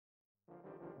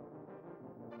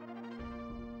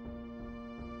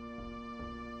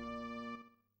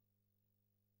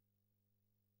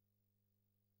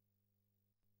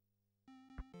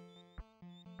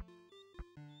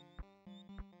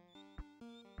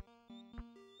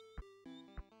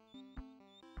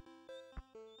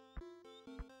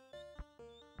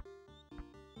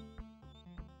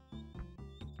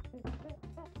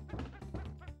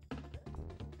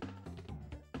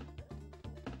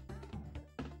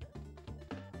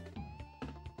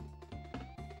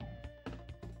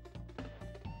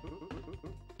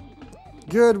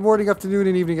Good morning, afternoon,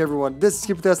 and evening, everyone. This is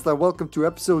HippyTesla. Welcome to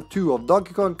episode 2 of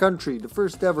Donkey Kong Country, the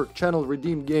first ever channel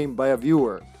redeemed game by a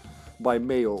viewer, by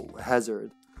Mayo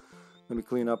Hazard. Let me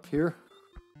clean up here.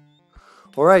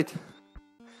 Alright.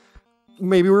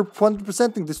 Maybe we're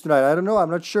 100%ing this tonight. I don't know.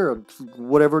 I'm not sure.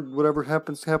 Whatever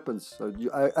happens, happens.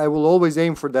 I will always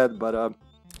aim for that, but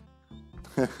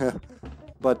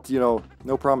but, you know,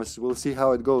 no promise. We'll see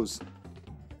how it goes.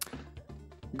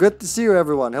 Good to see you,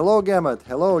 everyone. Hello, Gamut.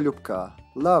 Hello, Lupka.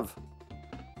 Love.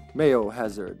 Mayo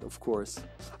Hazard, of course.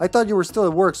 I thought you were still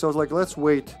at work, so I was like, let's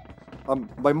wait.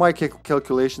 By my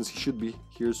calculations, he should be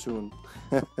here soon.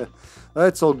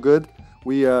 That's all good.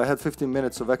 We had 15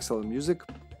 minutes of excellent music.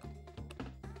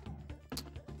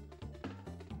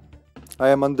 I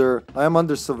am under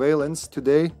surveillance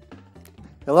today.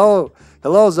 Hello,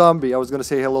 zombie. I was gonna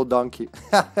say hello, donkey.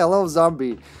 Hello,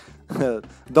 zombie.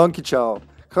 Donkey chow.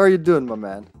 How are you doing, my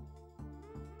man?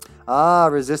 Ah,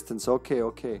 resistance.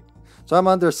 Okay. So I'm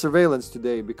under surveillance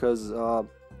today because I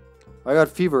got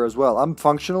fever as well. I'm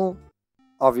functional.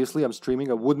 Obviously, I'm streaming.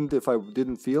 I wouldn't if I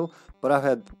didn't feel. But I've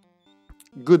had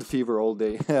good fever all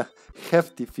day.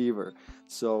 Hefty fever.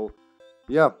 So,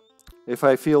 yeah. If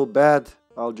I feel bad,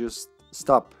 I'll just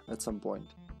stop at some point.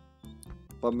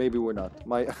 But maybe we're not.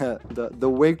 My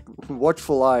the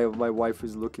watchful eye of my wife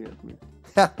is looking at me.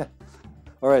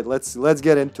 All right, let's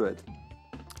get into it.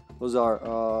 Those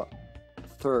are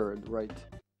third, right?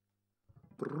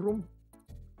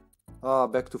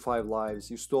 Back to 5 lives.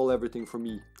 You stole everything from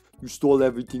me. You stole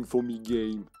everything from me,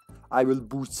 game. I will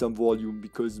boost some volume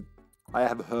because I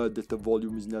have heard that the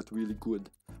volume is not really good.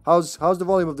 How's the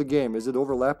volume of the game? Is it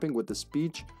overlapping with the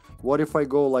speech? What if I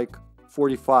go like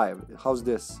 45? How's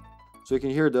this? So you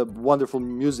can hear the wonderful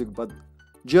music, but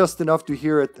just enough to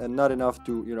hear it and not enough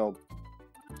to, you know,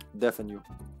 deafen you.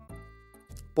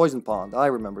 Poison Pond. I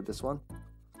remember this one.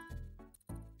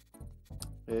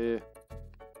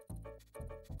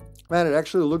 Man, it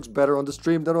actually looks better on the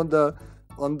stream than on the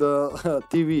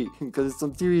TV, because it's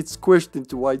on TV. It's squished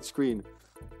into widescreen.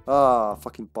 Ah,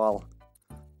 fucking pal.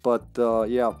 But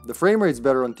yeah, the frame rate's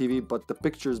better on TV, but the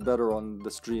picture's better on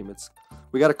the stream.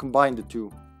 We gotta combine the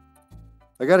two.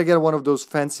 I gotta get one of those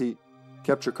fancy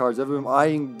capture cards. I've been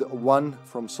eyeing one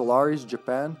from Solaris,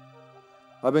 Japan.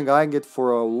 I've been eyeing it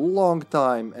for a long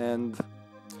time, and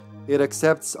it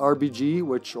accepts RBG,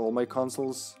 which all my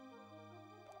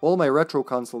retro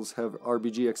consoles have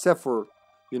RBG, except for,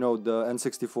 you know, the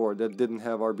N64 that didn't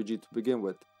have RBG to begin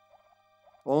with.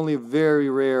 Only very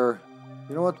rare.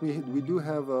 You know what? We do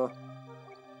have a.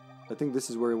 I think this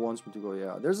is where he wants me to go.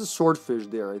 Yeah, there's a swordfish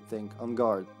there, I think, on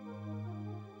guard.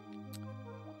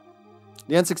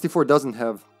 The N64 doesn't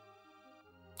have.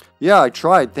 Yeah, I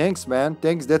tried. Thanks, man.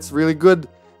 Thanks. That's really good.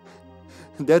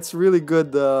 That's really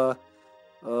good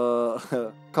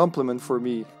compliment for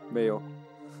me, Mayo.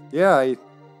 Yeah,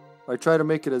 I try to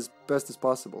make it as best as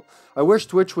possible. I wish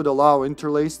Twitch would allow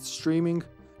interlaced streaming,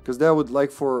 because that would,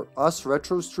 like, for us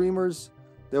retro streamers,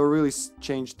 that would really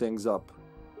change things up.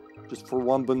 Just for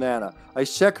one banana. I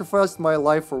sacrificed my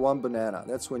life for one banana.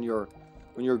 That's when you're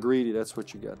greedy. That's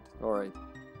what you get. All right.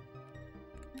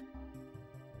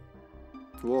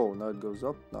 Whoa, now it goes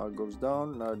up, now it goes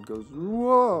down, now it goes...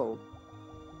 Whoa!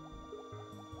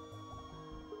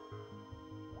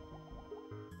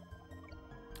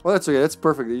 Well, that's okay, that's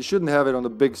perfect. You shouldn't have it on the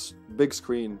big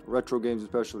screen, retro games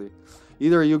especially.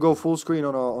 Either you go full screen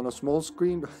on a small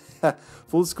screen,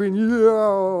 full screen, yeah,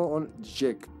 on...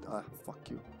 Jake, fuck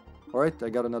you. Alright, I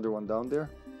got another one down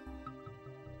there.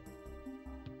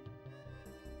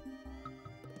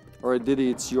 Alright, Diddy,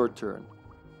 it's your turn.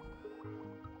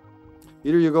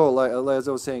 Either you go, like as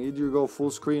I was saying, either you go full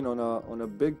screen on a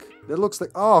big... That looks like...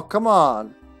 Oh, come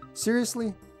on!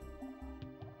 Seriously?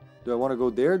 Do I want to go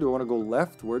there? Do I want to go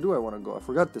left? Where do I want to go? I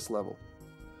forgot this level.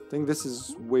 I think this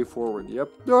is way forward. Yep.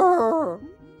 Ah!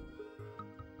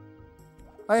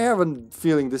 I have a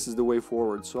feeling this is the way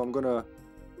forward, so I'm gonna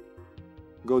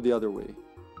go the other way.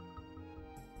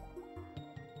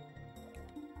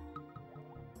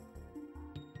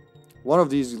 One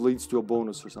of these leads to a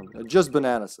bonus or something. Just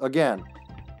bananas. Again.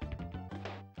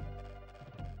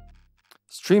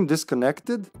 Stream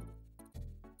disconnected?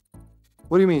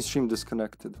 What do you mean stream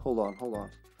disconnected? Hold on.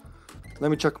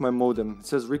 Let me check my modem. It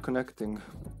says reconnecting.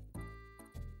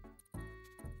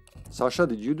 Sasha,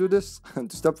 did you do this?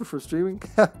 To stop me from streaming?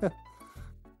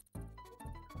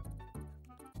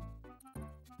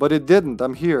 But it didn't.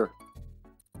 I'm here.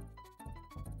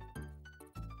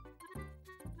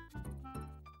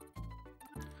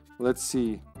 Let's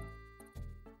see.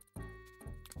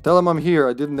 Tell him I'm here.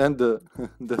 I didn't end the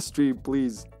stream,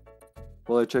 please.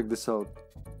 While I check this out.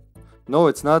 No,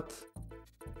 it's not.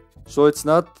 So it's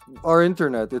not our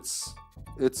internet,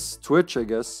 it's Twitch, I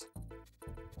guess.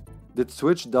 Did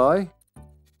Twitch die?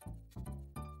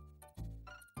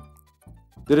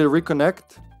 Did it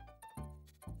reconnect?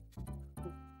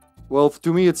 Well,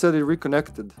 to me it said it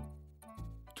reconnected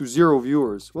to 0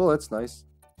 viewers. Well, that's nice.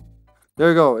 There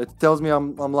you go. It tells me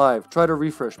I'm live. Try to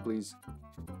refresh, please.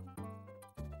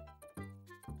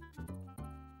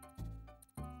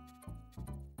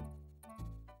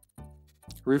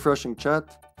 Refreshing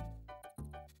chat.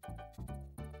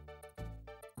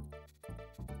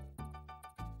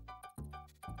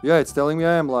 Yeah, it's telling me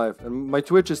I am live. And my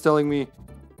Twitch is telling me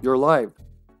you're live.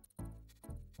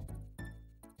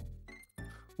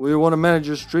 Will you want to manage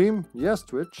your stream? Yes,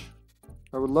 Twitch.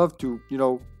 I would love to, you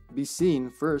know, be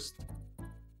seen first.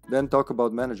 Then talk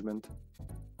about management.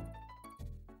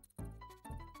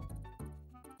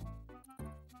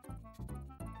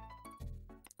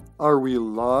 Are we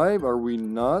live? Are we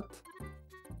not?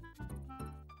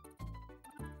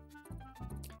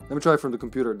 Let me try from the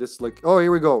computer. This like, oh,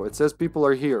 here we go. It says people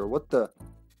are here. What the?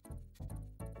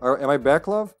 Am I back,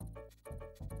 love?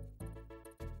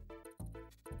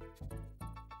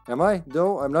 Am I?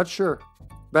 No, I'm not sure.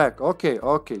 Back. Okay,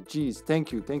 okay. Jeez,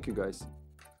 thank you, guys.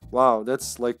 Wow,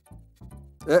 that's like,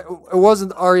 it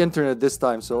wasn't our internet this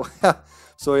time, so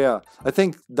so yeah. I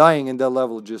think dying in that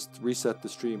level just reset the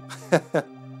stream.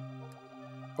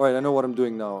 All right, I know what I'm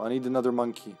doing now. I need another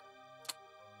monkey.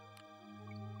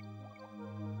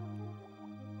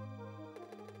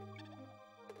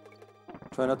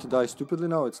 Try not to die stupidly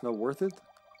now, it's not worth it.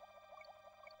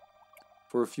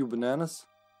 For a few bananas.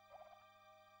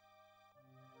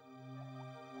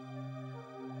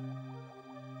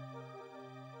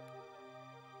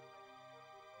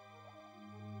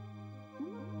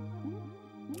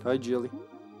 Hi, Jelly.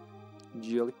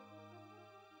 Jelly.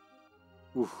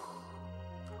 Oof.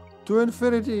 To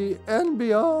infinity and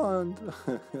beyond.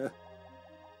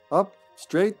 Up,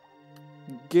 straight,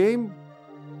 game.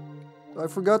 I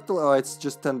forgot to... Oh, it's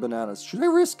just 10 bananas. Should I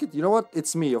risk it? You know what?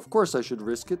 It's me. Of course I should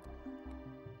risk it.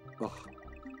 Ugh.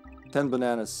 10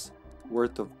 bananas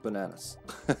worth of bananas.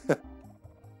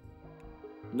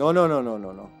 No.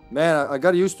 Man, I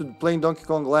got used to playing Donkey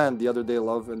Kong Land the other day,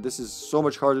 love. And this is so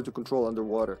much harder to control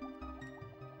underwater.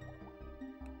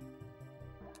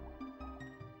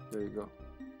 There you go.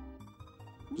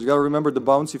 Just gotta remember the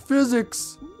bouncy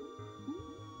physics.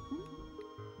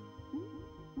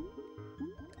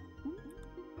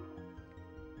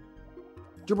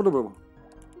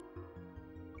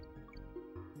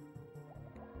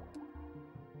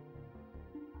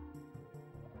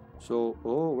 So,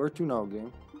 oh, where to now,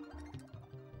 game?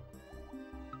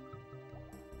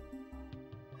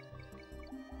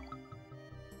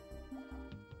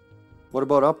 What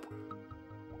about up?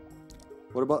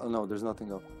 What about... No, there's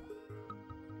nothing up.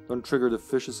 Don't trigger the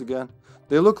fishes again.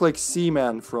 They look like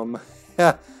Seaman from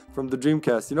from the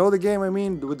Dreamcast. You know the game I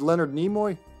mean? With Leonard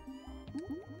Nimoy?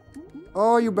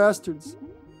 Oh, you bastards.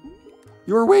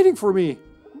 You were waiting for me.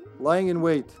 Lying in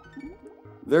wait.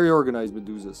 Very organized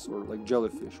medusas. Or like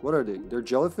jellyfish. What are they? They're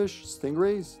jellyfish?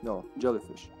 Stingrays? No,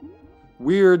 jellyfish.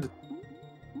 Weird.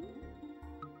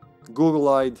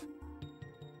 Google-eyed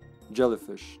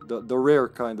jellyfish. The rare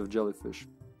kind of jellyfish.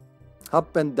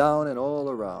 Up and down and all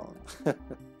around.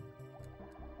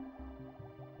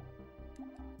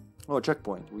 Oh,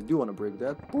 checkpoint. We do want to break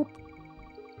that. Boop.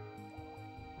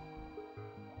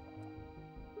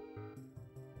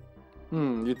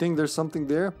 You think there's something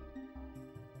there?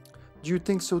 Do you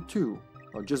think so too?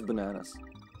 Or just bananas?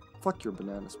 Fuck your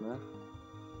bananas, man.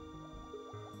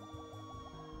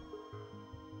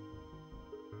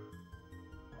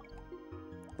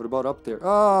 What about up there?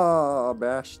 Ah,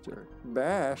 bastard.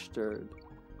 Bastard.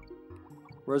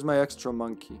 Where's my extra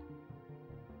monkey?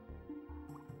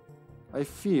 I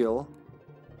feel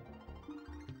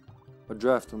a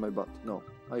draft on my butt. No,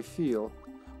 I feel...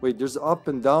 Wait, there's up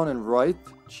and down and right?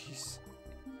 Jeez.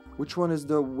 Which one is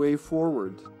the way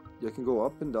forward? I can go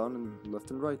up and down and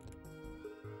left and right.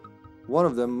 One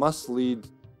of them must lead,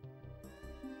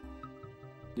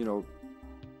 you know,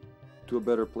 to a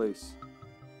better place.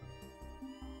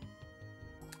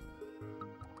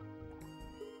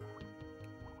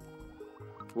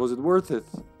 Was it worth it?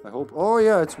 I hope. Oh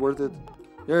yeah, it's worth it.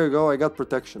 There you go, I got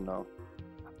protection now.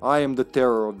 I am the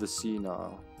terror of the sea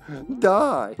now.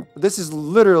 Die! This is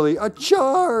literally a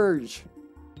charge!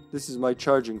 This is my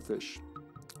charging fish.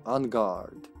 On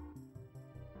guard.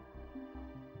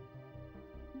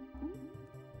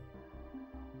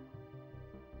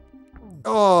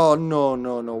 Oh, no.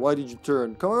 Why did you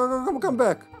turn? Come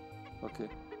back. Okay.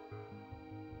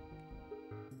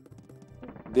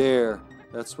 There.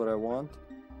 That's what I want.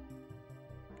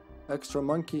 Extra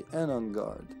monkey and on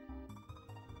guard.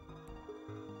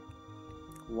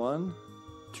 1,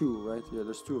 2, right? Yeah,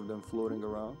 there's 2 of them floating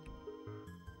around.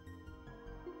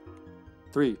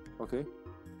 3, okay.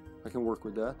 I can work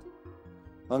with that.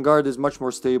 On guard is much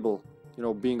more stable, you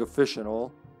know, being a fish and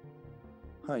all.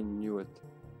 I knew it.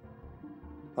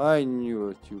 I knew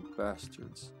it, you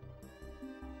bastards.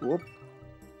 Whoop.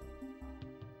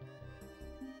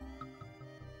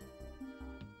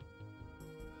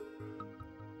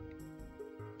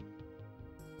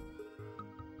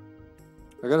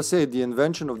 I gotta say, the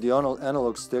invention of the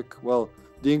analog stick, well,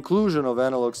 the inclusion of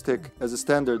analog stick as a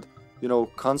standard, you know,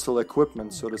 console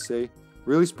equipment, so to say,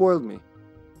 really spoiled me.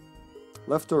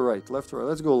 Left or right? Left or right?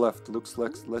 Let's go left. Looks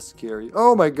less scary.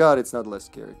 Oh my god, it's not less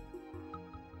scary.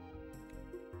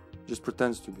 Just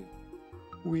pretends to be.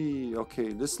 Wee,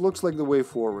 okay, this looks like the way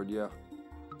forward, yeah.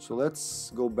 So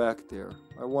let's go back there.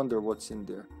 I wonder what's in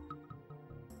there.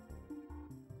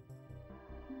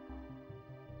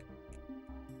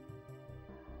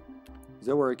 Is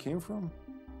that where I came from?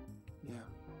 Yeah.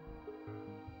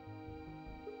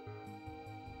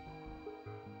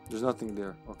 There's nothing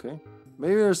there, okay.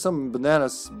 Maybe there's some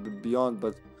bananas beyond,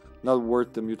 but not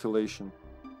worth the mutilation.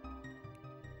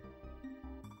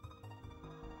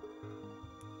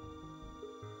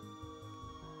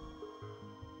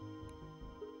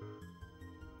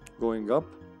 Going up.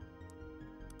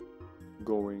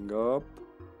 Going up.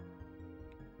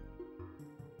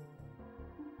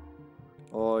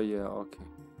 Oh yeah, okay.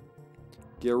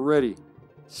 Get ready.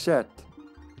 Set.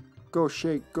 Go,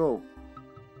 shake, go.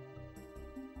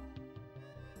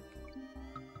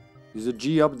 Is the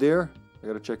G up there? I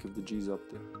gotta check if the G's up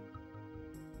there.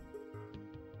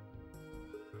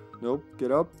 Nope.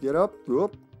 Get up, get up.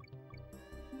 Whoop.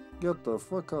 Get the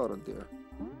fuck out of there.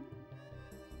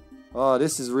 Ah,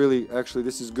 this is really, actually,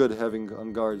 this is good having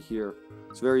on guard here.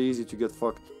 It's very easy to get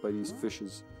fucked by these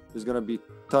fishes. There's gonna be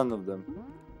a ton of them.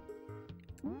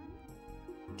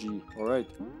 G, alright.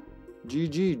 G,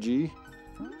 G, G.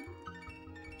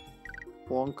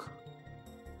 Bonk.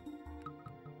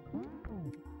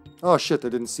 Oh shit, I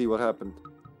didn't see what happened.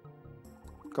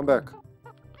 Come back.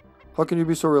 How can you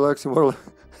be so relaxing?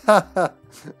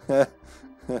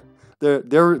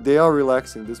 They are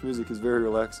relaxing. This music is very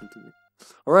relaxing to me.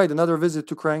 Alright, another visit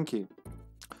to Cranky.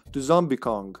 To Zombie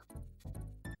Kong.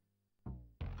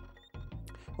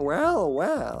 Well,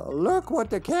 well, look what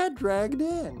the cat dragged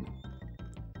in.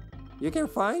 You can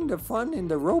find the fun in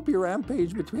the ropey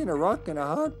rampage between a rock and a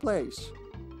hard place.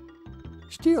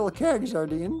 Steel kegs are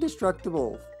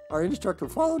indestructible.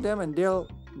 Follow them and they'll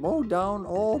mow down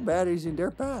all baddies in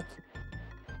their path.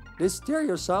 This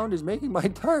stereo sound is making my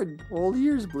tired old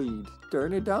ears bleed.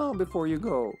 Turn it down before you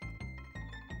go.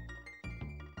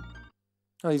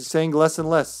 Oh, he's saying less and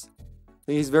less. I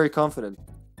think he's very confident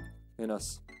in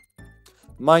us.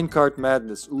 Minecart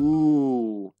madness.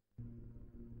 Ooh.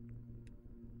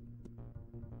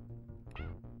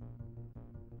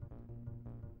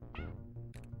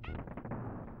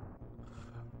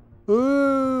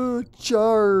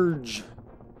 Charge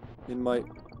in my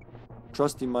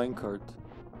trusty minecart.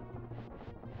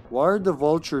 Why are the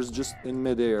vultures just in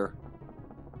midair?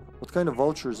 What kind of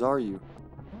vultures are you?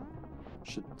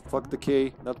 Shit, fuck the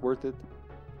K, not worth it.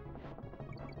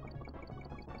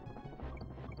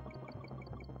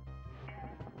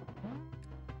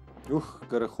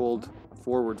 Gotta hold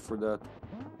forward for that.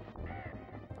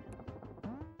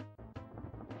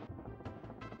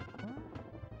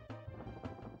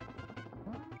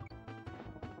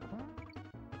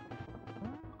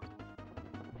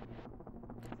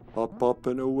 Up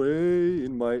and away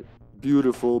in my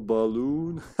beautiful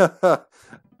balloon. So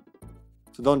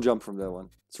don't jump from that one.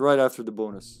 It's right after the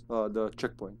bonus, the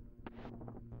checkpoint.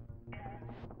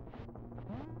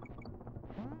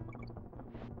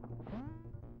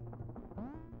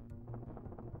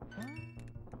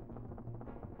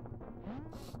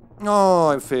 Oh,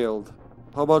 I failed.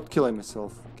 How about killing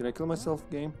myself? Can I kill myself,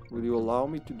 game? Will you allow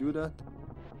me to do that?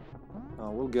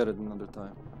 Oh, we'll get it another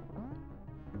time.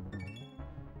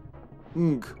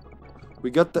 Ng.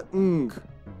 We got the ng.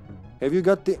 Have you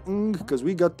got the ng? Because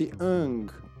we got the ng.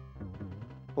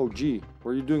 Oh, gee.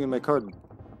 What are you doing in my cart?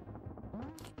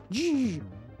 Gee.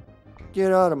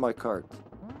 Get out of my cart.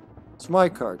 It's my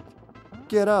cart.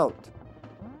 Get out.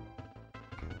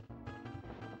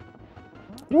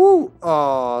 Woo!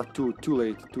 Ah, too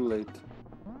late. Too late.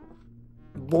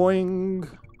 Boing.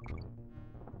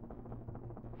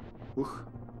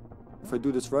 If I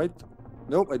do this right.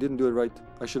 Nope, I didn't do it right.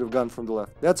 I should have gone from the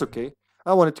left. That's okay.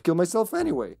 I wanted to kill myself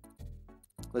anyway.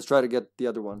 Let's try to get the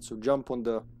other one. So jump on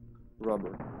the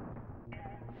rubber.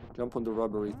 Jump on the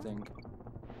rubbery thing.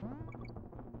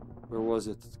 Where was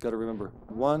it? Gotta remember.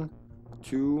 1,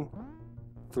 2,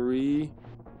 3.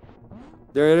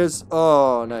 There it is.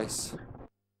 Oh, nice.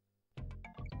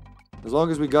 As long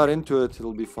as we got into it,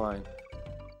 it'll be fine.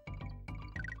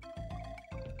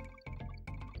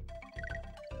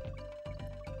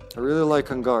 I really like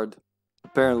On Guard.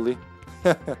 Apparently.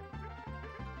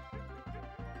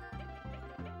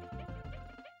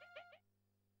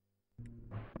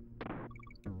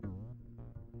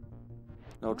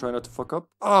 Now try not to fuck up.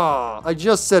 Ah, I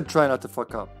just said try not to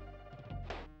fuck up.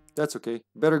 That's okay.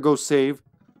 Better go save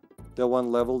that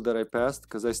one level that I passed,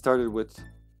 because I started with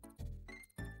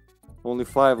only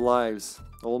 5 lives.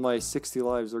 All my 60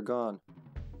 lives are gone.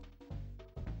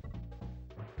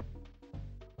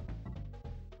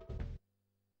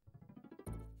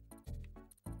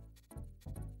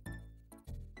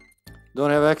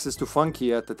 Don't have access to Funky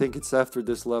yet. I think it's after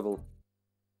this level.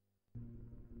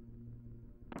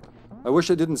 I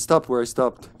wish I didn't stop where I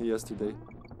stopped yesterday.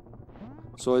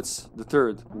 So it's the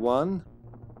third. 1,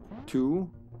 2,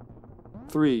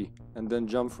 3. And then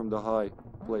jump from the high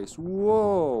place.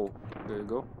 Whoa! There you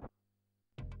go.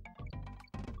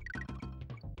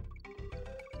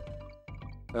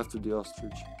 After the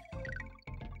ostrich.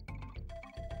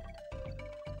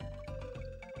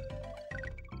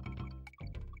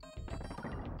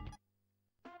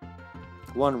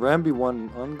 One Ramby, one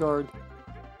On Guard.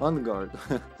 On Guard.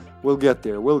 We'll get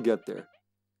there, we'll get there.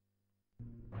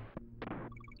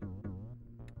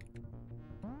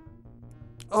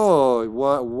 Oh,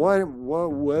 what?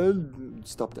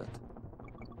 Stop that.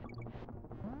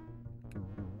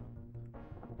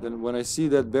 Then when I see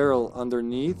that barrel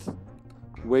underneath,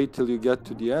 wait till you get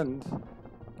to the end.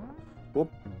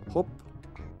 Hop, hop.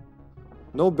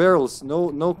 No barrels,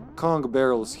 no Kong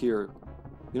barrels here.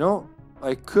 You know,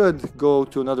 I could go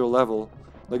to another level.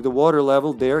 Like the water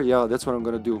level there, yeah, that's what I'm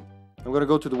gonna do. I'm gonna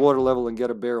go to the water level and get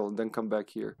a barrel and then come back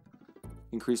here.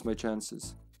 Increase my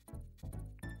chances.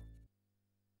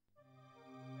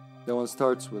 That one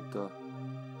starts with a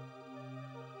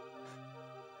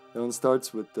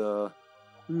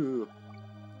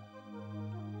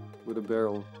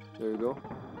barrel. There you go.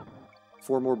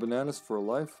 4 more bananas for a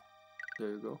life. There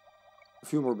you go. A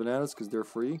few more bananas because they're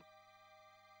free.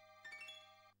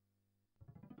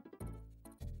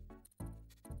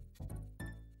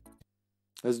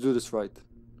 Let's do this right.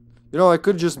 You know, I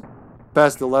could just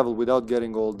pass the level without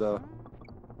getting all the...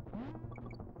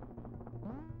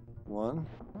 1,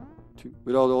 2...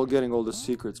 Without all getting all the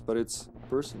secrets, but it's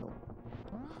personal.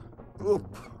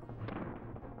 Oop.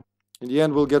 In the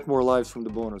end, we'll get more lives from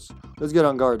the bonus. Let's get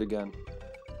On Guard again.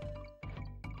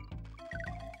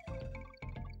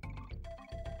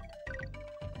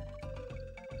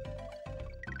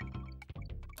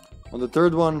 On the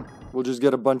third one, we'll just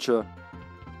get a bunch of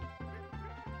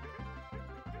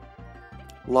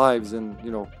lives and,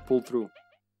 you know, pull through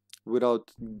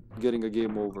without getting a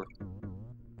game over.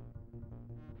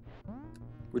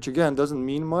 Which again doesn't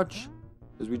mean much,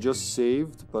 as we just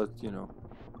saved, but you know.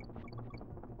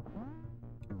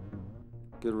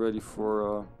 Get ready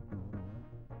for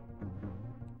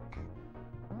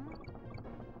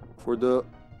the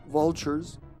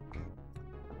vultures.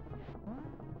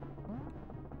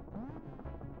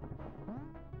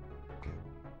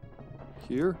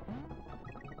 Here.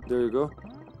 There you go.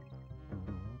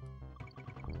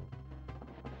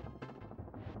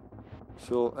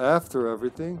 So after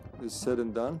everything is said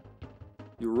and done,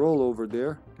 you roll over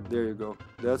there. There you go.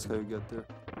 That's how you get there.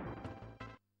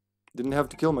 Didn't have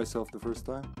to kill myself the first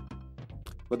time.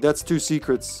 But that's 2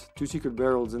 secrets. 2 secret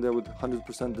barrels, and that would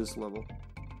 100% this level.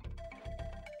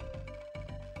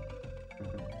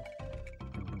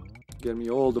 Get me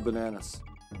all the bananas.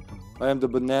 I am the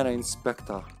banana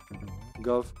inspector.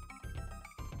 Gov.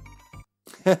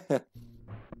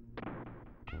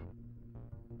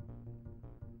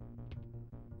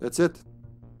 That's it.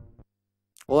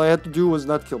 All I had to do was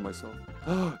not kill myself.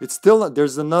 It's still not...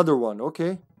 There's another one.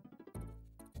 Okay.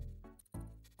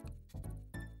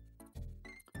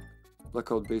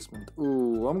 Blackout basement.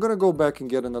 Ooh, I'm gonna go back and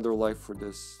get another life for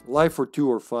this. Life for 2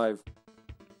 or 5.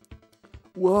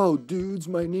 Whoa, dudes,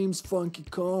 my name's Funky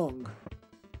Kong.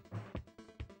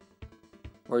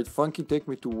 Alright, Funky, take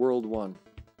me to World 1.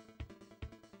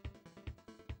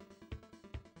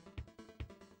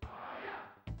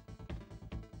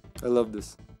 I love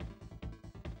this.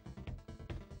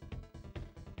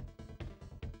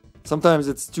 Sometimes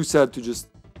it's too sad to just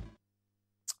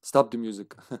stop the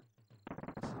music.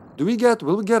 Will we get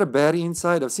a baddie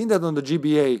inside? I've seen that on the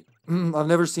GBA. I've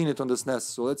never seen it on the SNES,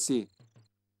 so let's see.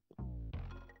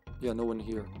 Yeah, no one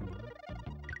here.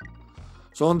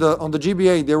 So on the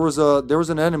GBA there was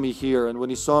an enemy here, and when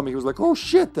he saw me he was like, "Oh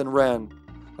shit," and ran.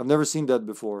 I've never seen that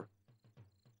before.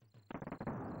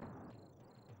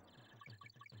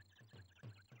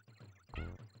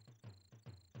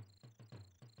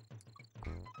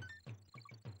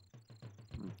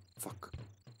 Fuck.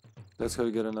 That's how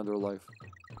you get another life.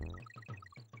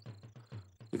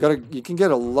 You can get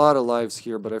a lot of lives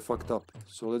here, but I fucked up.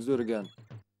 So let's do it again.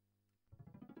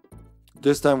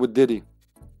 This time with Diddy.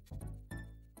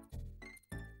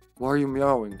 Why are you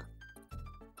meowing?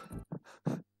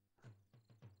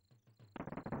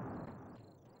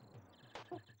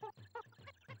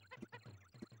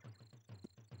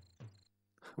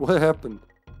 What happened?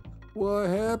 What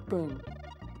happened?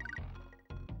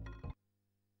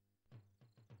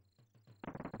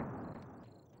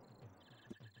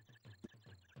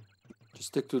 Just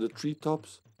stick to the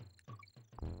treetops.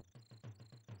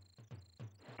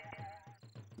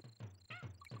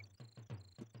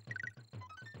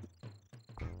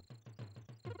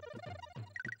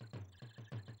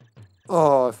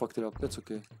 Oh, I fucked it up. That's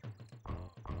okay.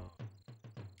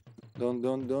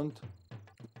 Don't.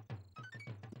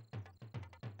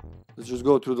 Let's just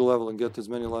go through the level and get as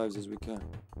many lives as we can.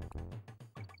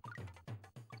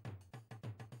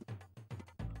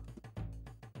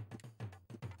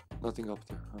 Nothing up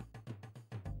there,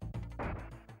 huh?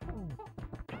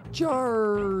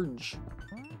 Charge!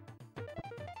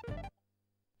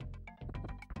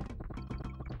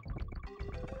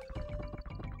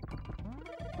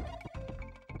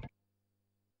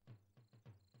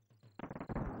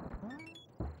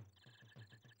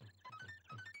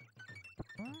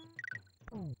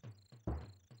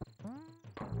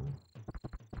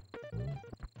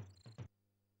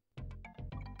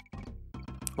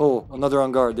 Oh, another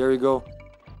on guard. There you go.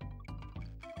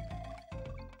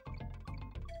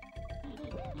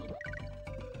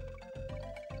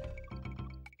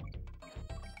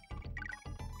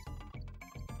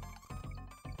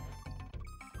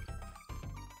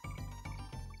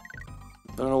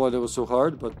 I don't know why that was so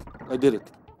hard, but I did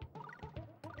it.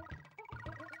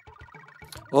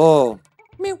 Oh.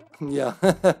 Meow. Yeah.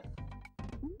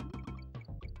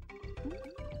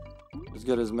 Let's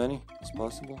get as many as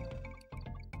possible.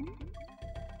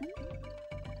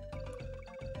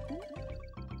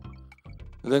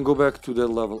 And then go back to that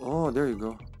level. Oh, there you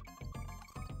go.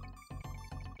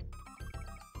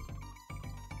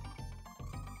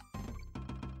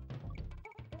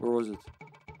 Where was it?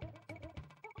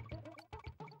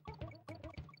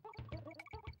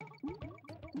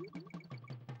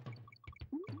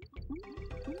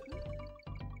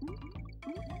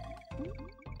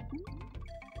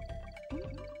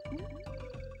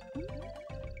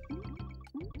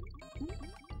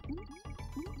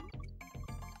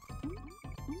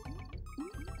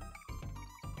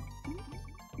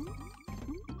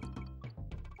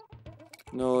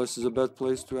 No, this is a bad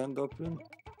place to end up in.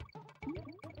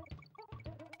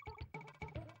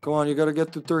 Come on, you gotta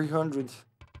get to 300.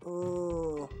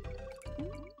 Oh.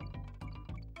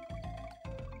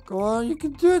 Come on, you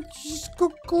can do it. Just go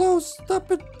close.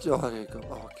 Stop it. Oh, there you go.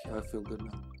 Oh, okay, I feel good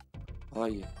now. Oh,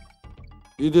 yeah.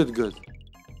 You did good.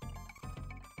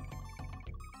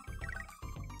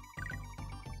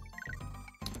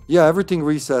 Yeah, everything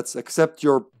resets except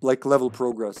your, like, level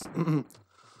progress.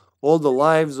 All the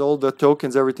lives, all the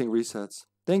tokens, everything resets.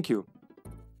 Thank you.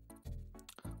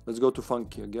 Let's go to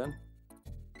Funky again.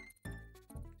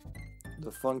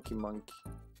 The Funky Monkey.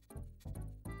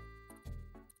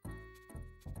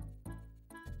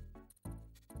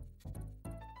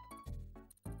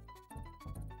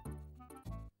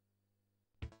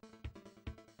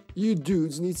 You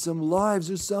dudes need some lives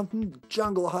or something?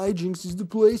 Jungle Hijinks is the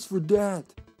place for that.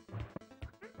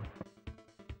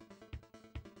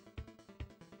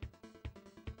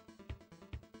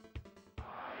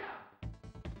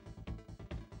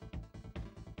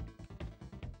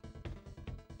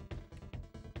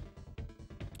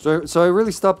 So I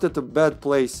really stopped at the bad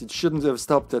place. It shouldn't have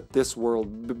stopped at this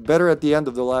world. Better at the end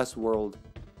of the last world.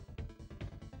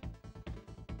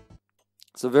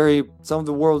 It's a very... Some of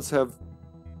the worlds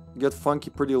get funky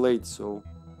pretty late, so...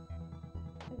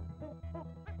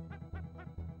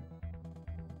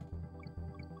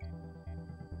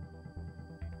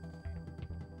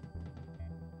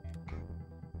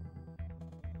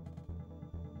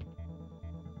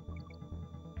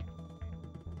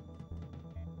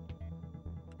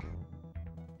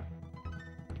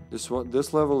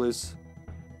 This level is...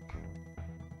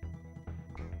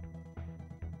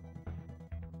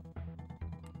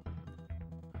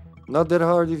 not that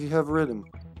hard if you have rhythm.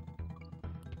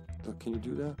 Oh, can you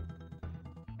do that?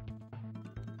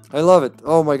 I love it.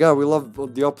 Oh my god, we love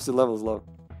the opposite levels, love.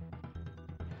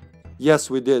 Yes,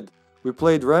 we did. We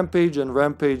played Rampage and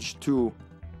Rampage 2.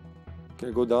 Can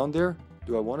I go down there?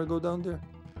 Do I want to go down there?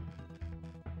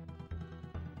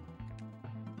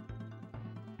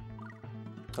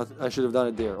 I should have done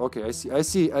it there. Okay, I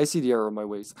see the error of my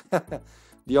ways.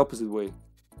 The opposite way.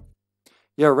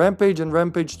 Yeah, Rampage and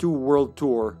Rampage 2 World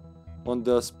Tour on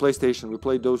the PlayStation. We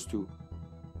played those two.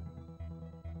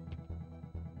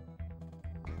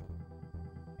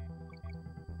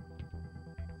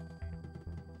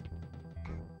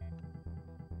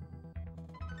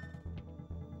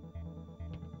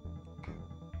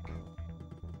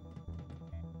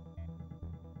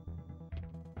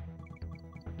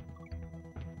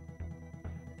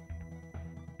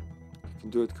 You can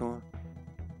do it, come on.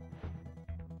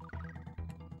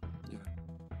 Yeah.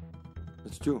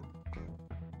 Let's do.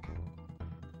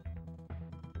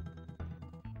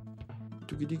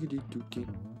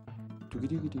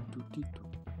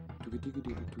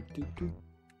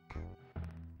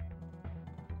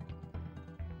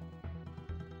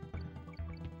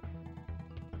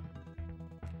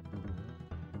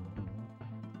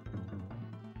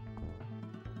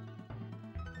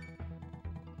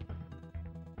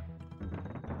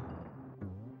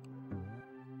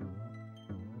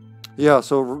 Yeah,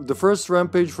 so the first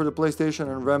Rampage for the PlayStation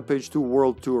and Rampage 2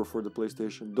 World Tour for the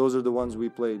PlayStation. Those are the ones we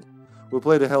played. We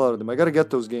played the hell out of them. I gotta get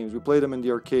those games. We played them in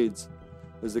the arcades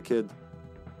as a kid.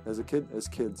 As a kid? As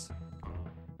kids.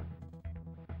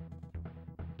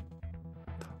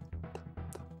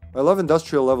 I love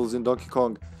industrial levels in Donkey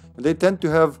Kong. And they tend to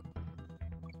have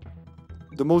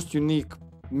the most unique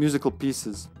musical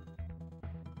pieces.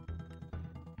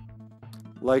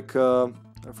 Like, I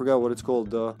forgot what it's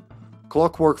called.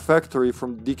 Clockwork Factory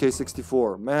from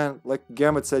DK64. Man, like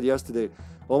Gamut said yesterday,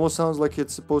 almost sounds like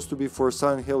it's supposed to be for a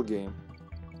Silent Hill game.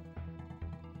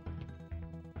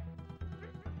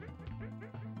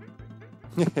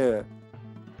 Yeah.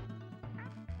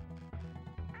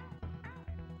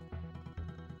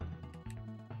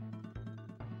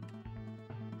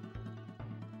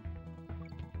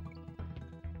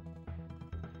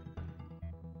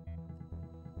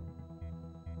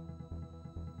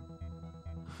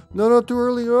 No, not too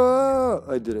early. Ah!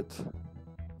 I did it.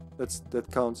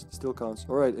 That counts. Still counts.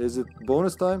 All right. Is it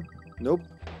bonus time? Nope.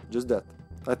 Just that.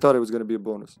 I thought it was gonna be a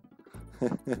bonus.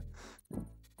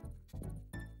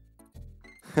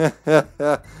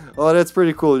 Oh, that's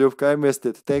pretty cool, Yupka. I missed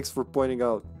it. Thanks for pointing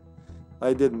out.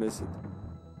 I did miss it.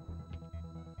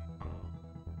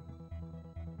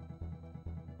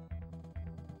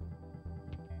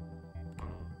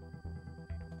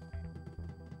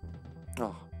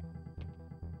 Oh.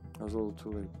 I was a little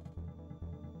too late.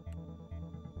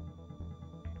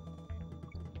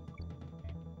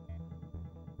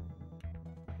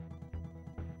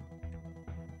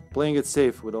 Playing it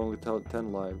safe with only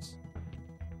 10 lives.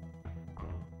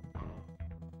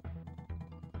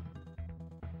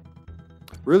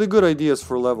 Really good ideas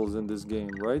for levels in this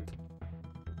game, right?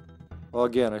 Oh,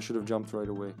 again, I should have jumped right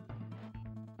away.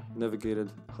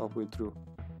 Navigated halfway through.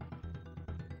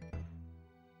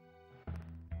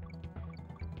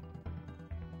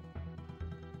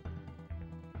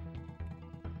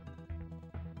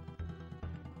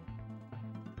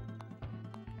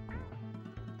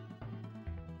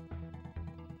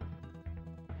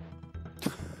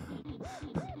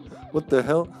 What the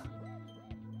hell?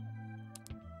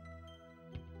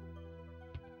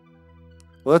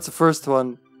 Well, that's the first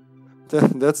one.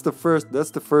 That's the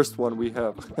first one we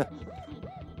have.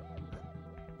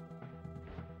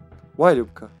 Why,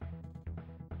 Lubka?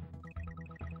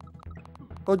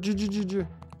 Oh, GG.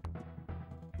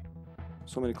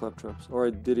 So many claptraps.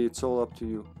 Alright, Diddy, it's all up to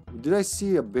you. Did I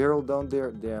see a barrel down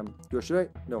there? Damn. Should I?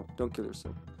 No, don't kill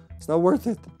yourself. It's not worth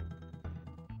it.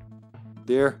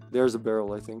 There's a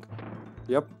barrel, I think.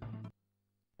 Yep.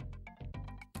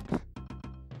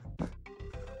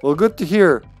 Well, good to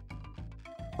hear.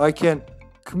 I can't.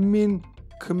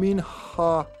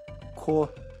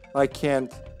 I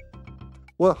can't.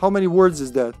 What? How many words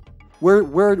is that?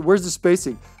 Where's the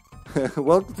spacing?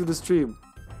 Welcome to the stream.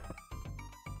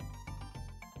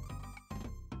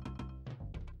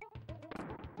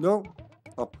 No.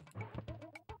 Up.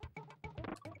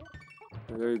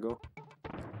 There you go.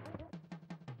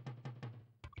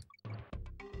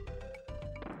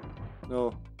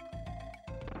 No.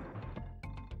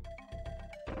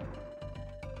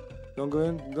 Don't go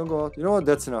in, don't go out. You know what?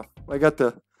 That's enough. I got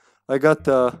the I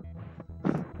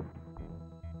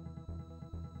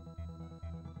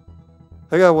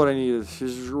got what I needed.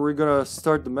 We're gonna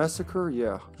start the massacre?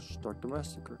 Yeah, start the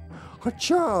massacre.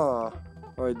 Hacha!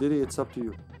 Alright, Diddy, it's up to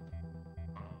you.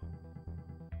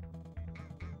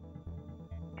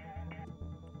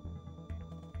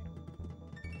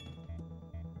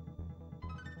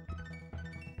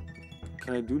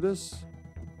 Can I do this?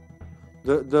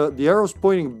 The arrow's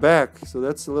pointing back, so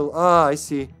that's a little... Ah, I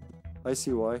see. I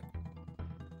see why.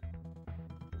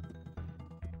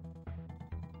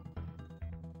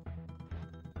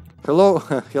 Hello.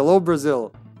 Hello,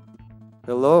 Brazil.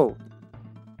 Hello.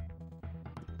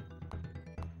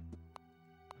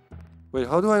 Wait,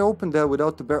 how do I open that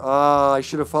without the barrel? Ah, I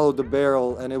should have followed the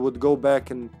barrel and it would go back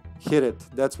and hit it.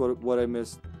 That's what I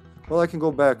missed. Well, I can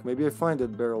go back. Maybe I find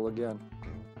that barrel again.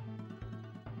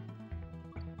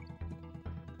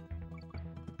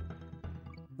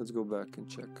 Let's go back and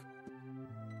check.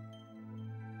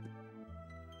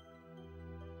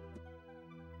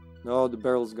 No, the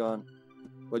barrel's gone.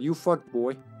 But you fucked,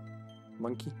 boy.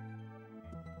 Monkey.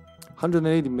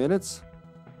 180 minutes?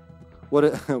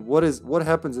 What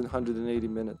happens in 180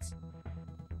 minutes?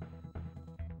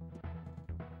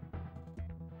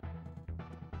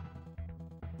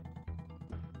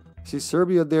 See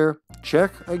Serbia there.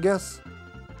 Czech, I guess.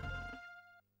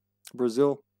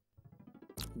 Brazil.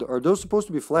 Are those supposed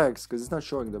to be flags? Because it's not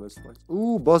showing them as flags.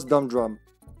 Ooh, boss dumb drum.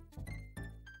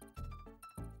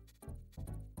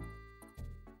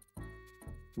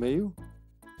 May you?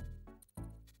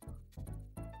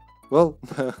 Well,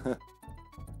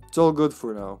 it's all good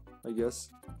for now, I guess.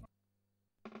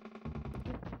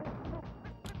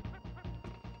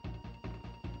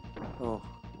 Oh,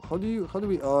 how do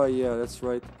we... Oh, yeah, that's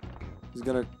right. He's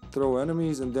gonna throw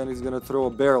enemies and then he's gonna throw a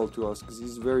barrel to us because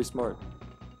he's very smart.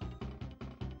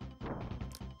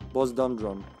 Boss dumb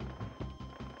drum.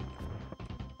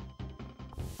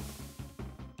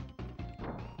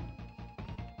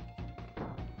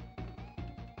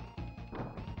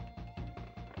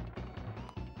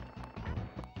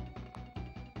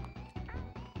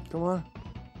 Come on.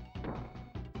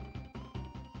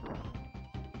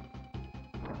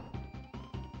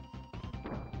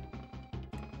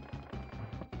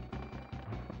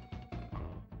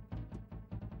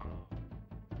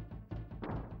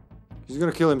 He's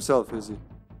gonna kill himself, is he?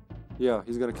 Yeah,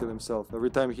 he's gonna kill himself. Every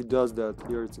time he does that,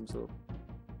 he hurts himself.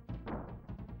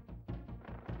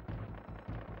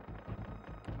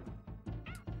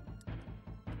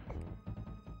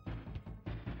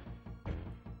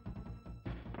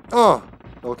 Oh!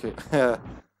 Okay.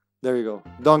 There you go.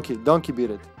 Donkey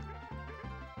beat it.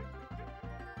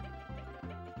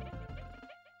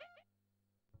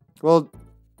 Well,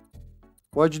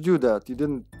 why'd you do that? You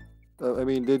didn't... I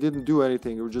mean, they didn't do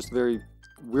anything. They were just very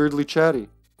weirdly chatty.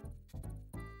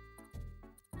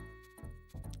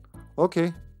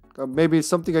 Okay. Maybe it's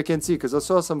something I can't see, because I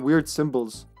saw some weird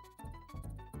symbols.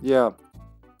 Yeah.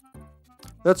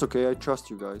 That's okay. I trust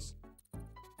you guys.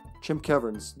 Chimp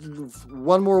Caverns.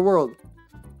 One more world.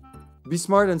 Be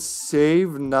smart and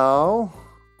save now.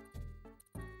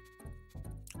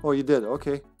 Oh, you did.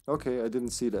 Okay. Okay, I didn't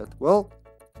see that. Well...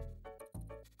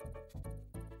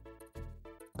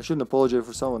 I shouldn't apologize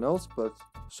for someone else, but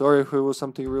sorry if it was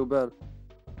something real bad.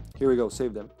 Here we go,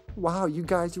 save them. Wow, you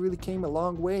guys really came a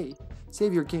long way.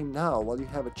 Save your game now while you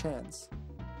have a chance.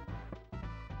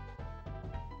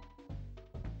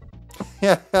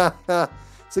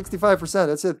 65%,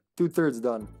 that's it. 2/3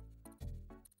 done.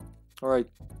 Alright.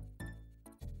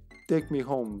 Take me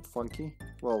home, Funky.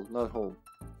 Well, not home.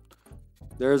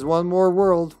 There's one more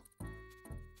world.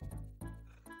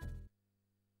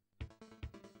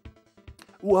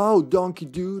 Wow, Donkey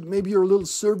Dude, maybe your little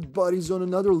surf buddy's on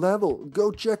another level.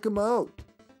 Go check him out.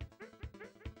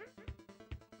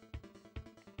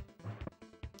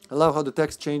 I love how the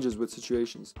text changes with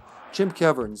situations. Chimp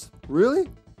Caverns. Really?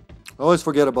 I always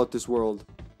forget about this world.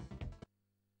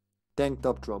 Tanked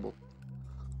up trouble.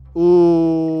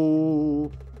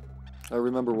 Ooh. I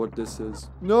remember what this is.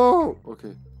 No!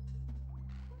 Okay.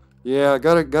 Yeah,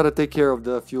 gotta take care of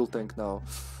the fuel tank now.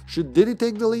 Did he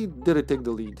take the lead? Did he take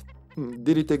the lead?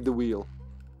 Did he take the wheel?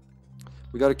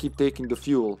 We gotta keep taking the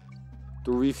fuel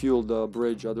to refuel the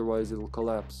bridge, otherwise it'll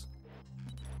collapse.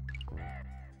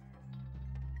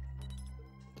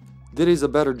 Diddy's a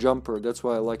better jumper, that's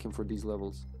why I like him for these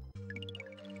levels.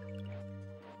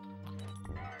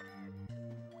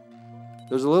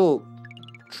 There's a little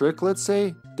trick, let's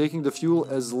say, taking the fuel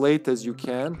as late as you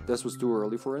can. This was too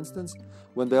early, for instance,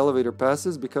 when the elevator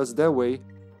passes, because that way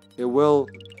it will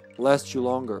last you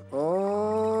longer.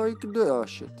 Oh, you can do it. Oh,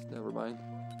 shit. Never mind.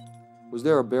 Was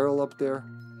there a barrel up there?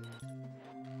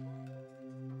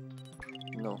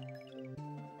 No.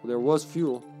 Well, there was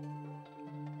fuel.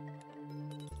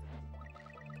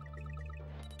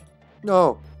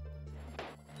 No.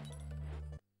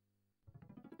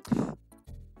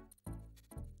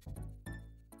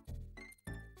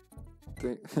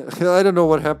 I don't know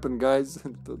what happened, guys.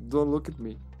 Don't look at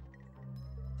me.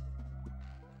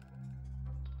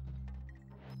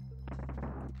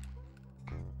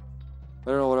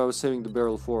 I was saving the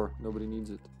barrel for. Nobody needs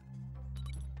it.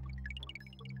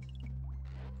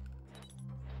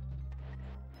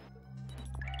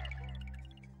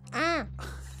 Ah!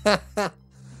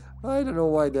 I don't know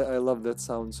why I love that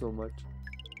sound so much.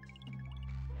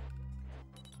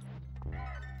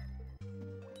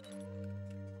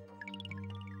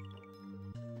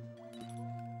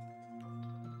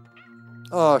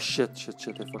 Oh shit,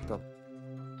 I fucked up.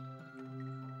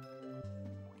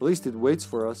 At least it waits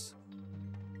for us.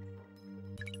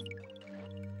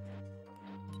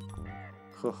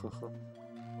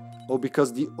 Oh,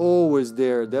 because the O is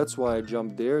there. That's why I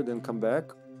jumped there, then come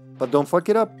back. But don't fuck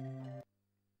it up.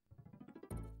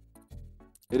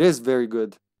 It is very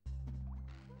good.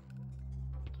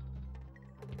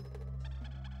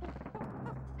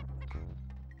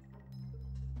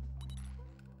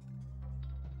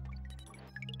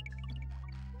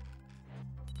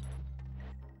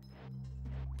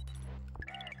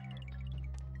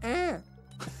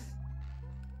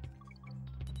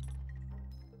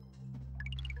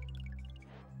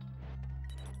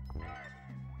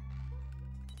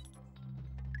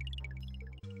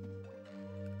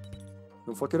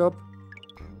 Don't fuck it up.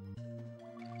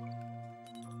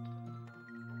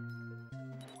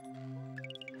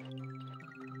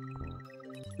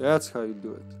 That's how you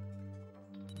do it.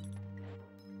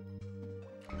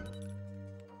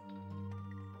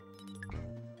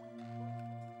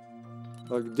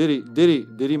 Like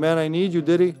Diddy, man, I need you,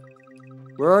 Diddy.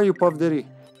 Where are you, Puff Diddy?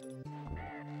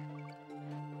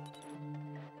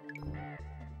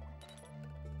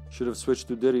 Should have switched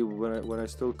to Diddy when I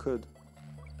still could.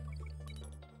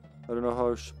 I don't know how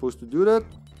I'm supposed to do that,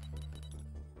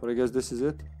 but I guess this is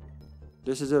it.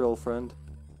 This is it, old friend.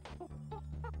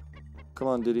 Come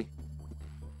on, Diddy.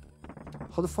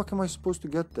 How the fuck am I supposed to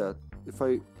get that? If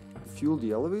I fuel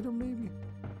the elevator, maybe?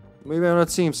 Maybe I'm not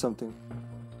seeing something.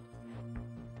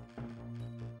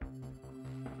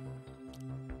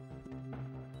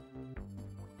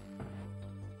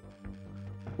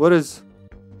 What are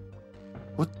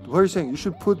you saying? You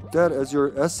should put that as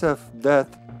your SF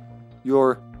death.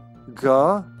 Your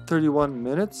GA 31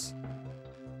 minutes?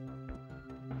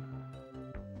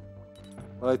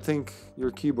 I think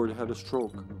your keyboard had a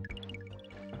stroke.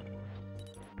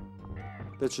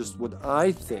 That's just what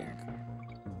I think.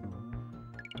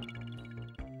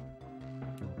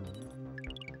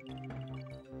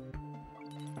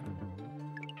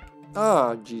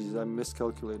 Ah, Jesus, I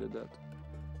miscalculated that.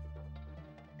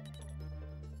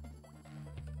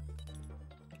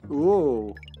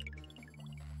 Whoa.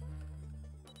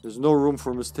 There's no room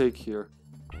for mistake here.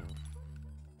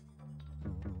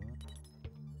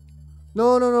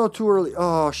 No, too early.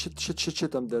 Oh,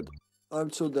 shit, I'm dead.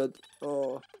 I'm so dead.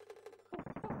 Oh.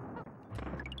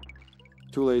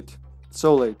 Too late.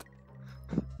 So late.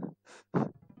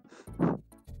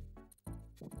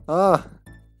 Ah.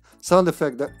 Sound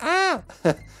effect. That. Ah!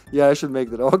 Yeah, I should make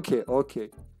that. Okay.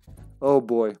 Oh,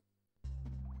 boy.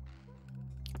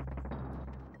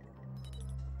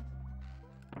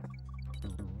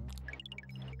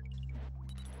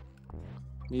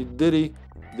 Need Diddy.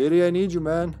 Diddy, I need you,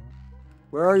 man.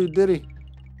 Where are you, Diddy?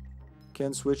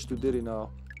 Can't switch to Diddy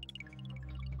now.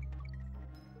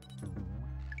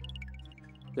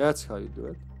 That's how you do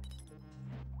it.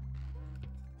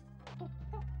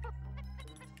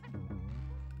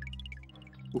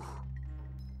 Oof.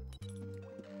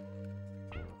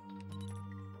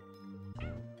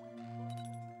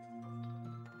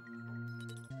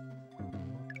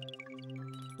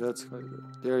 That's how you do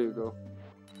it. There you go.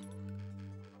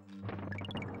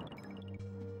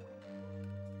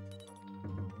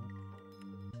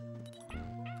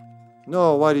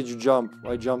 No, why did you jump?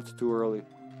 I jumped too early.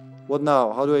 What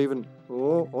now? How do I even...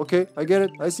 Oh, okay, I get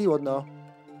it. I see what now.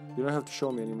 You don't have to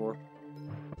show me anymore.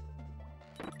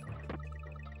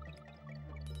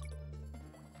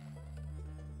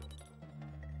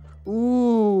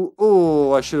 Ooh,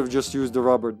 oh, I should have just used the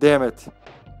rubber. Damn it.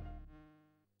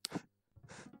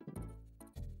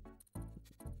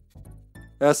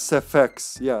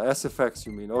 SFX. Yeah, SFX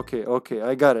you mean. Okay,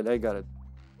 I got it.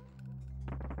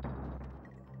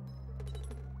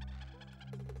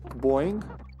 Boing.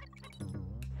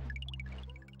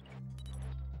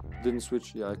 Didn't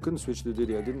switch. Yeah, I couldn't switch to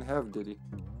Diddy. I didn't have Diddy.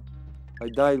 I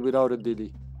died without a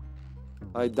Diddy.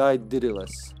 I died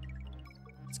Diddyless.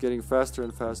 It's getting faster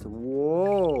and faster.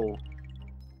 Whoa.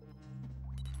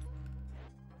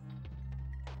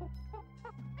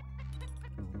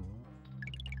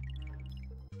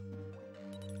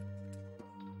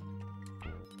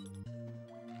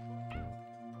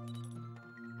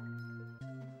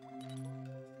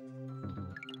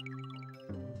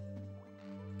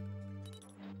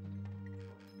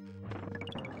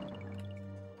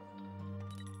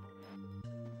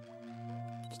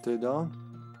 Stay down.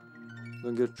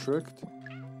 Don't get tricked.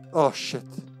 Oh shit.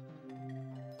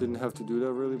 Didn't have to do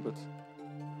that really, but...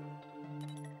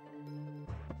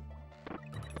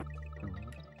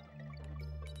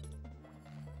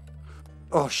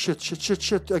 Oh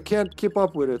shit. I can't keep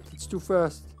up with it. It's too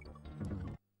fast.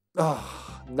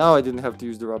 Oh, now I didn't have to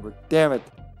use the rubber. Damn it.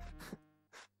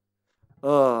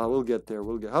 We'll get there.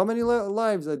 How many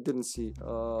lives I didn't see?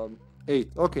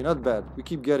 8. Okay, not bad. We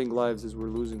keep getting lives as we're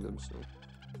losing them, so...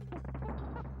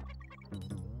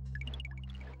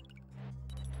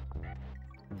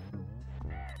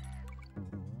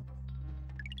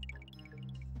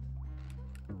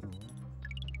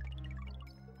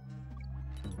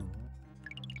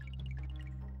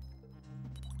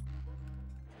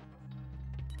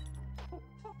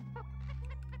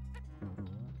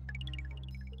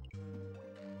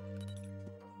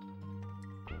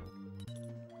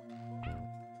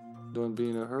 Don't be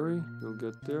in a hurry, you'll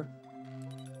get there.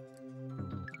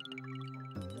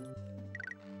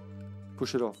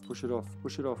 Push it off.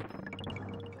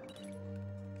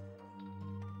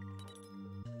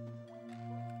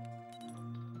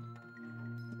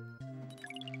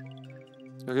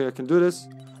 Okay, I can do this.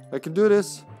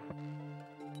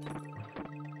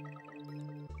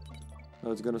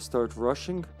 Now it's gonna start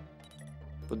rushing,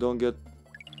 but don't get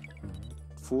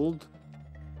fooled.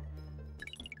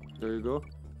 There you go.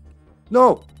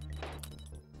 No!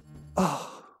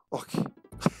 Oh, okay.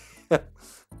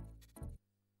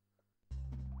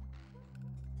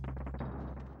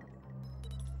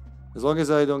 As long as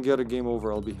I don't get a game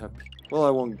over, I'll be happy. Well, I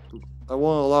won't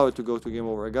allow it to go to game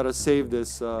over. I gotta save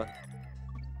this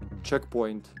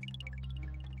checkpoint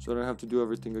so I don't have to do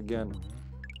everything again.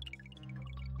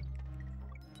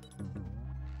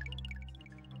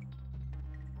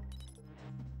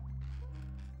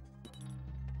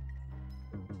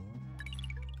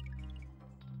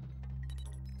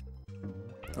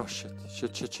 Oh shit.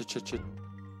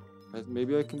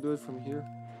 Maybe I can do it from here.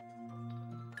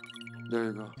 There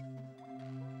you go.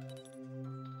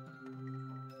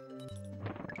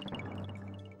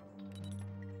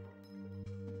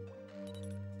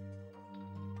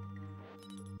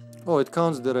 Oh, it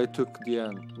counts that I took the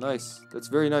end. Nice. That's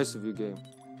very nice of you, game.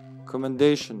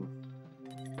 Commendation.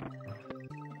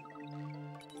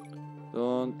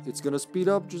 It's gonna speed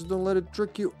up, just don't let it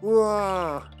trick you.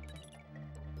 Wah!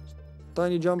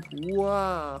 Tiny jump.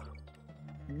 Wah!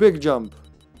 Big jump.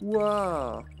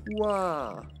 Wah!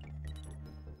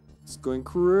 It's going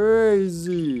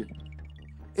crazy.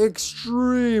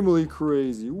 Extremely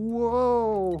crazy.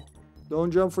 Whoa!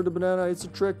 Don't jump for the banana, it's a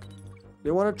trick.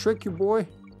 They want to trick you, boy.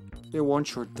 They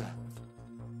want your death.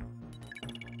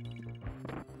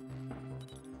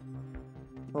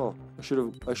 Oh, I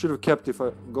should have kept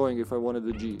going if I wanted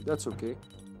the G. That's okay.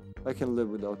 I can live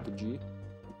without the G.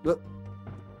 But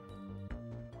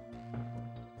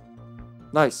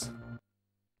nice.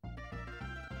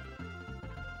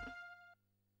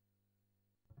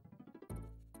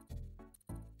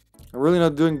 I'm really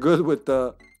not doing good with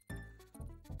the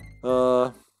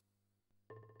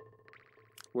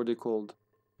what are they called?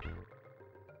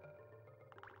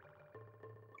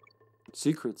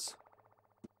 Secrets.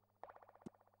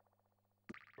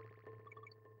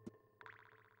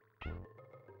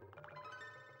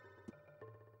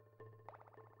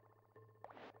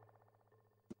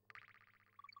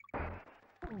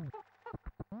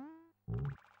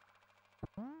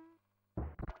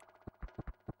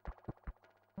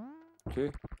 Okay,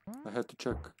 I had to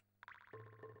check.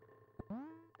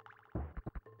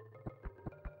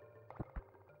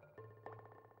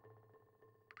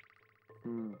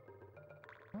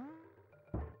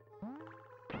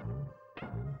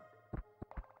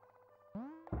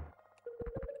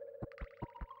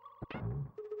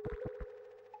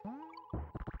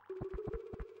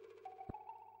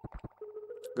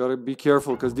 Gotta be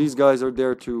careful, because these guys are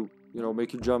there to, you know,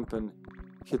 make you jump and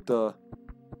hit the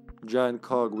giant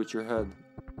cog with your head.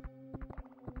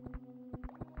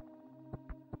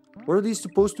 What are these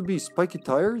supposed to be? Spiky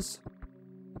tires?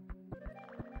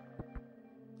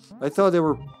 I thought they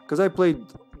were... Because I played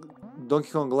Donkey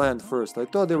Kong Land first. I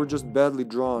thought they were just badly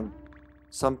drawn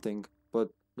something. But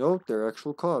no, they're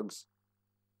actual cogs.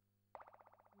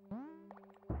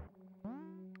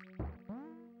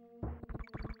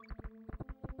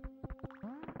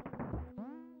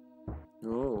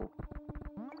 Oh.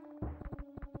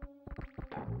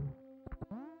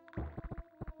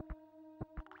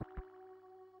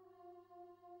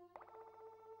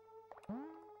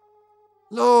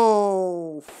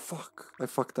 No! Fuck. I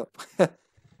fucked up.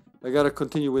 I gotta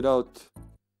continue without...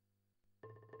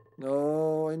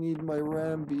 No, I need my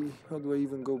Rambi. How do I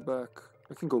even go back?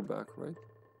 I can go back, right?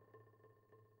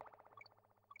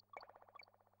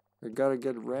 I gotta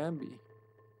get Ramby.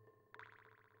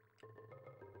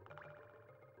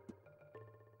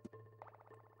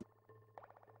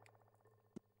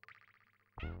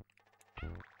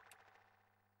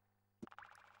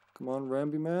 Come on,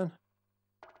 Ramby man.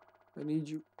 I need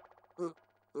you. No,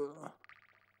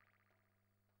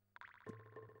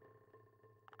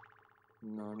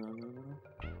 no, no, no.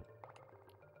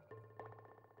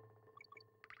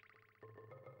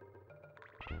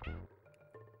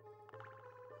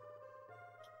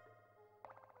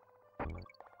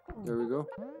 There we go.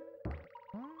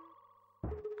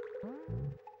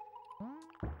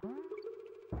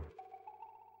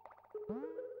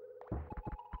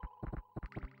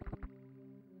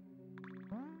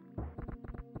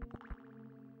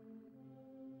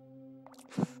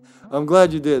 I'm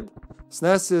glad you did.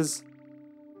 SNES is...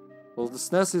 Well, the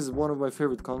SNES is one of my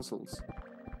favorite consoles.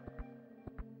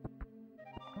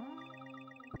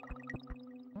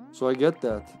 So I get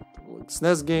that.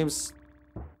 SNES games...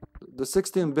 The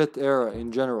 16-bit era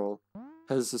in general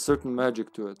has a certain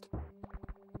magic to it.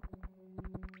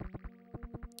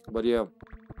 But yeah.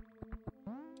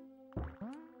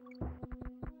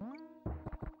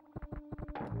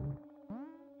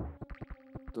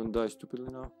 Don't die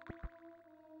stupidly now.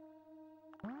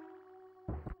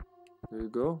 There you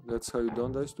go. That's how you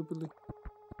don't die stupidly.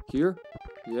 Here?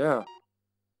 Yeah.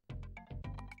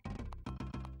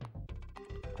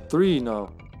 3 now.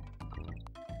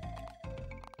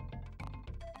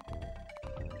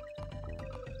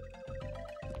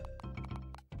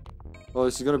 Oh,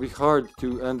 this is gonna be hard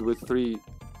to end with 3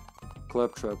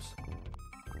 claptraps.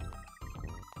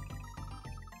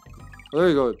 Oh, there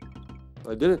you go.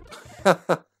 I did it.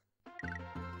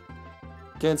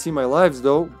 Can't see my lives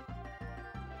though.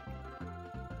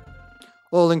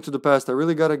 Oh, Link to the Past. I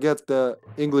really gotta get the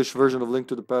English version of Link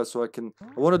to the Past so I can...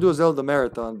 I want to do a Zelda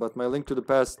marathon, but my Link to the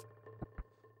Past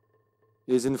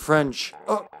is in French.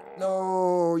 Oh,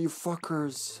 no, you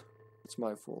fuckers. It's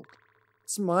my fault.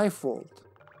 It's my fault.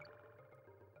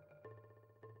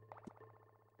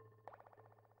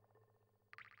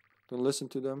 Don't listen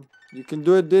to them. You can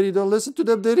do it, Diddy. Don't listen to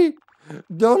them, Diddy.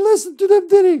 Don't listen to them,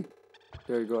 Diddy.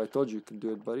 There you go. I told you you can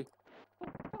do it, buddy.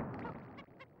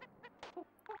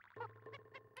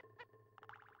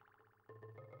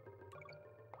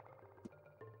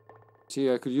 See,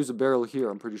 I could use a barrel here,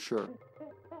 I'm pretty sure.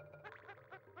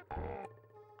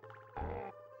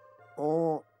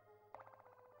 Oh.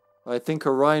 I think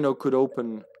a rhino could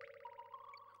open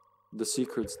the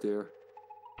secrets there.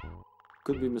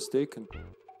 Could be mistaken.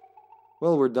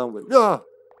 Well, we're done with it. Ah!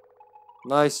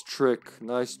 Nice trick,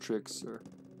 sir.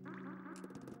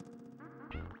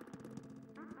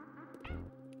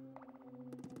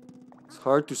 It's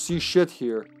hard to see shit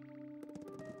here.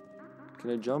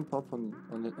 Can I jump up on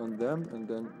them and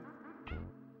then...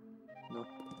 No.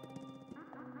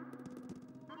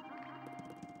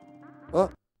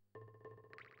 Oh!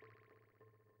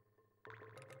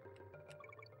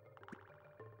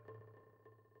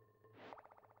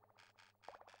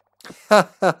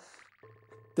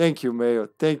 Thank you, Mayo.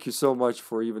 Thank you so much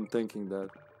for even thinking that.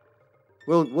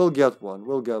 We'll get one.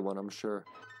 We'll get one, I'm sure.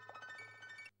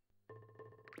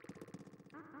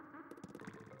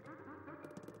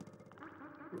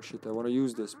 Oh shit, I want to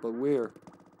use this, but where?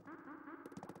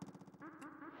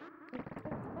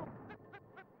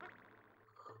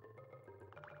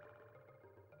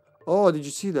 Oh, did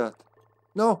you see that?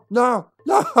 No, no,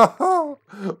 no!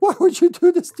 Why would you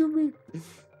do this to me?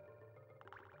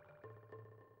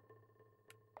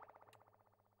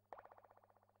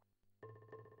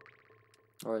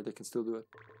 Alright, they can still do it.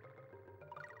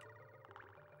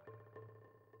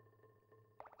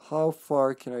 How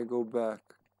far can I go back?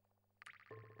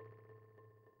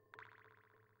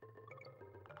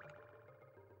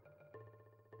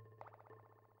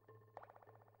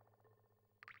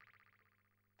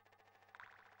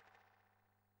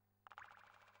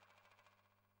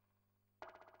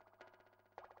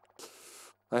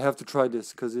 I have to try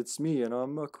this because it's me and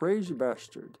I'm a crazy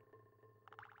bastard.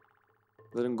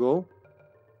 Let him go.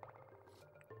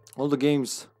 All the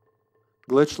games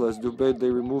glitchless, do they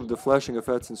remove the flashing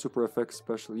effects and super effects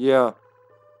especially. Yeah.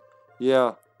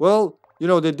 Yeah. Well, you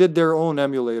know, they did their own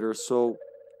emulator, so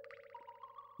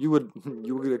you would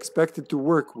expect it to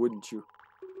work, wouldn't you?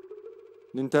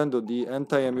 Nintendo, the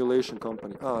anti-emulation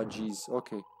company. Ah, jeez.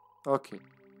 Okay. Okay.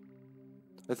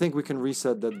 I think we can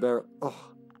reset that barrel. Oh.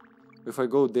 If I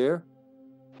go there...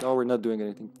 No, we're not doing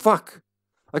anything. Fuck!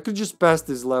 I could just pass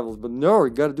these levels, but no, we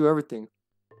gotta do everything.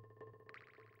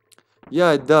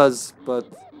 Yeah, it does, but...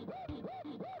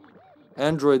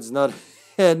 Android's not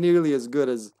nearly as good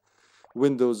as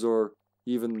Windows or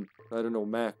even, I don't know,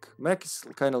 Mac. Mac is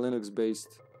kind of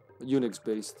Linux-based. Unix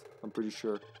based, I'm pretty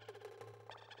sure.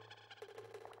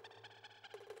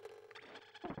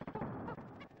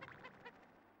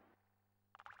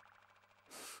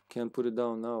 Can't put it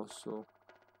down now, so...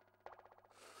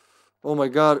 Oh my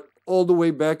god, all the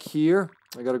way back here.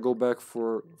 I gotta go back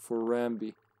for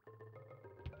Rambi.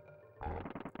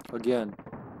 Again.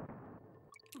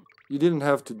 You didn't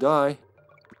have to die.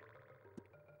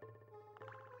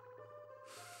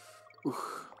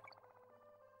 Oof.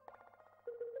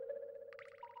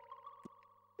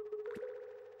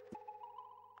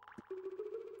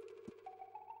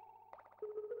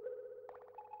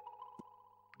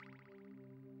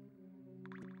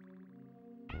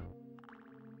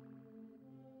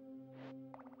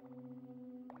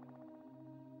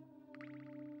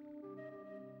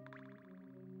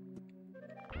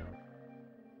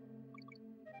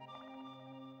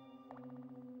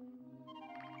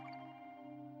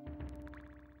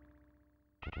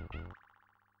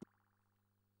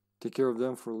 Take care of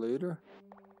them for later.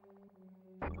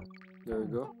 There we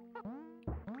go.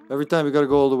 Every time we gotta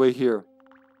go all the way here.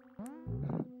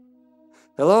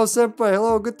 Hello, senpai.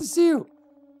 Hello, good to see you.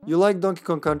 You like Donkey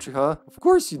Kong Country, huh? Of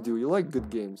course you do. You like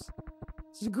good games.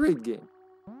 This is a great game.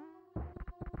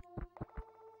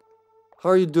 How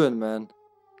are you doing, man?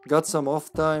 Got some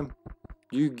off time?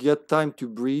 You get time to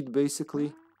breathe,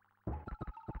 basically?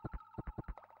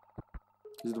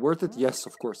 Is it worth it? Yes,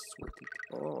 of course it's worth it.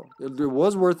 Oh, it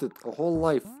was worth it. A whole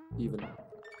life, even.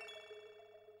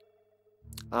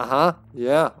 Uh-huh.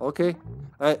 Yeah, okay.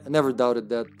 I never doubted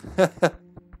that.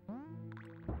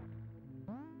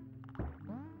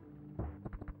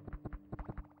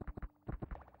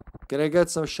 Can I get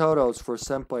some shoutouts for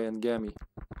Senpai and Gammy?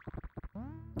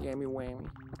 Gammy Whammy.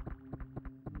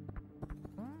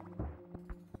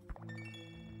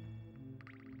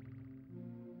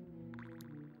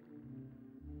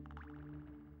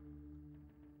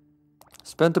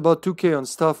 Spent about 2K on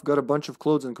stuff, got a bunch of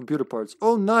clothes and computer parts.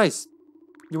 Oh, nice!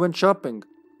 You went shopping.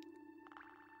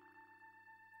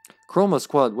 Chroma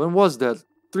Squad, when was that?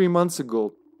 3 months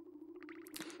ago.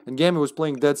 And Gammy was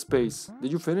playing Dead Space.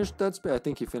 Did you finish Dead Space? I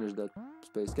think he finished Dead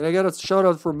Space. Can I get a shout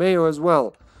out for Mayo as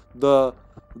well? The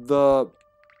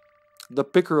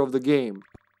picker of the game.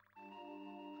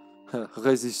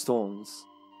 Resistance.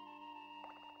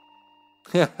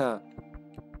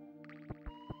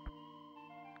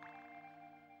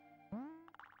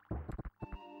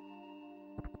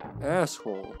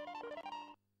 Asshole.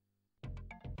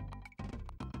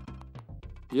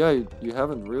 Yeah, you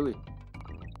haven't really.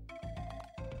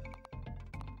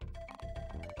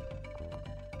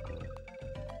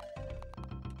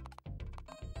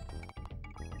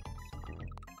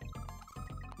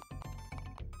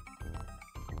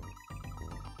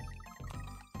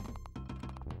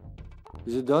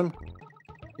 Is it done?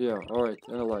 Yeah, alright,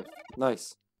 and alive.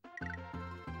 Nice.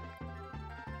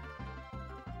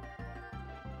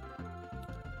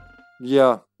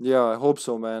 Yeah, I hope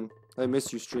so, man. I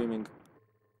miss you streaming.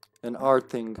 And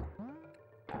arting.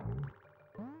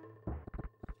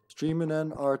 Streaming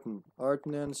and arting.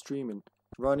 Arting and streaming.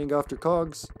 Running after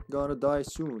cogs. Gonna die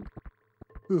soon.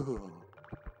 The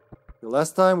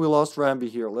last time we lost Rambi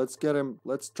here. Let's get him.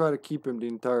 Let's try to keep him the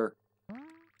entire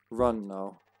run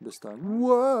now. This time.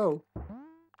 Whoa!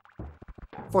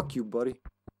 Fuck you, buddy.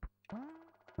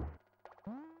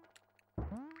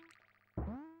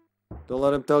 Don't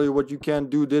let him tell you what you can't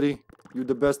do, Diddy. You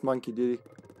the best monkey, Diddy.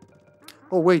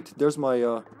 Oh, wait. There's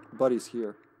my buddies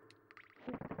here.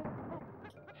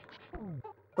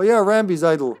 Oh, yeah. Rambi's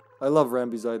idol. I love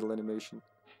Rambi's idol animation.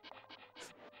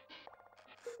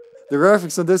 The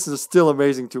graphics on this is still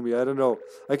amazing to me. I don't know.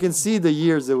 I can see the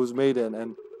years it was made in,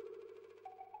 and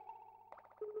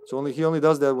so he only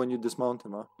does that when you dismount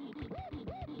him, huh?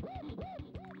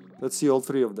 Let's see all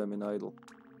three of them in idle.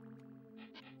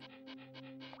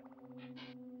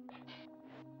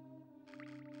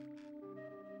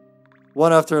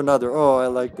 One after another. Oh, I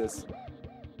like this.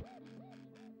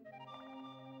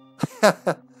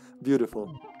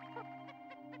 Beautiful.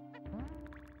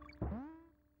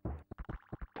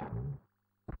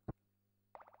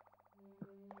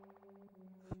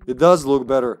 It does look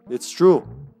better. It's true.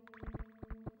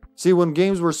 See, when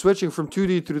games were switching from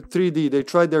 2D to 3D, they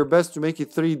tried their best to make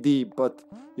it 3D, but,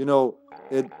 you know,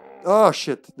 it... Oh,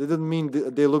 shit. They didn't mean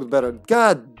they looked better.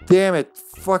 God damn it.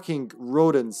 Fucking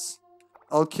rodents.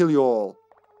 I'll kill you all.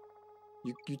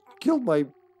 You killed my...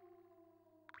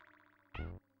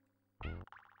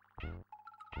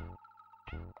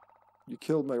 You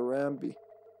killed my Rambi.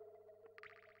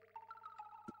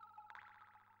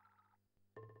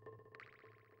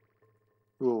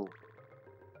 Oh.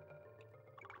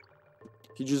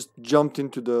 He just jumped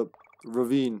into the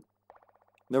ravine.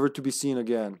 Never to be seen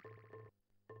again.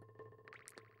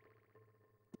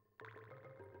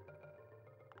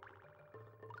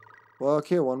 Well,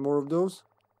 okay, one more of those.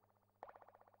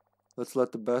 Let's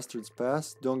let the bastards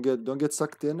pass. Don't get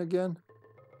sucked in again.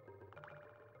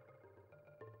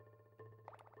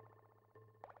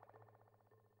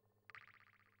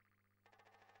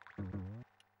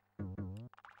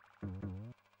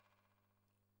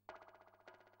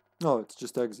 No, it's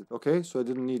just exit. Okay, so I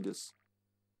didn't need this.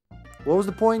 What was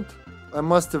the point? I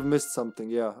must have missed something.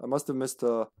 Yeah, I must have missed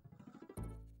a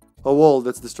wall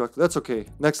that's destructive. That's okay.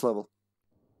 Next level.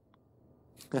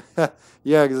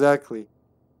 Yeah, exactly.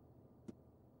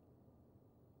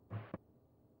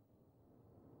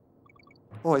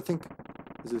 Oh, I think...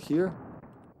 Is it here?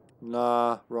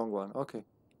 Nah, wrong one. Okay.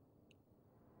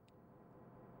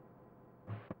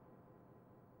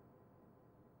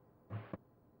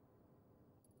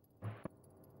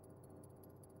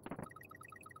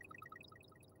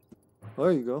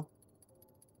 There you go.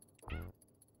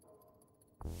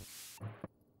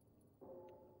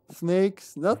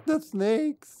 Snakes, not the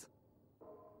snakes.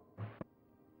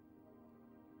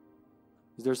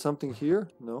 Is there something here?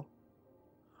 No.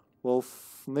 Well,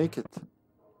 make it.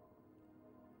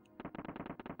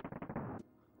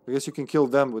 I guess you can kill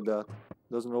them with that.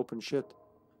 Doesn't open shit.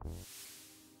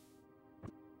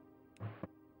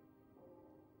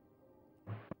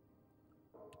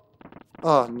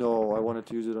 Ah, no, I wanted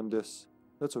to use it on this.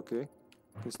 That's okay.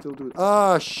 I can still do it.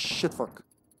 Ah, shit, fuck.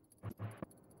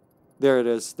 There it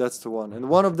is. That's the one. And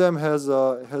one of them has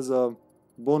a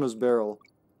bonus barrel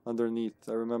underneath.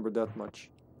 I remember that much.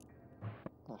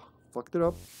 Oh, fucked it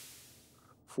up.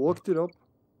 Fucked it up.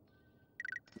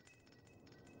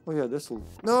 Oh yeah, this'll...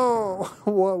 No!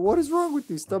 What is wrong with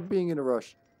you? Stop being in a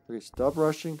rush. Okay, stop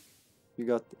rushing. You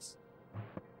got this.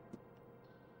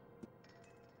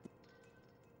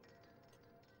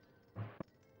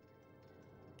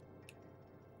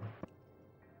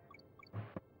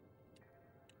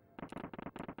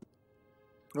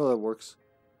 Oh, that works.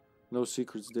 No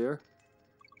secrets there.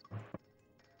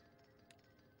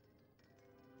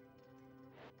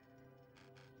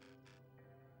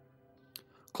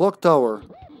 Clock Tower.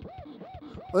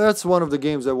 Well, that's one of the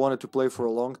games I wanted to play for a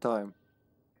long time.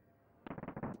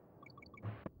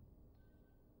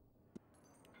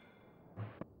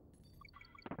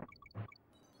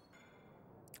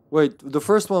 Wait, the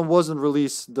first one wasn't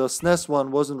released, the SNES one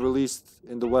wasn't released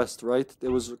in the West, right? It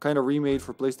was kind of remade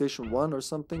for PlayStation 1 or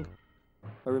something,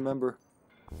 I remember.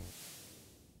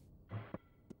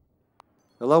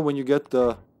 I love when you get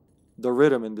the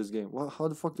rhythm in this game. Well, how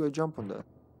the fuck do I jump on that?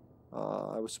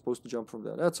 I was supposed to jump from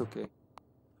that. That's okay.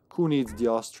 Who needs the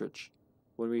ostrich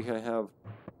when we can have...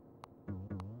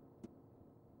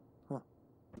 Huh.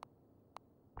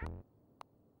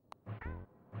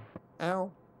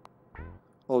 Ow.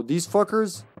 Oh, these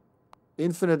fuckers?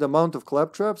 Infinite amount of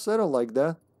claptraps? I don't like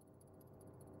that.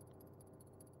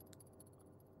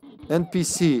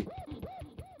 NPC.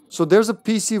 So there's a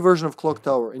PC version of Clock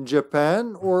Tower in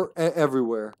Japan or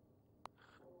everywhere?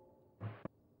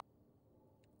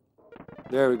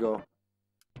 There we go.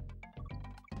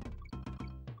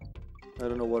 I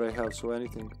don't know what I have, so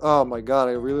anything. Oh my god,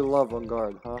 I really love On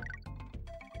Guard, huh?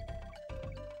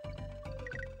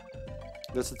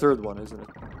 That's the third one, isn't it?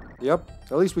 Yep,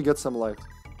 at least we get some life.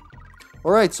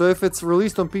 Alright, so if it's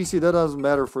released on PC, that doesn't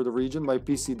matter for the region. My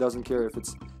PC doesn't care if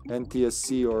it's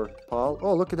NTSC or PAL.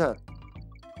 Oh, look at that.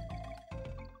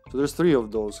 So there's 3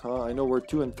 of those, huh? I know where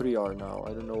 2 and 3 are now. I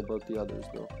don't know about the others,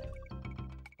 though.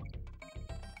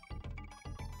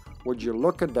 Would you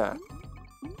look at that?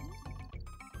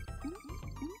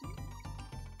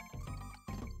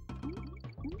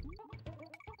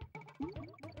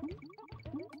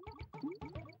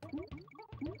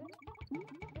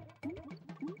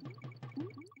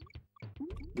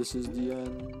 This is the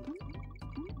end,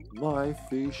 my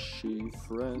fishy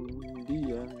friend,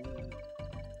 the end.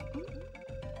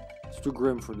 It's too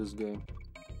grim for this game.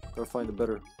 Gotta find a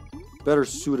better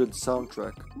suited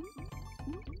soundtrack.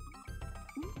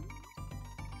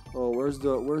 Oh, where's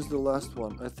the last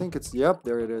one? I think it's, yep,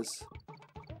 there it is.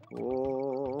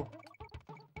 Oh.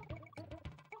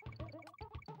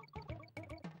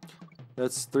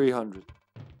 That's 300.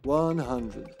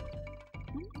 100.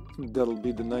 That'll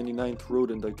be the 99th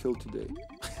rodent I killed today.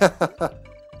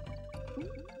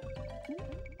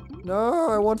 No,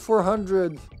 I want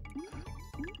 400.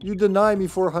 You deny me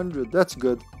 400. That's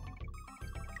good.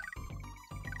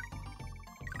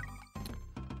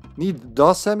 Need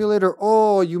DOS emulator?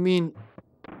 Oh, you mean...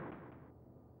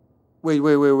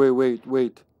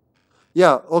 Wait.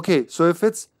 Yeah, okay. So if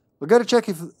it's... We gotta check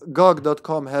if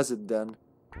GOG.com has it then.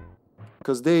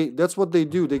 Because that's what they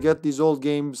do. They get these old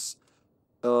games,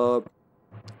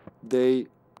 they,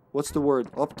 what's the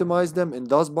word? Optimize them in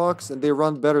DOSBox, and they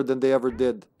run better than they ever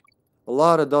did. A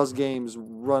lot of DOS games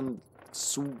run...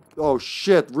 Oh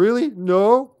shit, really?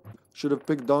 No? Should have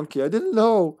picked Donkey. I didn't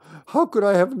know. How could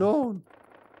I have known?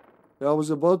 I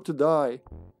was about to die.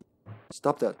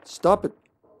 Stop that. Stop it.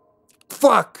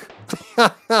 Fuck!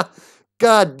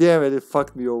 God damn it, it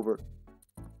fucked me over.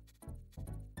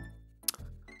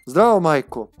 Zdravo,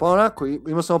 majko. Pa onako,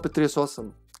 imao sam opet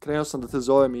 38. Krenuo sam da te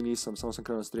zovem i nisam, samo sam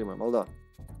krenuo da streamujem, ali da.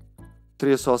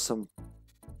 38.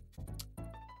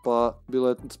 Pa bilo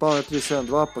je, spalo na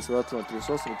 37.2, pa se vratilo na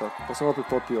 38 i tako. Pa sam opet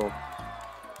popio.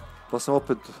 Pa sam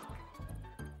opet...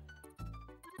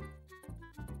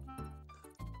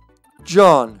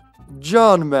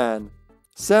 John man.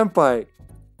 Senpai.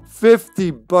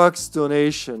 $50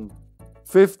 donation.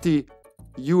 50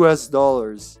 US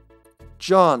dollars.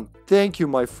 John, thank you,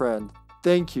 my friend.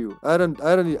 Thank you. I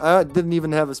didn't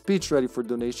even have a speech ready for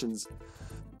donations.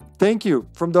 Thank you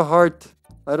from the heart.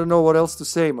 I don't know what else to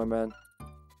say, my man.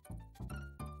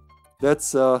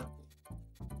 That's you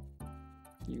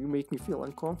make me feel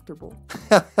uncomfortable.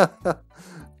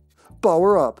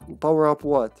 Power up. Power up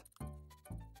what?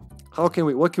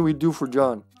 What can we do for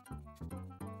John?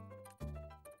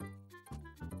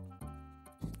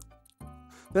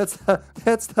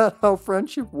 That's not how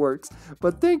friendship works.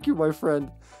 But thank you, my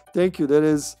friend. Thank you. That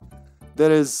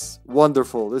is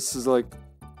wonderful. This is like,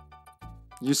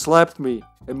 you slapped me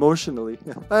emotionally.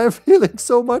 I'm feeling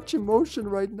so much emotion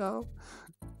right now.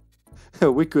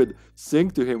 We could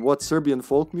sing to him. What, Serbian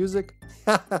folk music?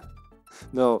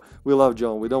 No, we love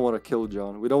John. We don't want to kill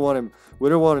John. We don't want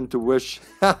him to wish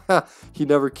he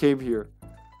never came here.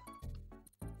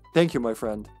 Thank you, my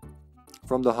friend.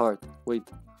 From the heart. Wait.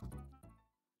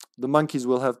 The monkeys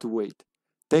will have to wait.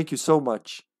 Thank you so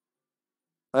much.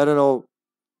 I don't know.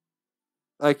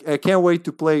 I can't wait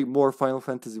to play more Final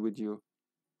Fantasy with you.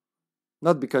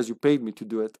 Not because you paid me to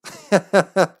do it.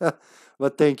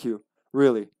 But thank you.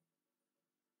 Really.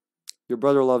 Your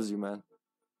brother loves you, man.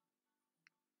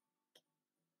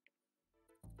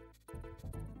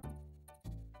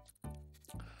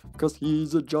 Cause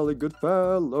he's a jolly good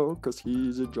fellow. Cause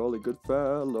he's a jolly good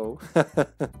fellow.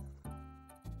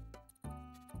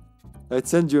 I'd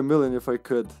send you $1 million if I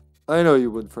could. I know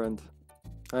you would, friend.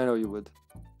 I know you would.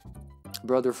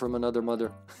 Brother from another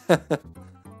mother.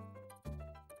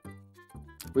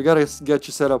 We gotta get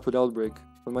you set up with Outbreak.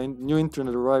 When my new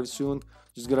internet arrives soon,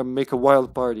 just gonna make a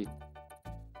wild party.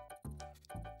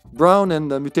 Brown and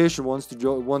Mutation want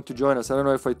to join us. I don't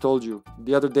know if I told you.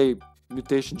 The other day,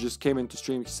 Mutation just came into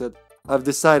stream. He said, I've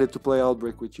decided to play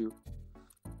Outbreak with you.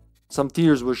 Some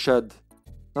tears were shed.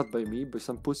 Not by me, by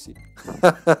some pussy.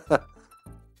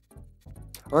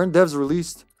 Aren't devs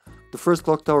released the first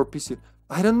Clock Tower PC?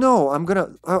 I don't know.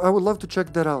 I would love to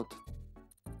check that out.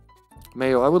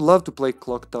 Mayo, I would love to play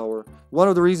Clock Tower. One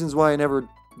of the reasons why I never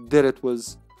did it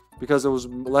was because I was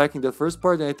lacking the first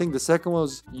part, and I think the second one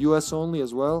was US only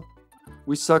as well.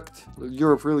 We sucked.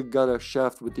 Europe really got a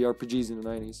shaft with the RPGs in the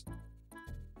 90s.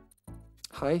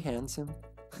 Hi, handsome.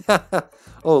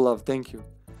 Oh, love, thank you.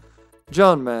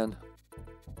 John, man.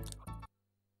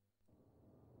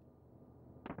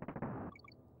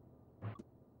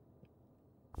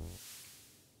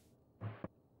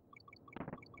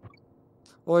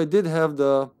 Oh, I did have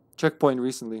the checkpoint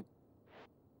recently.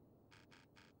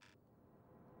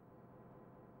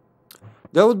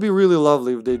 That would be really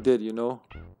lovely if they did, you know?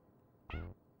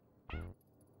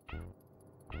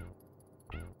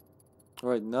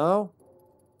 Alright, now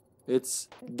it's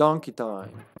donkey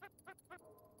time.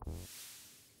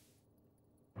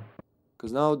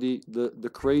 Because now the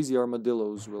crazy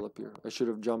armadillos will appear. I should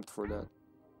have jumped for that.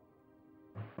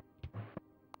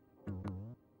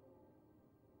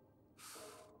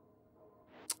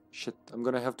 Shit, I'm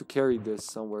gonna have to carry this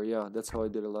somewhere. Yeah, that's how I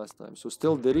did it last time. So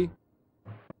still Diddy.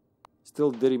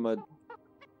 Still Diddy mud.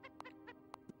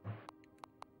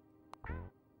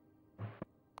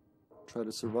 Try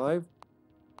to survive.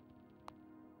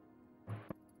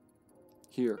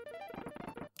 Here.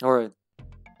 Alright.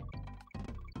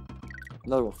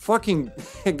 Another one. Fucking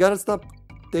gotta stop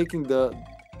taking the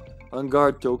on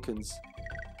guard tokens.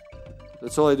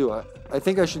 That's all I do. I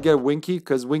think I should get Winky,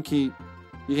 because Winky,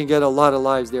 you can get a lot of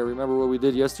lives there. Remember what we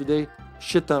did yesterday?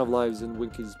 Shit ton of lives in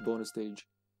Winky's bonus stage.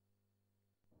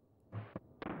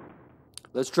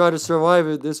 Let's try to survive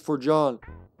it. This for John.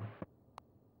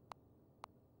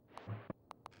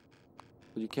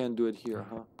 But you can't do it here,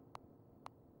 huh?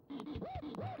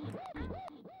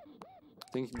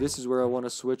 I think this is where I want to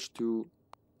switch to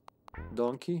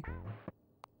Donkey.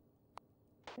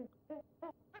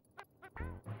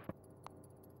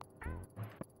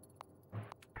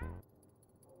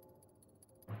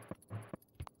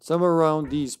 Somewhere around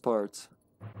these parts.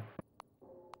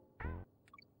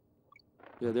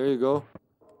 Yeah, there you go.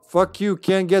 Fuck you,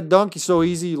 can't get donkey so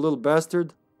easy, you little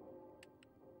bastard.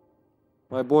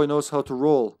 My boy knows how to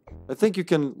roll. I think you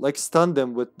can, like, stun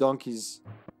them with donkey's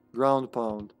ground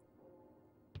pound.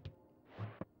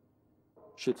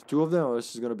 Shit, 2 of them? Oh,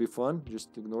 this is gonna be fun.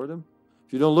 Just ignore them.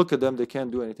 If you don't look at them, they can't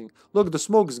do anything. Look, the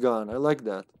smoke's gone. I like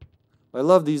that. I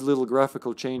love these little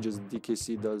graphical changes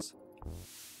DKC does.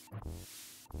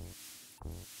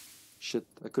 Shit,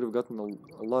 I could have gotten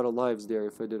a lot of lives there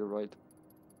if I did it right.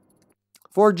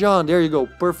 For John, there you go.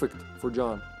 Perfect for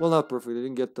John. Well, not perfect. I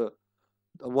didn't get the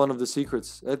one of the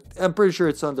secrets. I'm pretty sure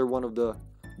it's under one of the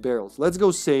barrels. Let's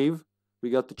go save. We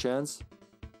got the chance.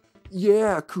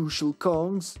 Yeah, Crucial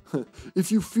Kongs.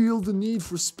 If you feel the need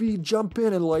for speed, jump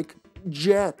in and, like,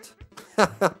 jet.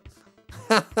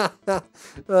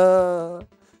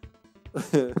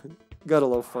 Gotta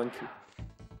love Funky.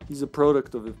 He's a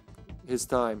product of his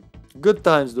time. Good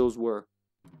times those were.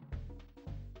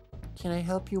 Can I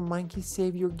help you, Monkey,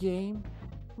 save your game?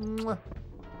 Mwah.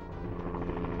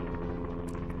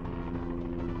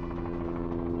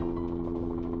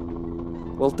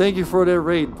 Well, thank you for that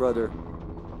raid, brother.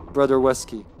 Brother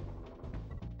Wesky.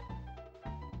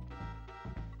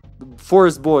 The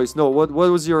Forest Boys. No, what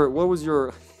was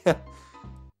your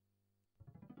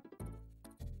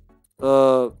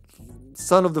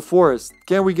Son of the Forest.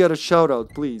 Can we get a shout out,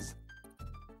 please?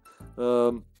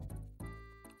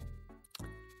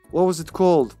 What was it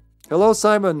called? Hello,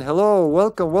 Simon. Hello.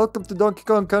 Welcome to Donkey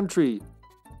Kong Country.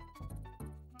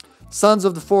 Sons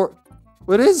of the Forest.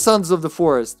 Well, it is Sons of the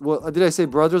Forest. Well, did I say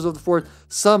Brothers of the Forest?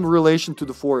 Some relation to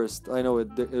the forest. I know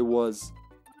it was.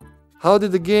 How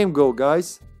did the game go,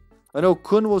 guys? I know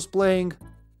Kun was playing,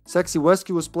 Sexy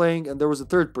Wesky was playing, and there was a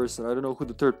third person. I don't know who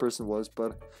the third person was,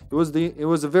 but it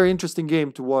was a very interesting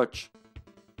game to watch.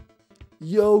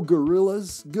 Yo,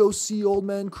 gorillas, go see old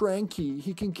man Cranky.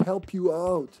 He can help you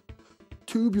out.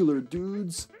 Tubular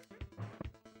dudes.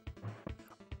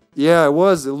 Yeah, it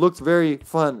was. It looked very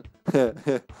fun.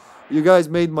 You guys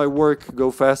made my work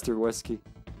go faster, Wesky.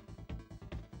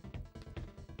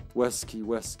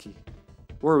 Wesky.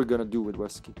 What are we gonna do with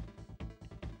Wesky?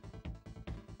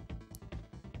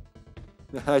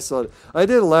 I saw it. I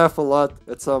did laugh a lot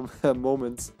at some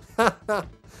moments.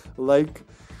 like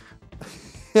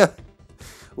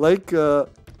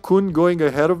Kun going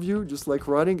ahead of you, just like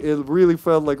running. It really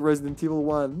felt like Resident Evil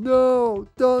 1. No,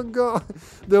 don't go.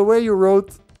 The way you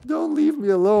wrote, don't leave me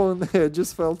alone. It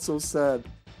just felt so sad.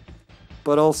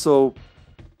 But also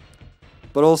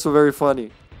very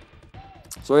funny.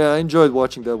 So yeah, I enjoyed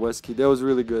watching that, Wesky. That was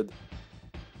really good.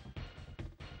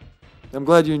 I'm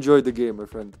glad you enjoyed the game, my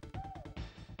friend.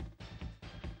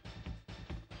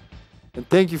 And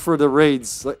thank you for the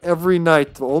raids. Like every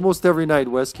night, almost every night,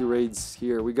 Wesky raids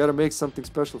here. We gotta make something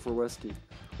special for Wesky.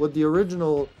 What the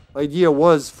original idea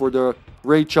was for the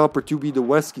raid chopper to be the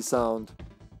Wesky sound.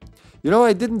 You know,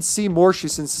 I didn't see Morshi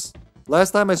since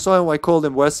last time I saw him. I called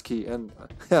him Wesky, and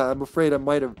I'm afraid I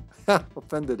might have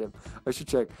offended him. I should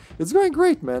check. It's going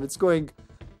great, man. It's going.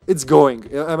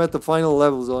 I'm at the final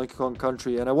levels of Donkey Kong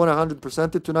Country, and I want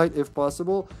 100% it tonight if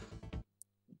possible.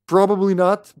 Probably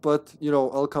not, but, you know,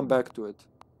 I'll come back to it.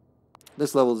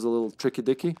 This level is a little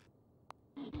tricky-dicky.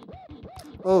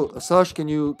 Oh, Sash, can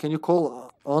you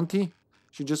call Auntie?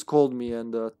 She just called me,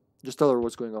 and just tell her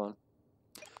what's going on.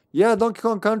 Yeah, Donkey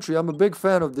Kong Country, I'm a big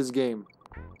fan of this game.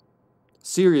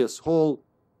 Serious, all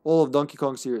of Donkey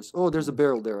Kong series. Oh, there's a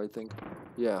barrel there, I think.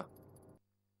 Yeah.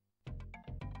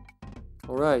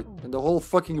 Alright, and the whole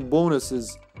fucking bonus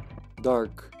is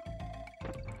dark.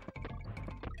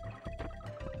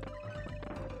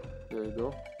 There you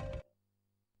go.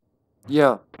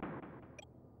 Yeah.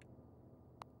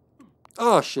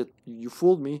 Oh, shit. You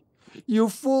fooled me. You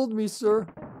fooled me, sir.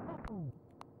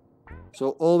 So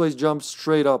always jump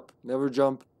straight up. Never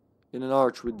jump in an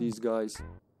arch with these guys.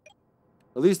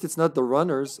 At least it's not the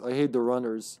runners. I hate the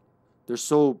runners. They're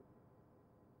so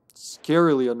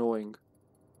scarily annoying.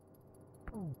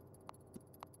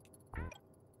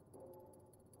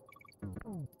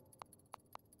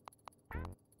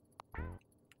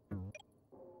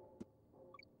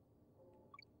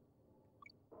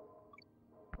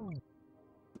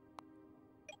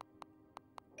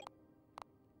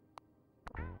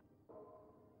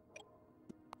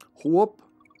 Whoop.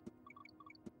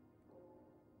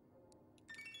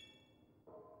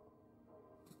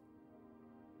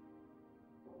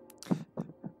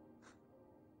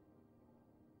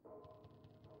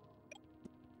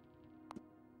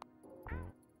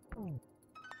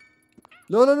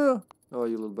 No. Oh,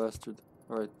 you little bastard.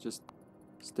 Alright, just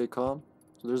stay calm.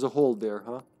 So there's a hole there,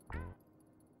 huh?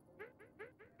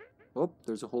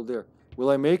 there's a hole there. Will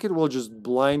I make it? Well, just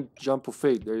blind jump of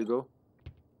fate. There you go.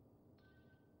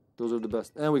 Those are the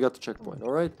best. And we got the checkpoint.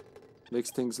 Alright.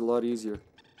 Makes things a lot easier.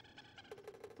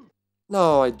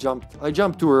 No, I jumped. I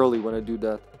jumped too early when I do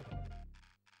that.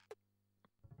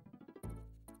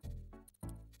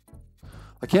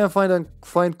 I can't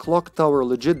find Clock Tower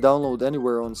legit download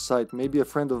anywhere on site. Maybe a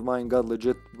friend of mine got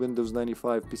legit Windows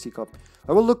 95 PC copy.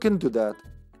 I will look into that.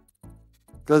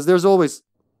 Because there's always...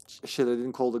 Shit, I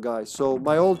didn't call the guy. So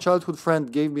my old childhood friend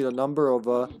gave me the number of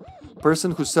a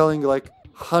person who's selling like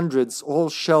hundreds, all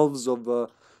shelves of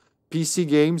PC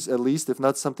games at least, if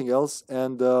not something else.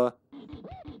 And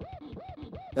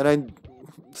I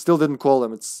still didn't call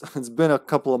him. It's been a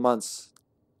couple of months.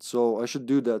 So I should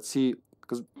do that. See,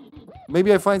 because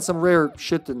maybe I find some rare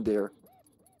shit in there.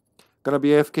 Gonna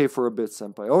be AFK for a bit,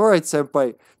 Senpai. Alright,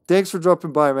 Senpai. Thanks for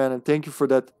dropping by, man. And thank you for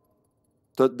that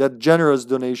generous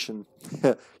donation.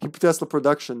 HippyTesla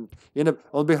production.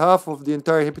 On behalf of the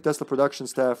entire HippyTesla production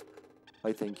staff,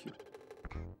 I thank you.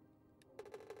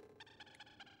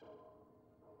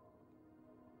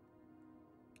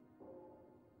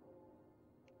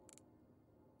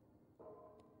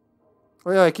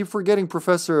 Oh yeah, I keep forgetting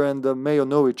Professor and Mayo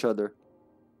know each other.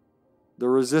 The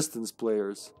Resistance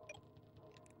players.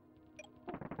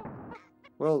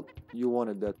 Well, you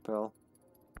wanted that, pal.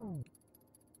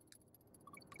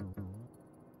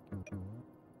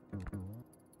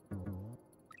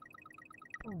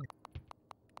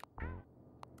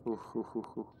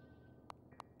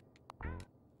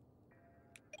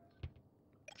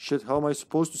 Shit, how am I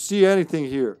supposed to see anything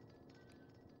here?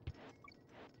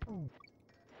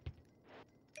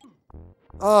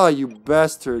 Ah, you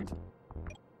bastard.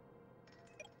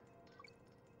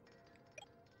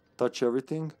 Touch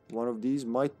everything. One of these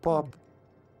might pop.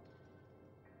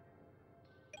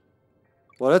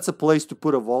 Well, that's a place to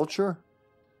put a vulture.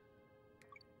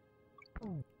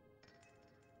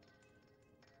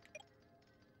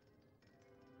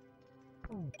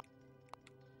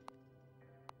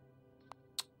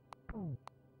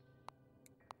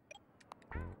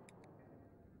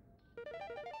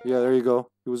 Yeah, there you go.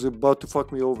 He was about to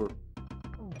fuck me over.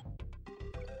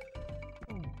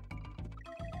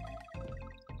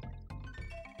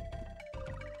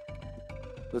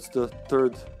 That's the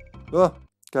third. Oh,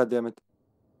 god damn it.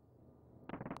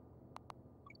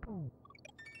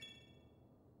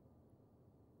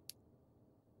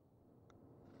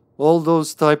 All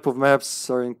those type of maps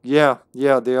are in... Yeah,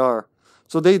 they are.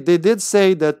 So they did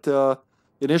say that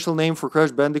initial name for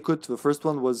Crash Bandicoot, the first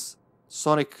one, was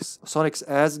Sonic's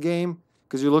ass game,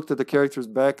 because you looked at the character's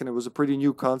back and it was a pretty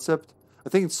new concept. I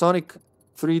think Sonic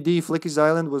 3D Flicky's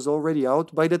Island was already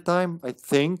out by that time, I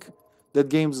think. That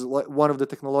game's like one of the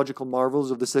technological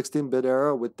marvels of the 16-bit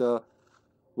era with the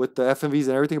FMVs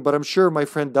and everything, but I'm sure my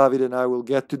friend David and I will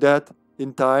get to that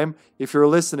in time. If you're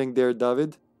listening there,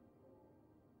 David.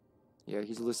 Yeah,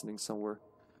 he's listening somewhere.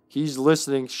 He's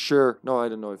listening, sure. No, I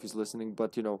don't know if he's listening,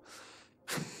 but you know.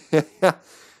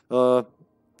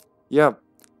 Yeah,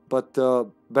 but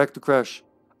back to Crash.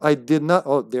 I did not...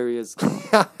 Oh, there he is.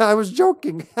 I was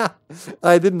joking.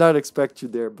 I did not expect you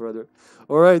there, brother.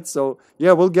 All right, so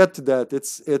yeah, we'll get to that.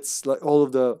 It's like all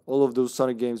of those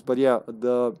Sonic games, but yeah,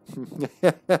 the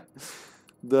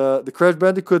the Crash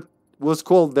Bandicoot was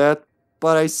called that,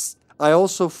 but I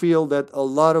also feel that a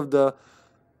lot of the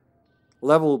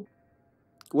level,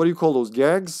 what do you call those,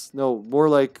 gags? No, more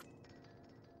like,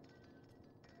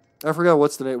 I forgot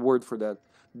what's the word for that.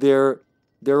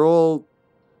 They're all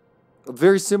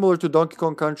very similar to Donkey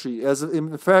Kong Country. As a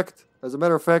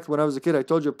matter of fact, when I was a kid, I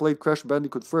told you I played Crash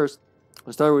Bandicoot first.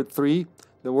 I started with 3,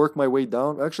 then worked my way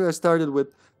down. Actually, I started with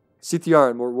CTR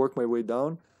and worked my way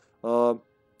down. I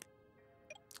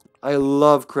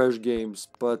love Crash games,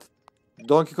 but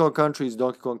Donkey Kong Country is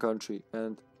Donkey Kong Country,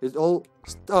 and it all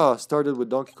started with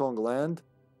Donkey Kong Land.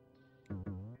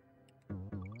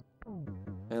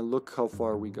 And look how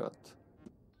far we got.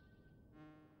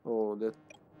 Oh, that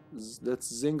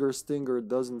Zinger Stinger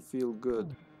doesn't feel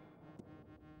good.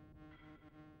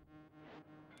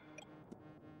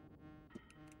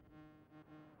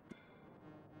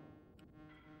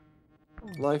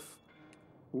 Life.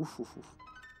 Oof, oof, oof.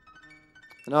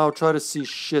 And now I'll try to see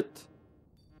shit.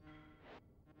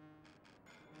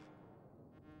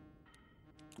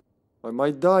 I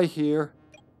might die here.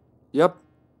 Yep.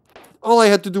 All I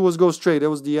had to do was go straight. That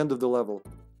was the end of the level.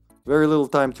 Very little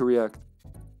time to react.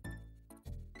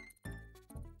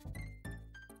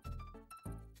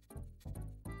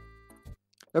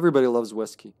 Everybody loves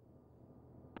whiskey.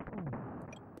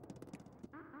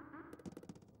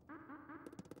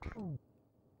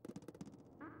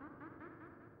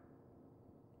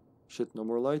 Shit, no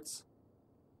more lights.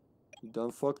 You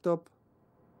done fucked up?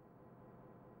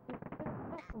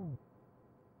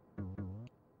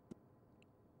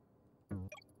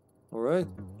 Alright.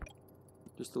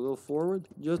 Just a little forward.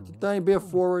 Just a tiny bit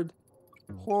forward.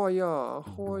 Hoya,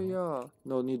 hoya.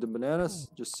 No need the bananas.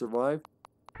 Just survive.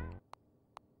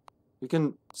 You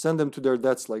can send them to their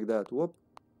deaths like that. Whoop.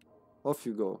 Off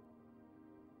you go.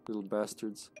 Little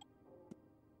bastards.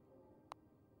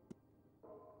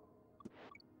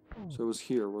 So it was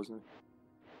here, wasn't it?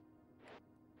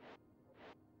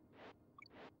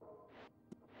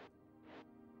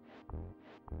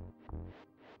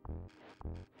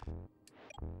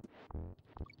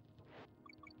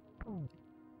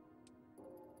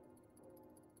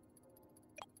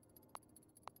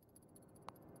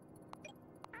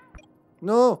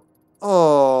 No!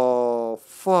 Oh,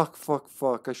 fuck, fuck,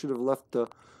 fuck. I should have left the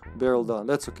barrel down.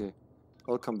 That's okay.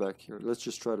 I'll come back here. Let's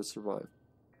just try to survive.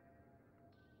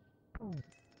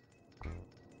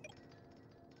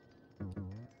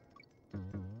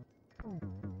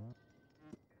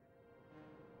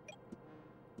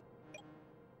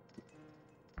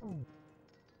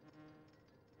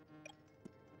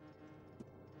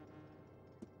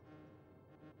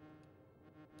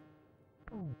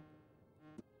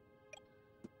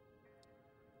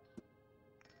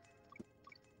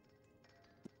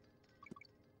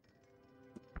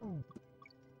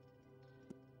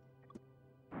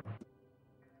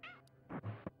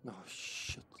 Oh,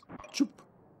 shit. Choop.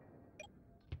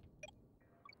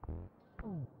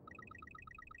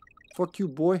 Fuck you,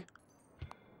 boy.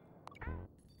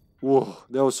 Whoa,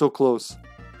 that was so close.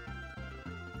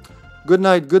 Good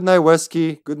night,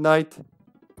 Wesky. Good night.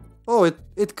 Oh,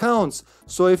 it counts.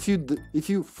 So if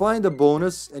you find a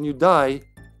bonus and you die,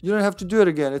 you don't have to do it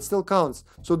again. It still counts.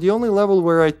 So the only level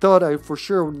where I thought I for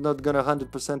sure was not gonna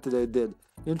 100% it, I did.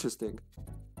 Interesting.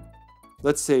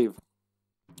 Let's save.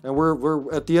 And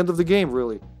we're at the end of the game,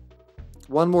 really.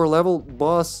 One more level,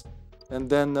 boss, and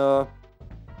then the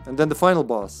final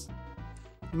boss.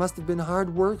 It must have been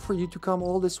hard work for you to come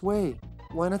all this way.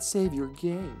 Why not save your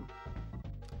game?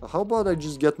 How about I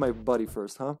just get my buddy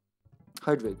first, huh?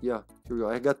 Hydrate, yeah. Here we go.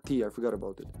 I got tea. I forgot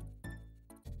about it.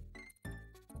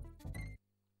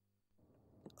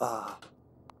 Ah.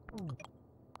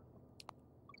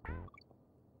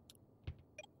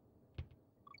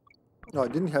 No, I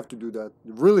didn't have to do that.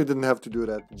 You really didn't have to do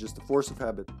that. It's just a force of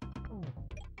habit.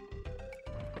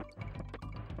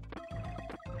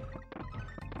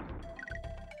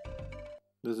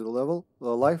 Is it a level?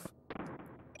 Life?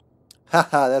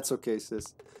 Haha, that's okay,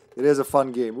 sis. It is a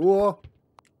fun game. Whoa!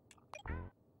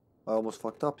 I almost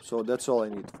fucked up, so that's all I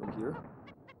need from here.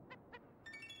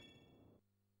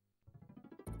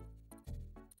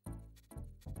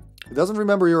 It doesn't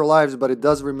remember your lives, but it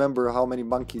does remember how many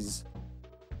monkeys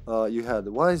you had.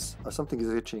 Why is something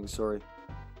is itching? Sorry.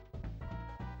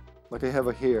 Like I have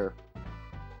a hair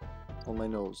on my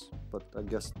nose, but I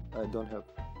guess I don't have.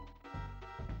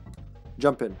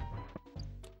 Jump in.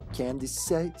 Candy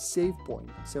save point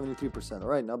 73%. All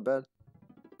right, not bad.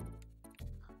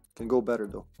 Can go better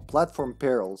though. Platform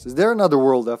perils. Is there another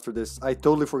world after this? I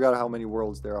totally forgot how many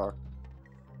worlds there are.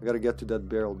 I gotta get to that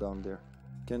barrel down there.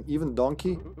 Can even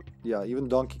Donkey? Yeah, even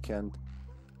Donkey can't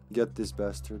get this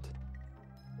bastard.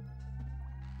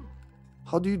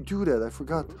 How do you do that? I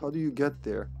forgot. How do you get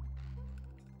there?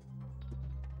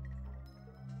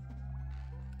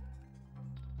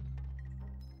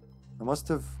 I must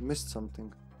have missed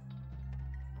something.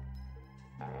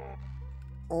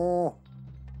 Oh.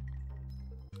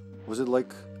 Was it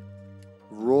like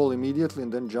roll immediately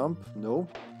and then jump? No.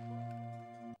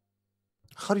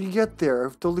 How do you get there? I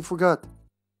totally forgot.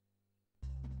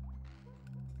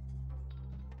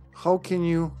 How can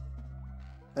you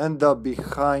end up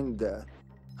behind that?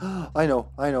 I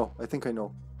know. I think I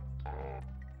know.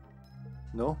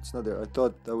 No, it's not there. I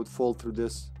thought I would fall through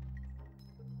this.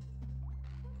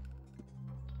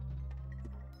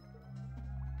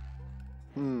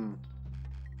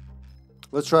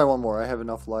 Let's try one more. I have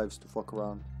enough lives to fuck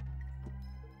around.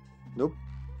 Nope.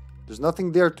 There's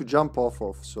nothing there to jump off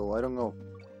of, so I don't know.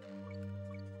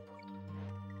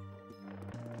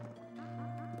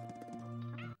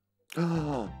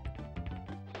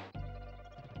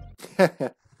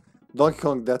 Donkey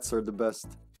Kong deaths are the best.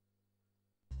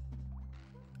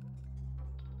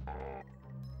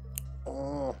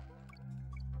 Oh.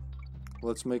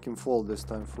 Let's make him fall this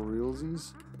time for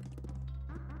realsies.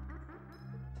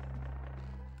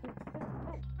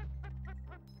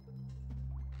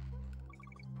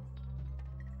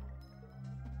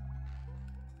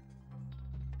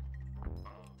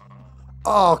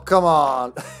 Oh, come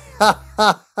on.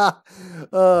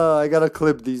 I gotta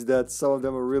clip these deaths. Some of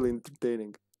them are really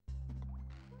entertaining.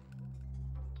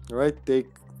 Alright, take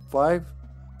 5.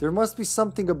 There must be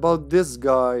something about this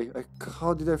guy.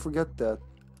 How did I forget that?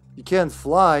 You can't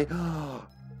fly.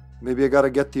 Maybe I gotta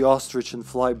get the ostrich and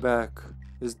fly back.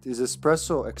 Is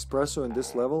espresso in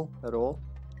this level at all?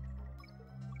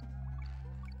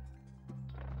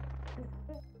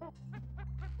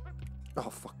 Oh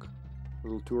fuck. A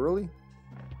little too early?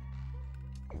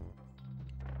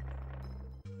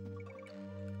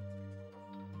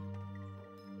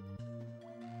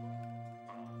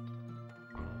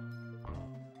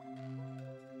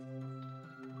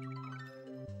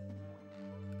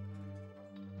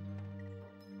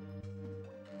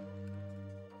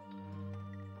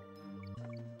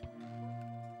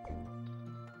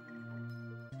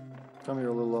 Come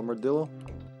here, little armadillo.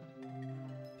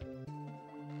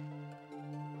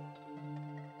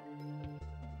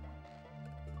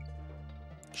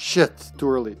 Shit, too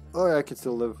early. Oh, I can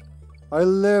still live. I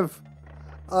live!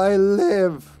 I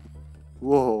live!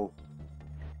 Whoa.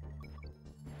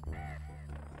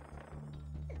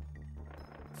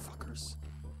 Fuckers.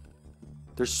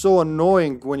 They're so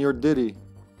annoying when you're Diddy.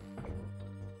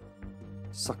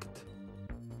 Suck it.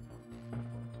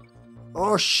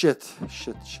 Oh shit.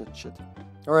 Shit.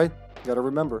 Alright, gotta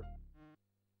remember.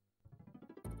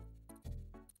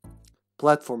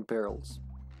 Platform perils.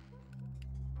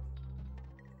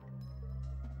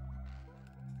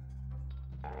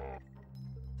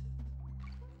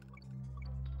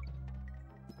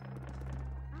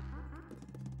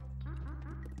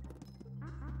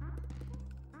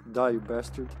 Die, you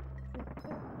bastard.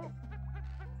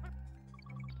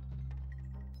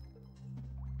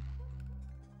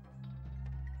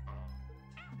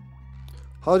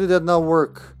 How did that not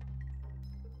work?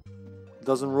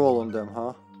 Doesn't roll on them,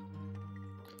 huh?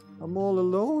 I'm all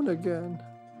alone again.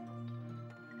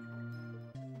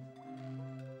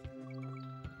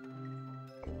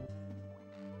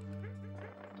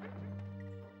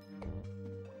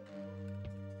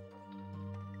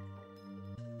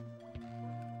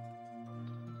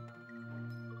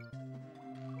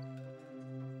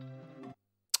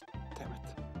 Damn it.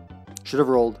 Should have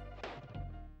rolled.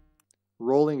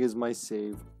 Rolling is my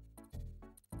save.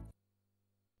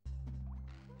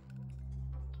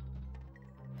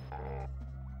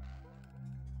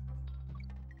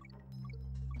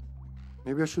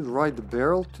 Maybe I should ride the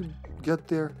barrel to get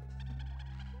there.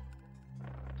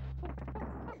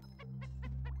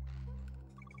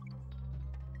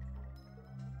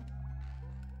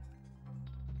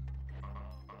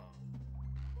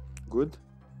 Good.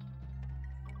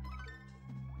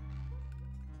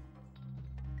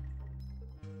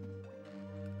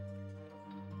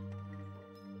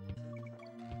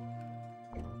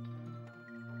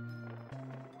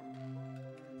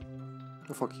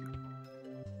 Oh, fuck you.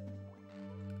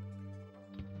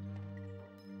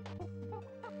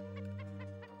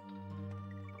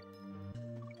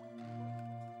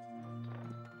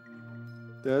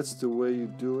 That's the way you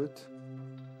do it.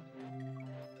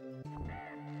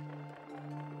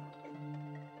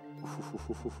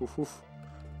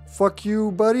 Fuck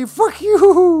you, buddy. Fuck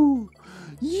you.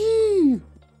 Yee.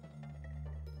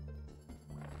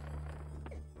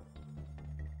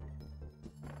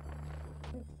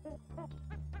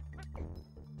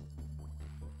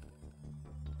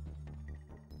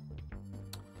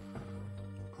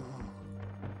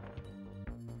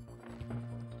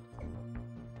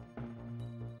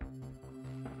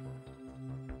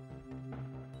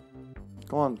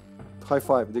 Come on, high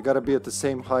five. They gotta be at the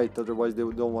same height, otherwise they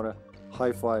don't want to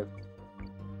high five.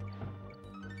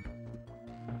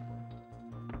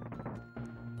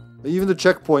 Even the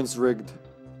checkpoint's rigged.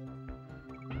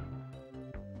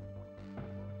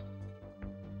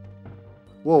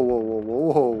 Whoa.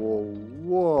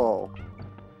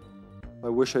 I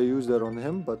wish I used that on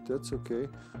him, but that's okay.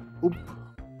 Oop.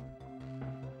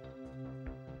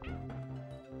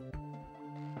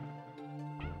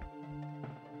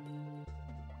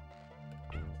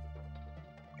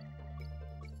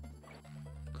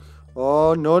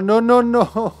 Oh, no.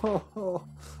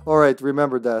 Alright,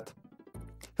 remember that.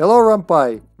 Hello,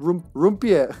 Rumpai.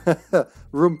 Rumpie.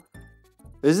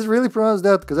 Is it really pronounced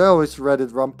that? Because I always read it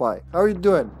Rumpai. How are you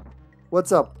doing?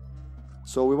 What's up?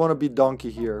 So we want to be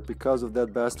donkey here because of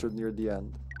that bastard near the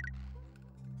end.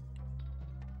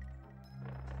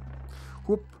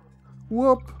 Whoop.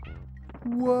 Whoa.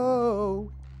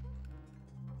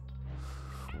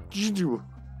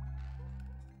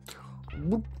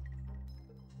 Whoop.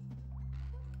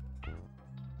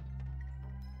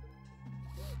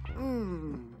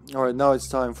 Alright, now it's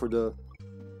time for the...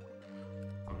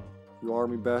 You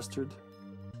army bastard.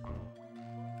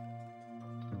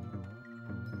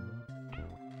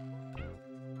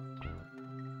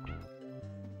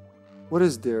 What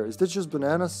is there? Is this just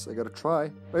bananas? I gotta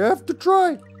try. I have to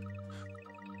try!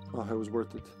 Oh, it was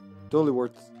worth it. Totally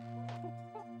worth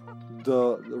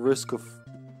the risk of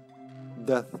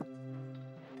death.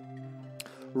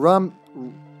 Rumpy.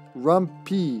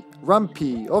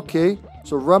 Okay.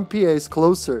 So Rumpy is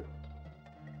closer.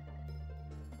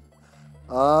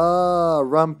 Ah,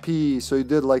 Rumpy. So you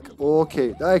did like,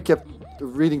 okay. I kept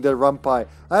reading that rum pie.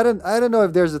 I don't know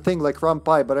if there's a thing like rum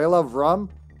pie, but I love rum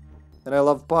and I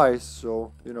love pies,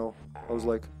 so you know, I was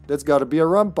like, that's gotta be a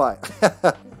rum pie.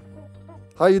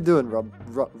 How you doing,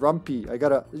 Rumpy? I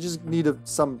just need a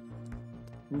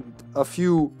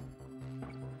few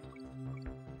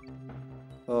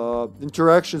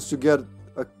interactions to get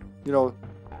a, you know.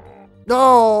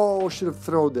 No, should have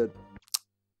thrown it.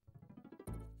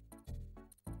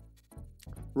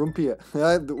 Rumpy.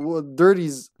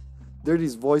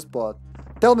 Dirty's voice bot.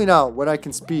 Tell me now when I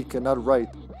can speak and not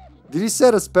write. Did he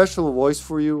set a special voice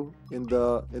for you in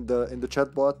the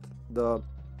chat bot? The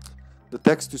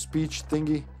text to speech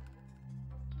thingy?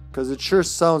 Because it sure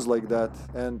sounds like that.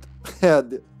 And yeah,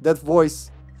 that voice.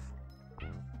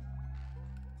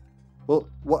 Well,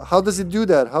 how does it do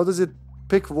that? How does it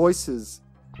pick voices?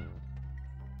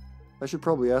 I should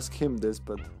probably ask him this,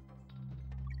 but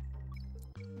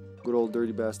good old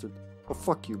dirty bastard. Oh,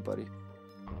 fuck you, buddy.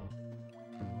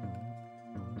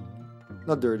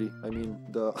 Not dirty, I mean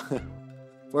the...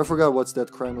 Well, I forgot what's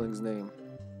that crimeling's name.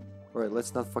 Alright,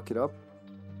 let's not fuck it up.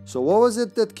 So what was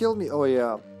it that killed me? Oh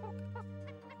yeah.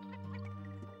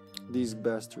 These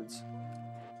bastards.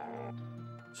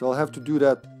 So I'll have to do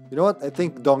that. You know what? I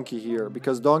think Donkey here,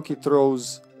 because Donkey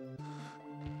throws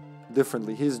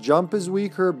differently. His jump is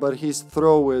weaker, but his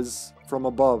throw is from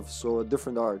above, so a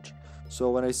different arch. So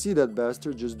when I see that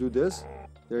bastard, just do this.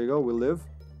 There you go, we live.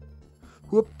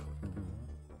 Whoop.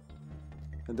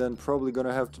 And then probably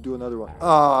gonna have to do another one.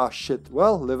 Ah, shit.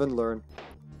 Well, live and learn.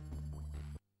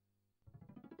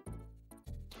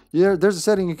 Yeah, there's a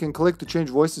setting you can click to change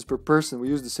voices per person. We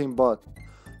use the same bot.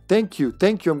 Thank you.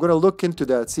 I'm gonna look into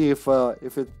that. See if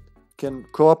it can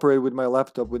cooperate with my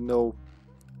laptop with no...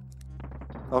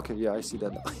 Okay, yeah, I see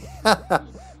that now.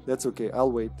 That's okay.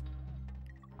 I'll wait.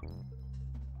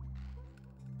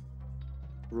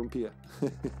 Rumpia.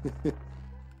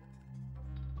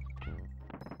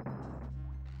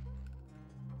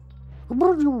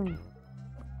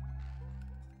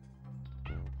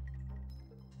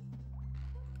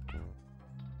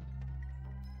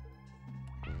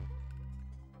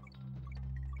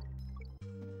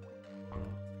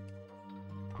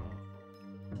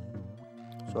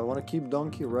 So I want to keep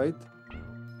Donkey, right?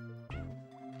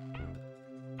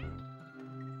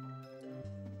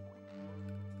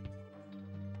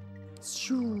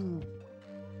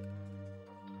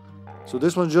 So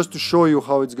this one's just to show you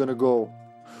how it's gonna go.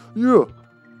 Yeah.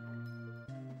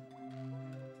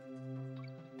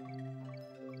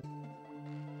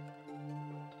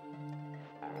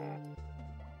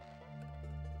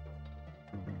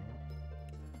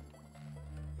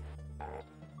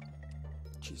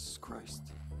 Jesus Christ.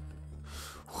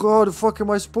 How the fuck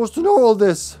am I supposed to know all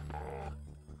this?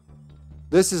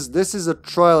 This is a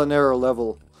trial and error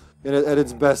level at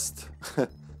its best.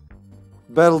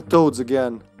 Battletoads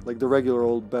again, like the regular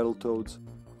old Battletoads.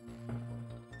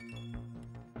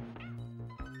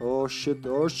 Oh shit,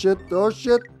 oh shit, oh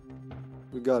shit.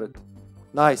 We got it.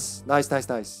 Nice.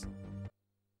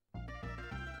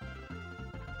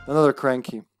 Another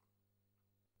cranky.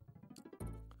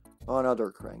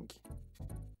 Another cranky.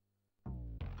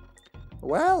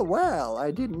 Well,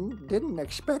 I didn't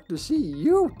expect to see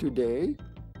you today.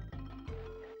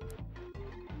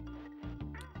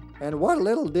 And what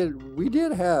little we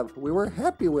did have, we were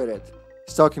happy with it.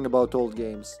 He's talking about old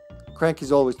games.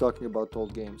 Cranky's always talking about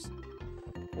old games.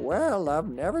 Well, I've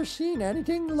never seen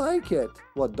anything like it.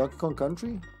 What, Donkey Kong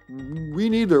Country? We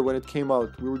neither when it came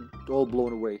out. We were all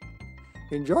blown away.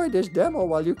 Enjoy this demo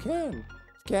while you can.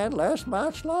 It can't last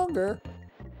much longer.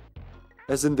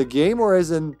 As in the game or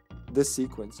as in this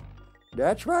sequence?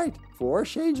 That's right. 4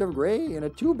 shades of gray in a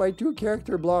 2x2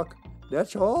 character block.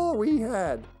 That's all we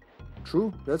had.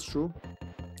 True, that's true.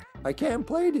 I can't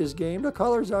play this game. The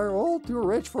colors are all too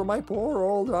rich for my poor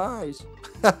old eyes.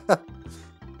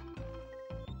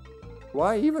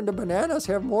 Why, even the bananas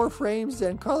have more frames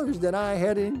and colors than I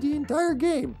had in the entire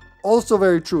game. Also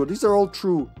very true. These are all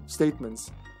true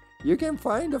statements. You can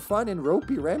find the fun in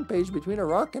ropey rampage between a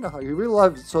rock and a hug. You really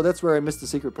love, so that's where I missed the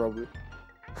secret probably.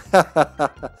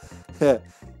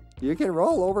 You can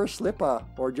roll over Slipper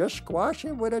or just squash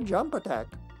him with a jump attack.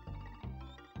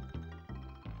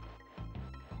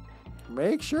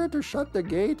 Make sure to shut the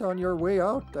gate on your way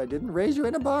out. I didn't raise you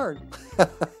in a barn.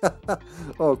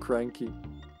 Oh, cranky.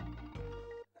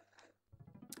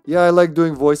 Yeah, I like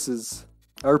doing voices.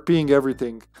 RPing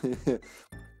everything.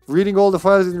 Reading all the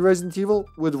files in Resident Evil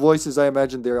with voices, I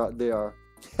imagine they are.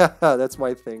 That's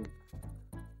my thing.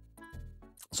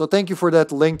 So thank you for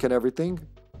that link and everything.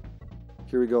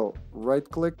 Here we go. Right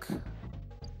click.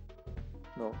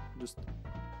 No, just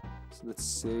let's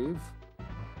save.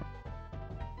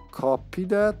 Copy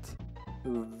that.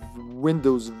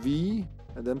 Windows V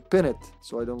and then pin it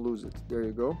so I don't lose it. There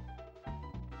you go.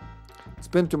 It's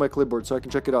pinned to my clipboard so I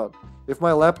can check it out. If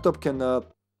my laptop can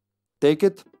take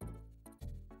it,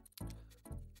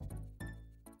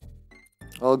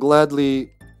 I'll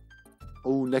gladly...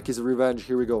 Oh, Necky's Revenge.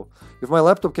 Here we go. If my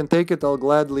laptop can take it, I'll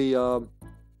gladly...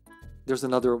 There's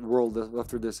another world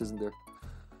after this, isn't there?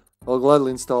 I'll gladly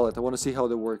install it. I want to see how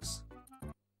that works.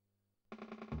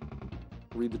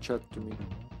 Read the chat to me.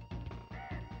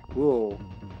 Whoa.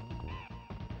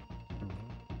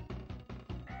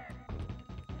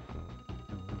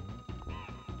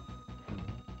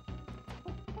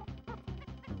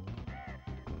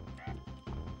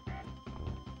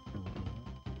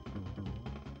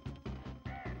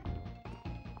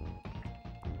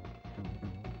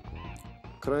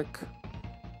 Crack.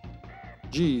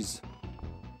 Jeez.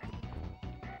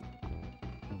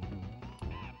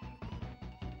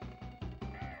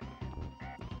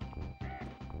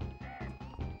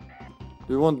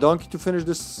 Do you want Donkey to finish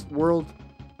this world?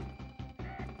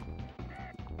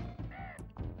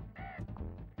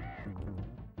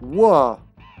 Whoa!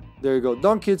 There you go.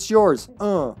 Donkey, it's yours.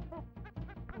 Oh,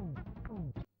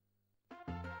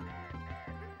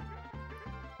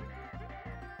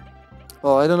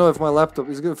 I don't know if my laptop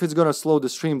is if it's gonna slow the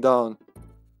stream down,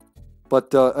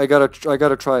 but I gotta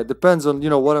try it. Depends on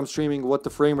what I'm streaming, what the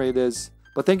frame rate is.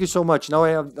 But thank you so much. Now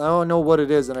I know what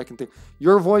it is, and I can think.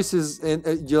 Your voice is, and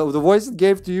the voice it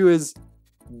gave to you is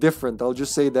different. I'll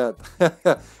just say that.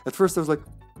 At first I was like,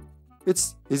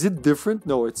 is it different?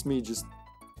 No, it's me. Just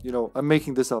I'm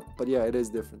making this up. But yeah, it is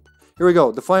different. Here we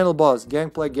go. The final boss,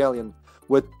 Gangplank Galleon,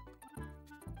 with.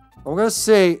 I'm gonna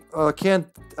say I can't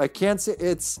say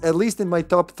it's at least in my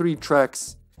top 3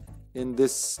 tracks in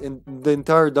the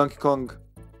entire Donkey Kong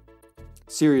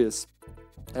series.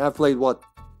 And I've played what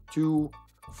 2,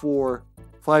 4,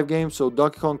 5 games. So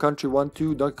Donkey Kong Country 1,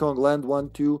 2, Donkey Kong Land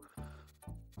 1, 2,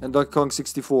 and Donkey Kong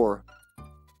 64.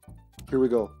 Here we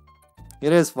go.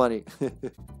 It is funny.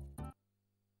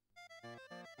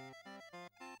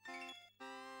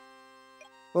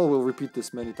 Well, we'll repeat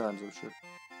this many times, I'm sure.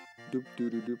 Doop,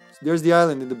 doop, doop, doop. There's the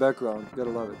island in the background. Gotta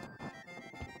love it.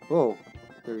 Oh,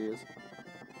 there he is.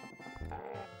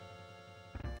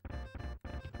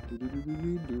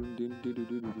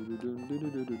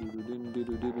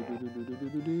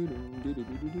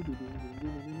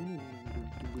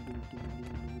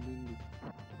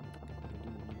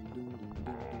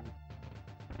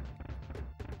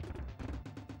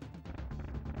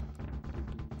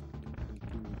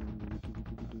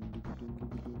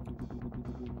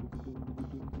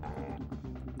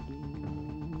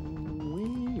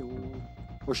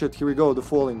 Oh shit, here we go, the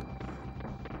falling.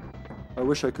 I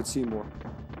wish I could see more.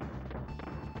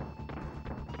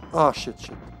 Ah, shit.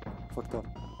 Fucked up.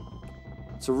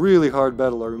 It's a really hard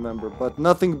battle, I remember, but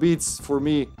nothing beats, for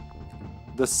me,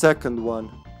 the second one.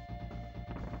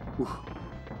 Oof.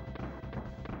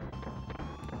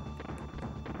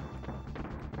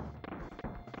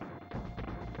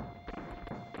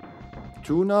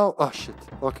 Two now? Ah, shit.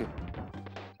 Okay.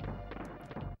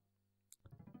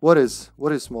 What is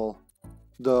small?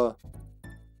 The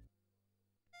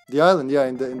island, yeah,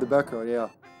 in the background, yeah.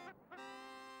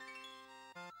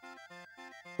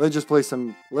 Let's just play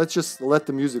some. Let's just let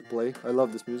the music play. I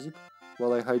love this music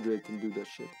while I hydrate and do that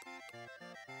shit.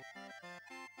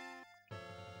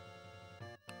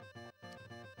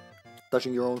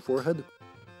 Touching your own forehead.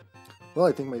 Well,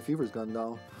 I think my fever's gone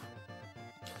down.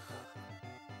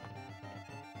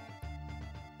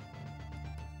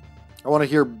 I want to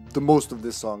hear the most of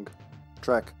this song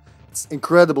track. It's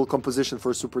incredible composition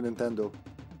for Super Nintendo.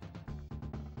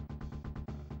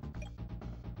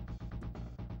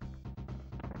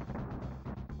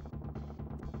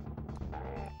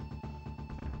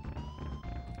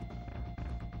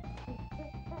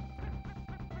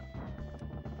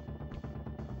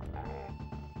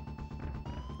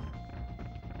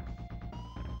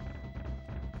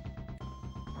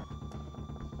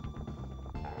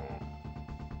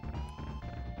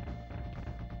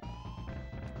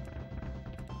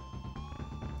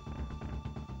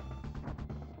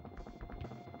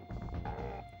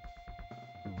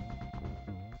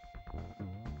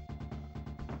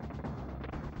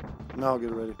 Now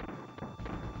get ready.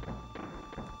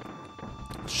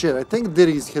 Shit, I think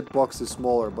Diddy's hitbox is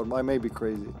smaller, but I may be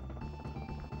crazy.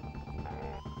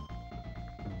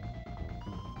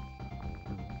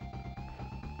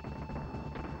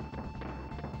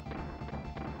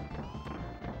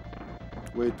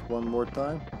 wait one more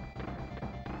time.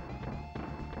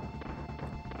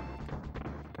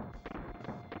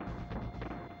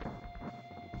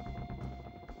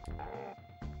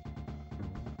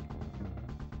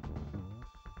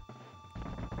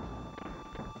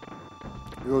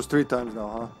 It goes 3 times now,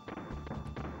 huh?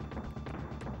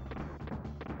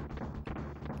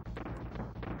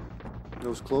 That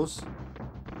was close.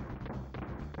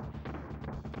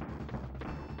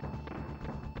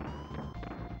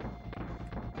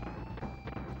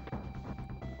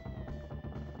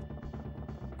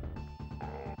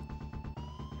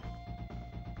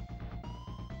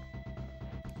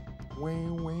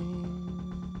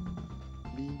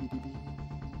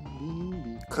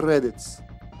 Credits.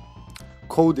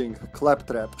 Coding,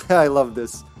 claptrap. I love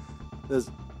this. There's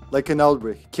like an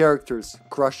outbreak. Characters,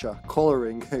 Crusher,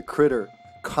 coloring, critter,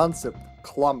 concept,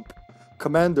 clump,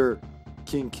 commander,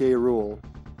 King K. Rool.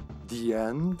 The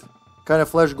end? Kind of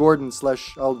Flash Gordon /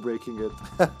 outbreaking it.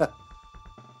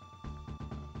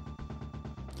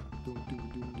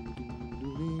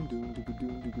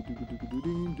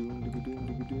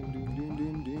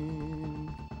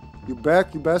 You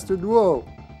back, you bastard? Whoa!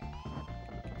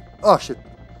 Oh shit!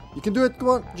 You can do it. Come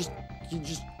on! He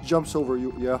just jumps over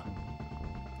you. Yeah.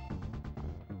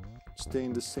 Stay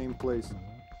in the same place.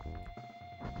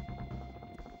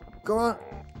 Come on!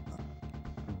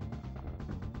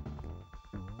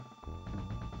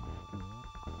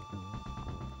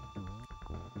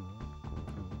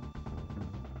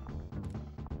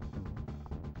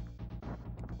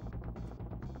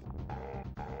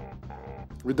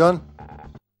 We done?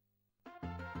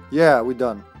 Yeah, we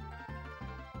done.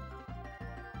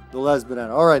 The last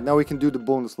banana. Alright, now we can do the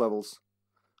bonus levels.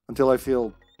 Until I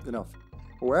feel enough.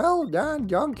 Well done,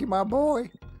 Donkey, my boy.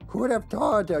 Who would have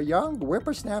thought a young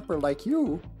whippersnapper like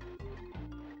you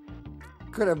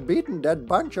could have beaten that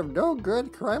bunch of no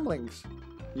good Kremlings?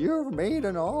 You've made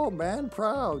an old man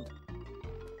proud.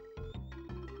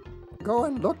 Go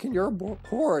and look in your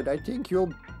hoard. I think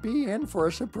you'll be in for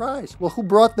a surprise. Well, who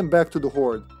brought them back to the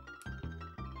hoard?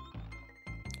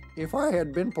 If I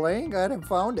had been playing, I'd have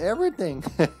found everything.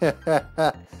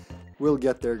 We'll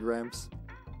get there, Gramps.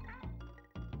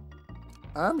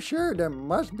 I'm sure there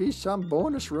must be some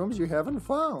bonus rooms you haven't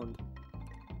found.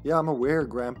 Yeah, I'm aware,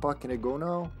 Grandpa. Can I go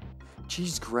now?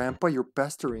 Jeez, Grandpa, you're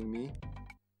pestering me.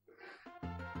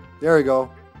 There we go.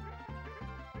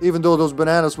 Even though those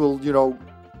bananas will, you know,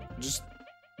 just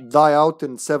die out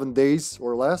in 7 days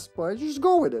or less, but I just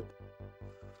go with it.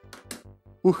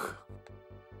 Oof.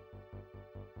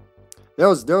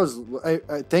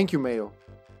 I thank you, Mayo.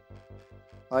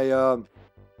 I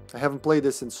haven't played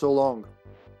this in so long.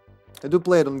 I do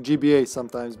play it on GBA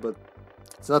sometimes, but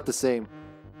it's not the same.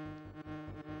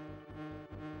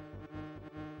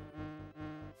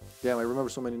 Damn, I remember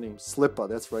so many names. Slippa,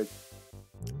 that's right.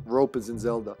 Rope is in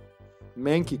Zelda.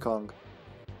 Mankey Kong.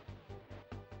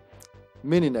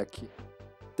 Minineki.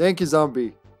 Thank you,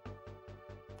 Zombie.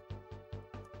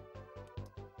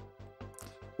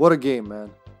 What a game,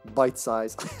 man. Bite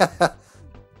size.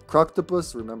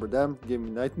 Croctopus, remember them? Gave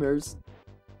me nightmares.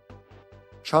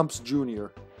 Chomps Jr.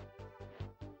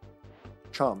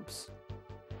 Chomps.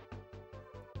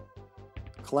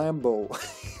 Clambo.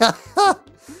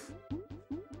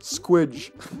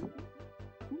 Squidge.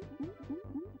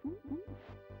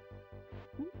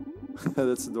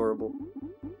 That's adorable.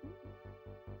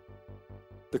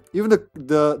 Even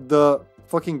the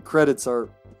fucking credits are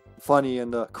funny,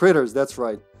 and the critters, that's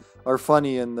right, are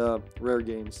funny in Rare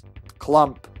games.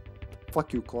 Clump.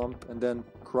 Fuck you, Clump. And then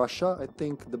Crusher. I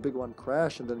think the big one,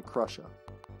 Crash, and then Crusher.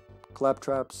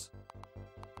 Claptraps.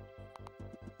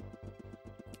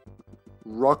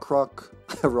 Rock. Rock.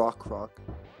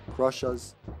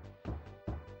 Crushers.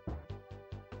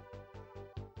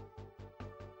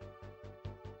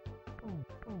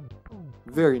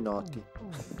 Very naughty.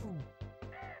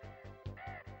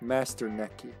 Master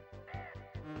Necky.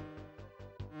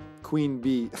 Queen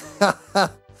Bee.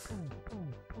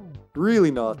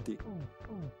 Really naughty.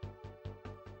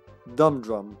 Dumb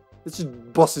Drum. It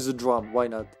just bosses a drum, why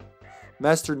not?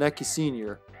 Master Necky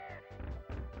Sr.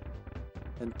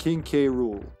 And King K.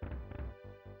 Rool.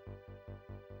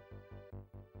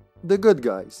 The good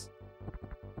guys.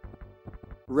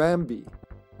 Rambi.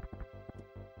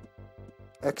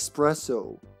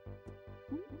 Espresso.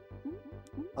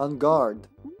 On Guard.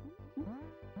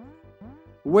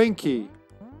 Winky.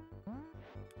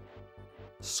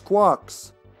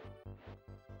 Squawks.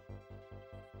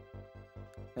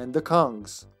 And the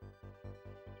Kongs.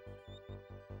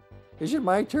 Is it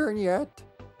my turn yet?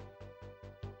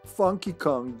 Funky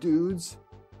Kong, dudes.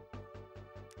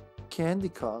 Candy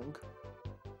Kong.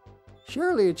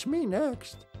 Surely it's me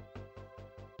next.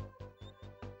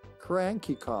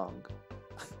 Cranky Kong,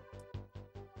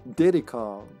 Diddy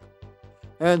Kong,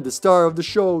 and the star of the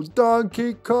show,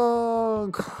 Donkey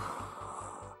Kong.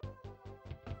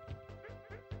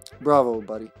 Bravo,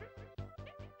 buddy.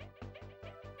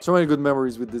 So many good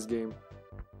memories with this game.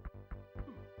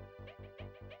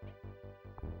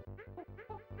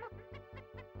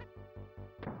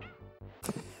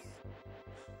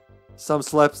 Some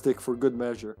slapstick for good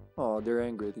measure. Oh, they're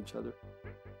angry at each other.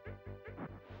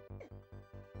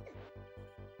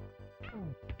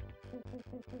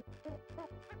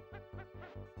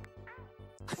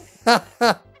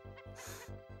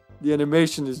 The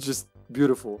animation is just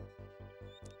beautiful.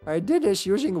 I did this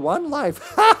using one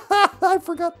life. I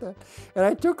forgot that. And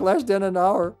I took less than an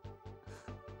hour.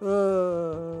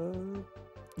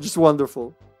 Just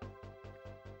wonderful.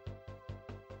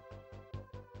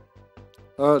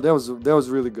 That was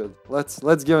really good.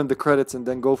 Let's give him the credits and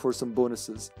then go for some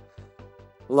bonuses.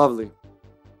 Lovely.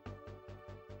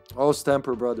 Oh,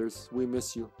 Stamper Brothers, we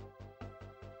miss you.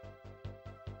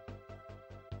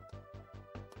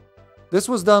 This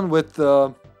was done with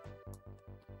a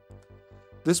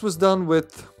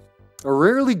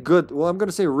rarely good, well, I'm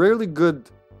gonna say rarely good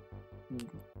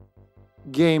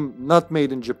game not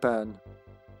made in Japan.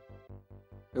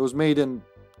 It was made in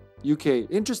UK.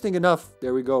 Interesting enough,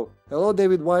 there we go. Hello,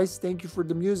 David Weiss, thank you for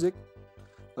the music.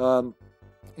 And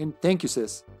thank you,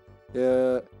 sis.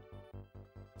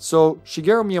 So,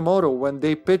 Shigeru Miyamoto, when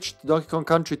they pitched Donkey Kong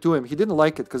Country to him, he didn't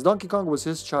like it, because Donkey Kong was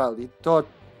his child. He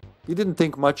didn't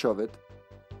think much of it.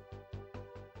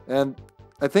 And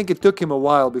I think it took him a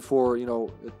while before, you know,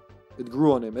 it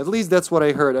grew on him. At least that's what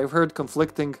I heard. I've heard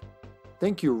conflicting...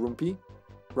 Thank you, Rumpy.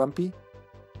 Rumpy?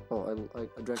 Oh, I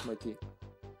drank my tea.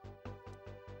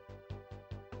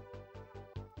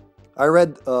 I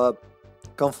read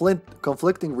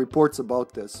conflicting reports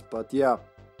about this, but yeah.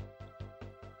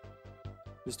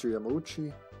 Mr.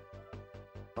 Yamauchi,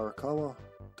 Arakawa,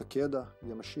 Takeda,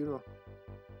 Yamashiro.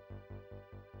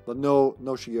 But no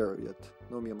Shigeru yet.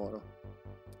 No Miyamoto.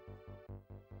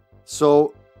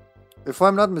 So, if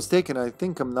I'm not mistaken, I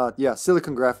think I'm not. Yeah,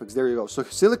 Silicon Graphics. There you go. So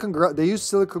they use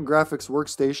Silicon Graphics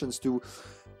workstations to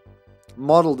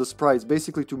model the sprites,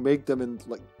 basically to make them in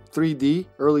like 3D,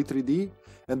 early 3D,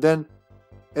 and then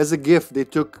as a GIF they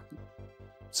took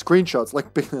screenshots,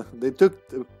 like they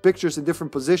took pictures in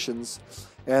different positions,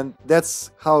 and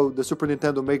that's how the Super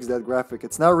Nintendo makes that graphic.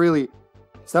 It's not really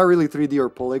 3D or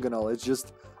polygonal. It's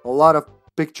just a lot of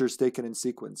pictures taken in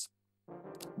sequence.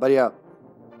 But yeah.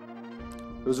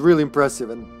 It was really impressive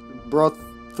and brought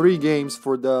 3 games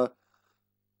for the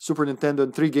Super Nintendo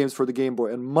and 3 games for the Game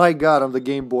Boy. And my god, on the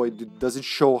Game Boy, does it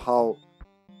show how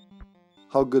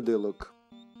good they look.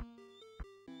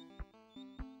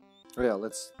 Oh yeah,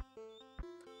 let's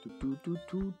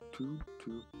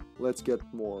get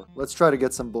more. Let's try to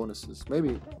get some bonuses.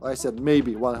 Maybe, I said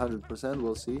maybe 100%.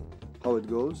 We'll see how it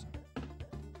goes.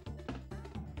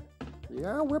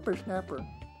 Yeah, whippersnapper.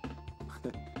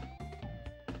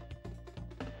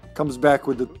 Comes back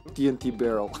with the TNT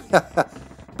barrel.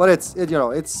 But it's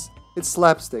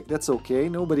slapstick. That's okay.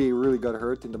 Nobody really got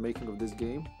hurt in the making of this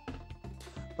game.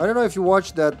 I don't know if you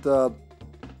watched that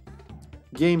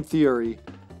Game Theory.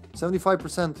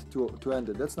 75% to end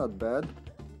it. That's not bad.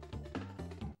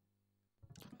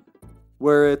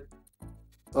 Where it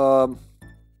about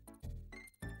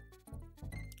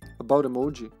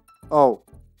emoji. Oh,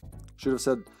 should have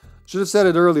said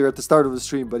it earlier at the start of the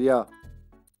stream, but yeah.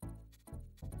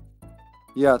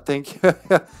 Yeah, thank you.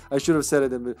 I should have said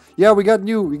it. Yeah, we got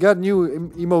new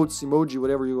emotes, emoji,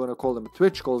 whatever you want to call them.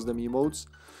 Twitch calls them emotes.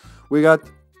 We got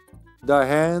the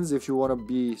hands if you want to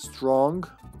be strong.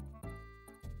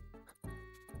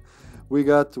 We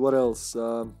got what else?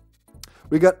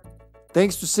 We got,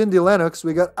 thanks to Cindy Lennox,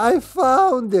 we got I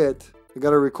found it. I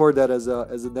gotta record that as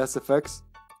an SFX.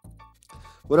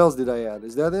 What else did I add?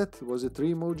 Is that it? Was it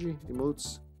 3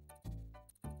 emotes?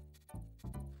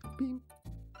 Beam.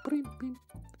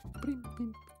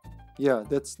 Yeah,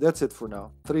 that's it for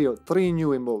now. Three new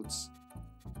emotes.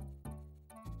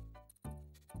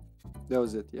 That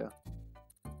was it, yeah.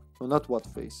 Oh, not what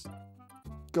face.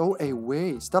 Go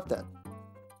away. Stop that.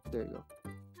 There you go.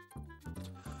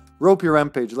 Ropey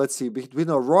Rampage. Let's see. Between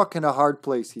a rock and a hard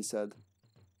place, he said.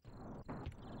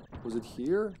 Was it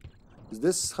here? Is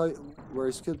this where I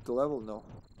skipped the level? No.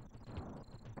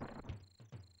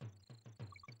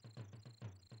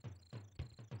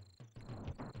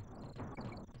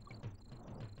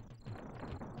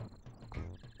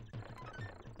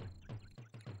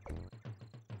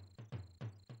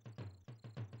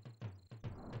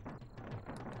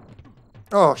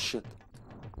 Oh, shit.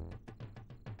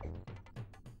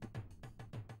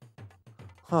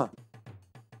 Huh.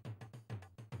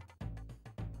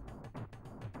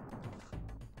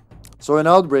 So in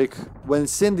Outbreak, when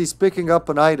Cindy's picking up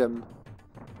an item,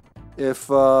 if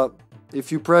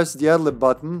you press the adlib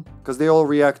button, because they all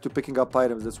react to picking up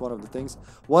items, that's one of the things.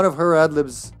 One of her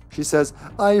adlibs, she says,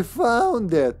 "I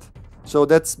found it." So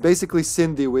that's basically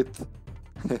Cindy with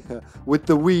with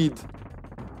the weed.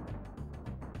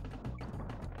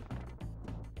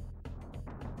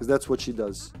 Because that's what she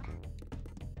does.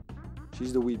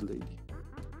 She's the weed lady.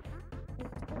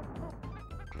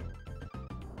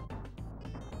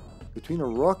 Between a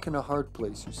rock and a hard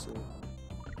place, you say.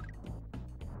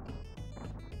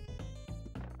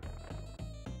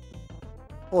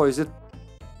 Oh, is it?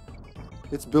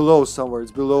 It's below somewhere.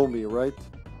 It's below me, right?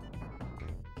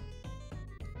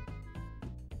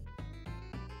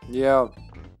 Yeah.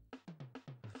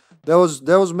 That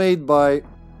was made by...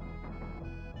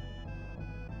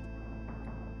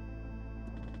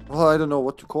 Well, I don't know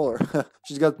what to call her.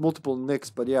 She's got multiple nicks,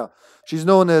 but yeah. She's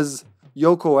known as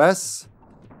Yoko S.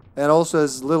 And also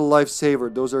as Little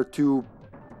Lifesaver. Those are two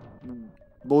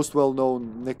most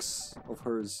well-known nicks of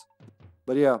hers.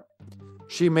 But yeah.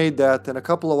 She made that and a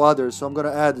couple of others, so I'm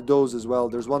gonna add those as well.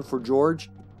 There's one for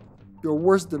George. You're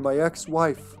worse than my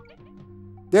ex-wife.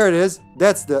 There it is.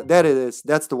 That it is.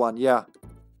 That's the one. Yeah.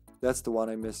 That's the one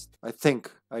I missed. I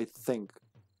think.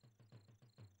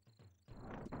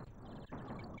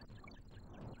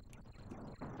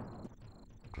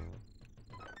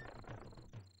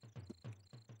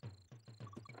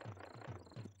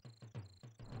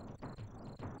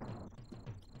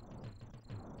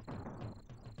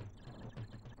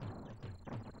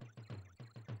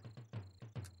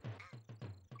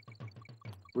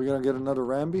 We're gonna get another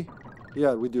Rambi?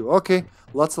 Yeah, we do. Okay,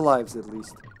 lots of lives at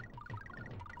least.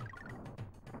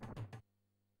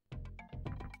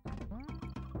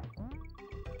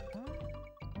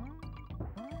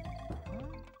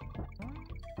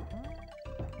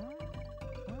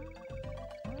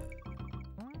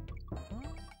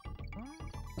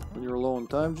 When you're low on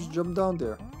time, just jump down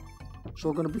there. It's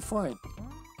all gonna be fine.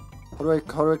 How do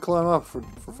I climb up for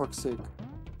fuck's sake?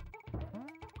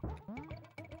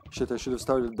 Shit, I should have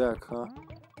started back, huh?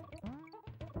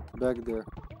 Back there.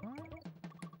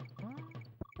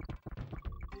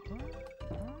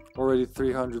 Already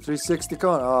 300. 360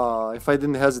 con. Ah, if I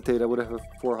didn't hesitate, I would have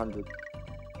 400.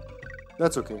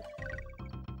 That's okay.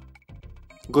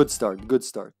 Good start, good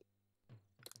start.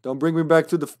 Don't bring me back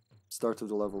to the start of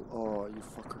the level. Oh, you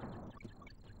fucker.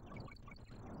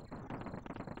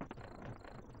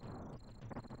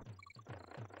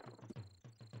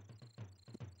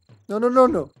 No, no, no,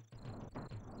 no.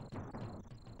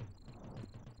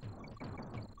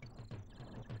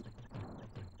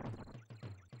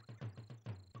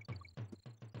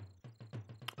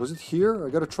 Was it here?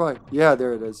 I gotta try. Yeah,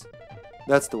 there it is.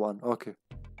 That's the one. Okay.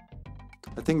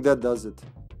 I think that does it.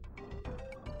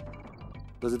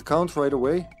 Does it count right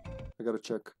away? I gotta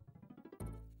check.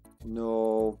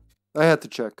 No. I had to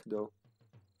check, though.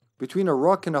 Between a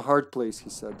rock and a hard place, he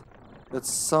said. That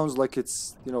sounds like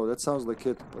it's... You know, that sounds like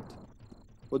it, but...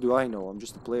 What do I know? I'm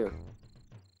just a player.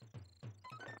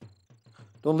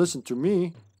 Don't listen to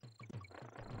me.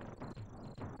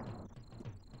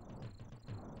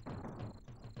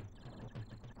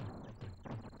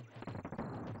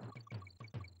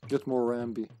 Get more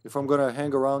Rambi. If I'm gonna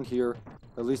hang around here,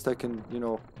 at least I can, you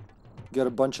know, get a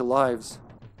bunch of lives.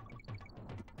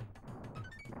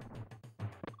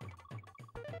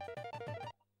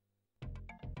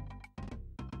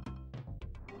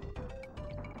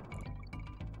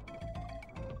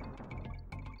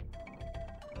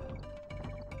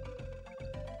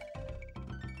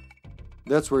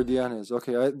 That's where Diana is.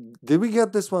 Okay, did we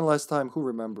get this one last time? Who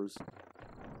remembers?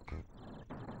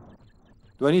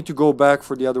 Do I need to go back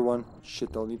for the other one?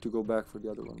 Shit, I'll need to go back for the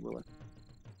other one, will I? It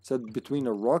said between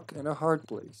a rock and a hard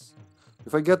place.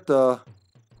 If I get the...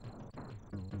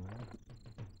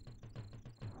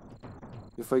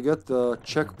 If I get the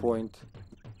checkpoint...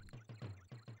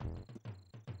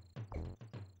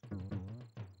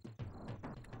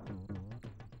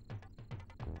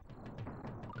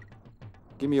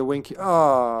 Give me a winky.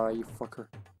 Ah, you fucker.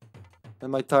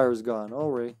 And my tire's gone.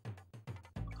 Alright.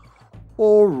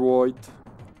 Alright.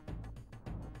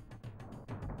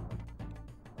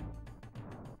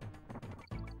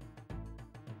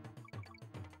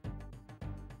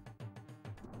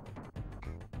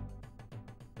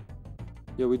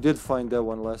 Yeah, we did find that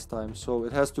one last time, so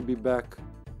it has to be back.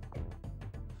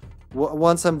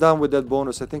 Once I'm done with that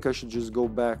bonus, I think I should just go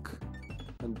back.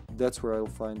 And that's where I'll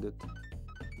find it.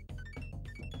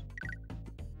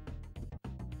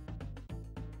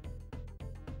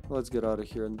 Let's get out of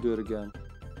here and do it again.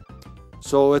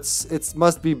 So it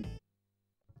must be...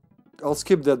 I'll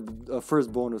skip that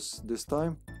first bonus this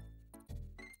time.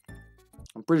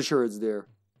 I'm pretty sure it's there.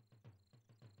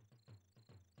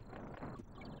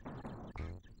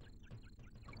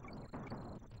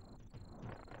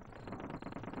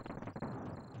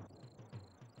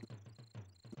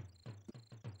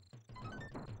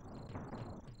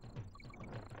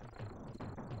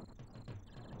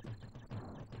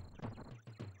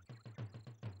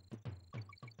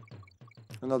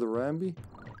 Another Ramby.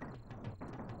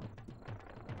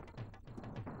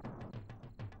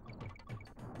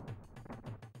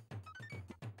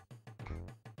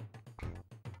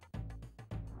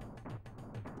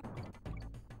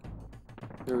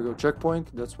 There we go,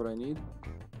 checkpoint, that's what I need.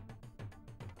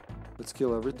 Let's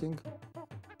kill everything.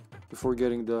 Before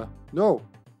getting the... No!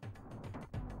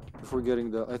 Before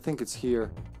getting the... I think it's here.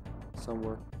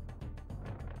 Somewhere.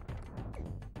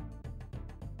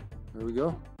 There we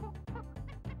go.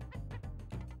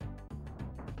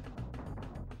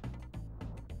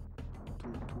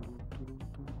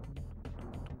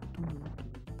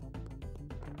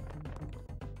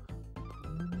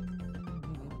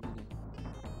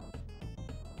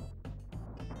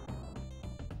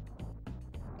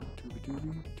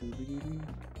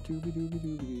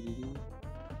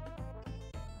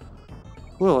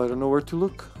 Well, I don't know where to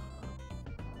look.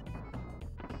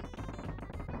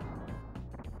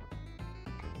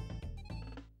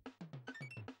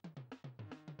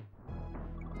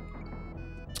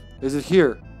 Is it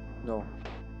here? No.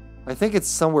 I think it's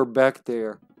somewhere back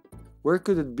there. Where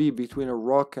could it be between a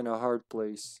rock and a hard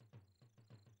place?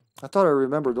 I thought I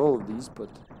remembered all of these, but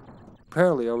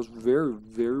apparently I was very,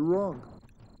 very wrong.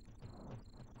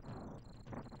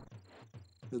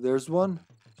 There's one.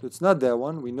 So it's not that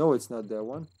one. We know it's not that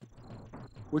one.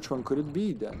 Which one could it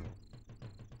be then?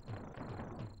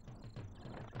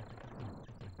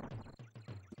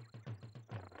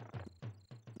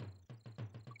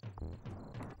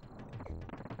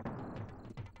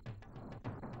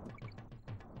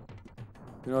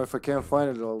 You know, if I can't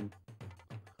find it,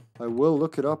 I will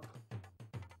look it up.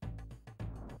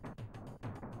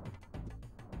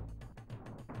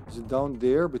 Is it down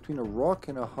there between a rock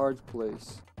and a hard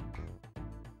place?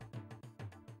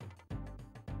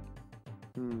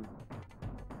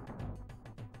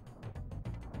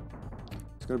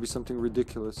 It's gonna be something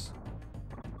ridiculous.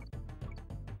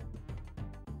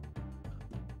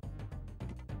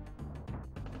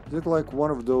 Is it like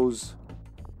one of those?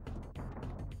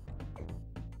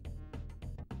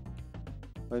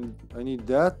 I need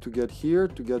that to get here,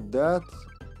 to get that,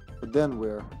 but then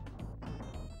where?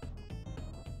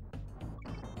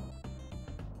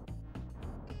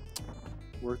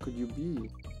 Where could you be?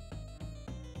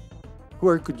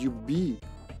 Where could you be?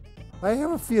 I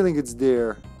have a feeling it's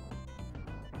there.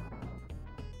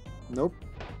 Nope.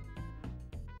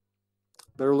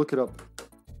 Better look it up.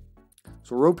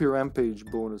 So Ropey Rampage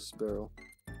bonus barrel.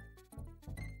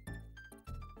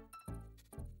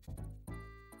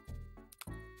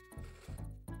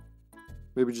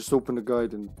 Maybe just open the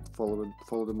guide and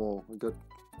follow them all.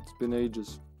 It's been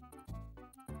ages.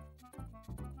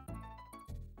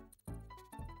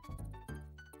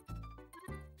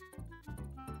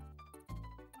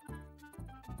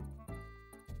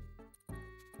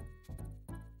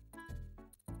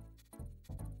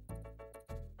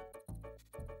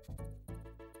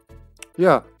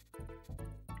 Yeah.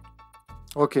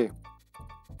 Okay.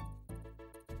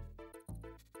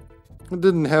 I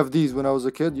didn't have these when I was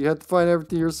a kid. You had to find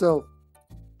everything yourself.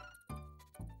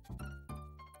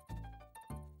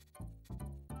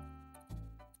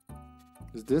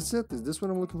 Is this it? Is this what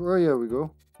I'm looking for? Oh, yeah, we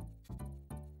go.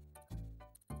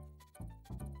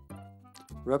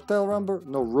 Reptile Ramber?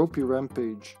 No, Ropey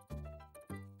Rampage.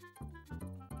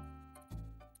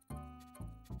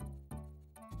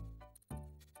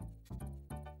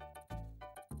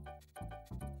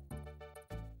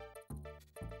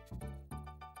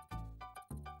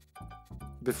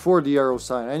 Before the arrow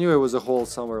sign. I knew it was a hole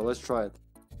somewhere. Let's try it.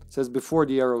 It says before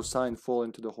the arrow sign, fall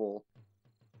into the hole.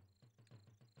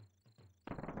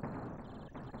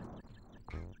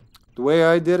 The way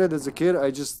I did it as a kid,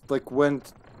 I just like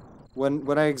went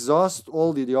when I exhaust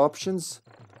all the options.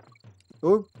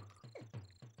 Oh,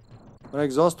 when I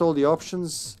exhaust all the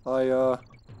options, I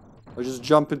just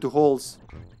jump into holes.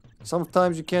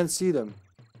 Sometimes you can't see them,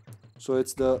 so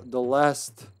it's the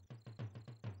last.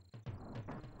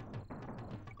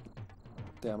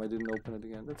 Damn, I didn't open it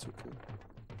again. That's okay.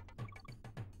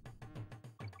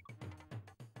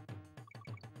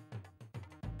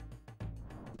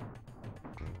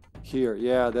 Here,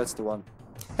 yeah, that's the one.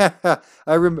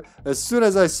 As soon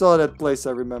as I saw that place,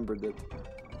 I remembered it.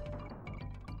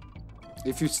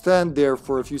 If you stand there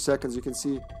for a few seconds, you can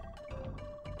see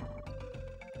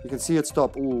it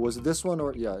stop. Ooh, was it this one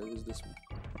or yeah, it was this one.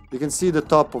 You can see the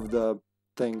top of the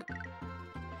thing.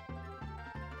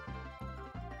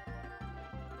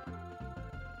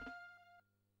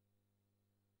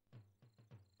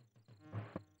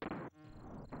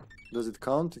 Does it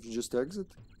count if you just exit?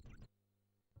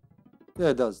 Yeah,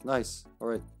 it does. Nice.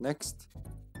 Alright, next.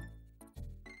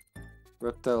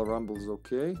 Reptile Rumble's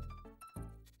okay.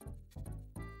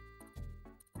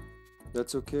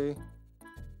 That's okay.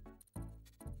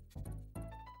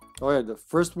 Oh yeah, the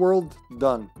first world,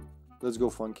 done. Let's go,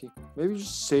 Funky. Maybe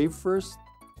just save first?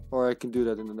 Or I can do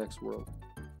that in the next world.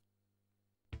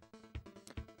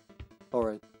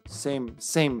 Alright. Same old.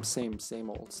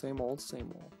 Same old.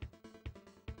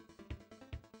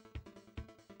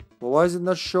 Well, why is it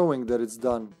not showing that it's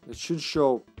done? It should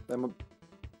show.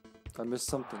 I missed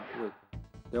something. Wait.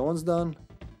 That one's done?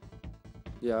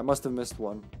 Yeah, I must have missed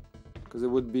one. Because it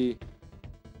would be...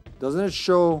 Doesn't it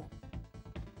show...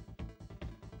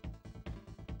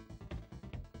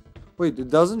 Wait, it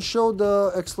doesn't show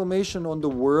the exclamation on the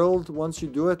world once you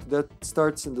do it? That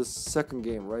starts in the second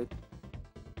game, right?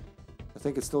 I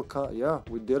think it's still... Yeah,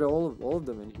 we did all of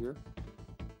them in here.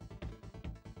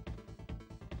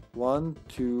 1,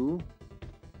 2,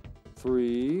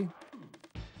 3,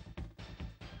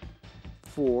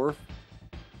 4,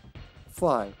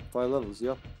 5. 5 levels,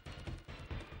 yep.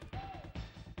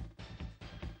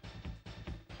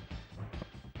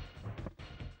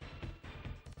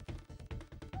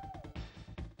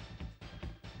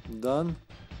 Done,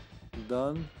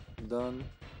 done, done,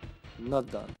 not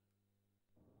done.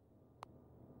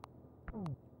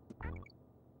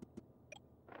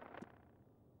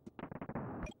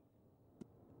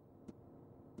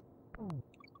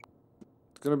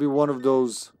 It's gonna be one of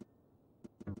those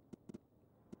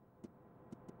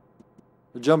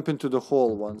jump into the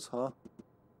hole ones, huh?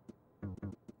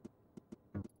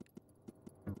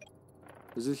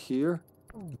 Is it here?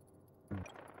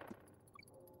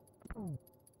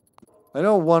 I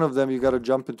know one of them you gotta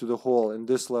jump into the hole in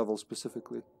this level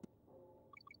specifically.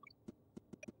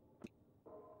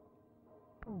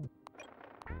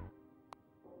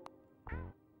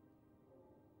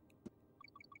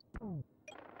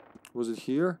 Was it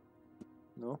here?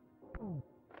 No.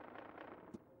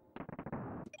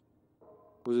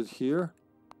 Was it here?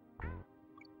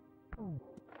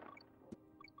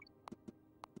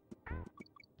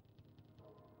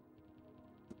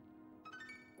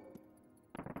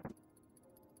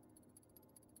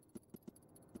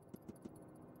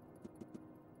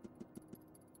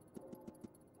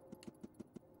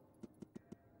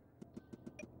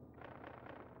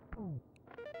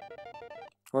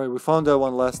 Alright, we found that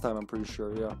one last time, I'm pretty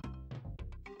sure, yeah.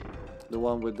 The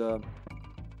one with the...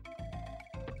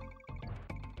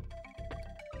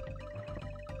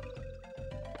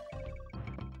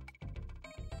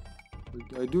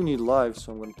 I do need lives,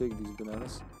 so I'm gonna take these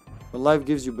bananas. When life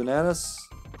gives you bananas,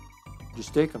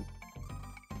 just take them.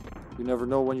 You never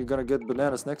know when you're gonna get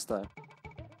bananas next time.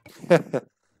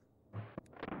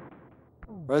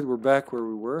 Right, we're back where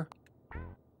we were.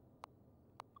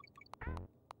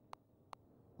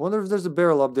 I wonder if there's a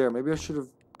barrel up there. Maybe I should have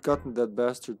gotten that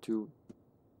bastard to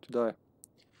die.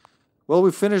 Well,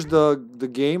 we finished the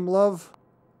game, love.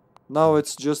 Now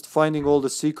it's just finding all the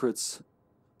secrets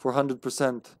for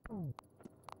 100%.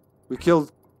 We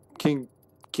killed King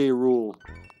K. Rool.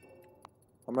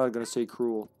 I'm not gonna say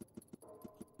cruel.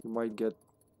 You might get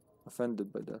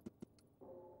offended by that.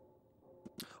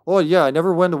 Oh yeah, I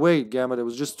never went away, Gamma. It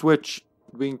was just Twitch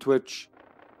being Twitch.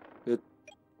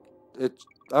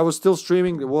 I was still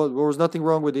streaming. There was nothing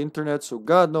wrong with the internet, so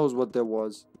God knows what that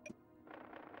was.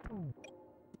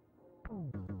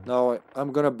 Now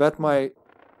I'm gonna bet my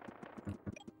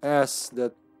ass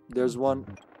that there's one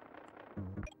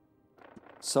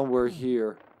somewhere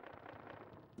here.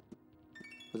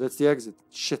 But that's the exit.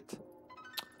 Shit.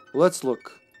 Let's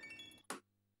look.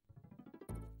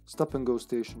 Stop and go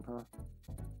station, huh?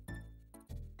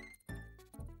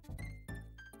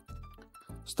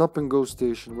 Stop and go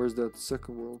station. Where's that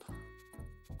second world?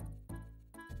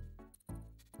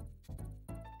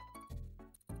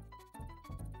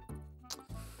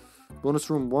 Bonus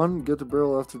room 1. Get the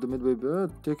barrel after the midway barrel.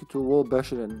 Take it to a wall,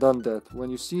 bash it in. Done that. When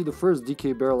you see the first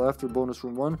DK barrel after bonus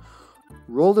room 1,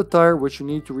 roll the tire which you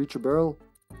need to reach a barrel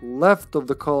left of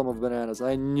the column of bananas.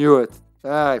 I knew it.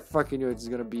 I fucking knew it's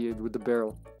gonna be it with the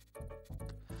barrel.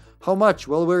 How much?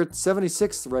 Well, we're at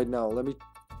 76 right now. Let me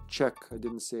check. I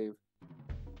didn't save.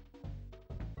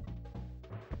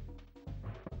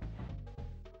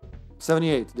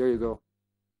 $78. There you go.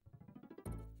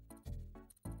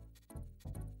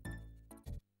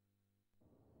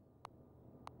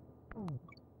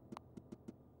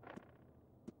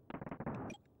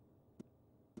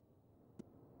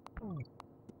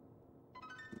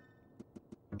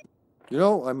 You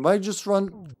know, I might just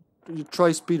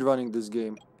try speed running this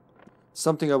game.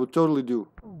 Something I would totally do.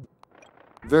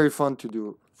 Very fun to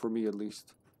do, for me at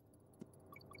least.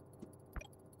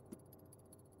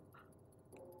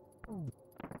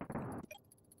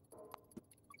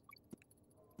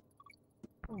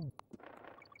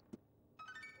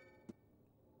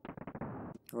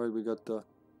 Alright, we got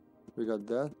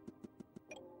that.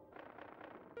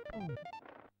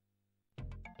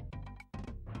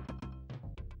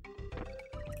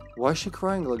 Why is she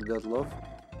crying like that, love?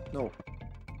 No.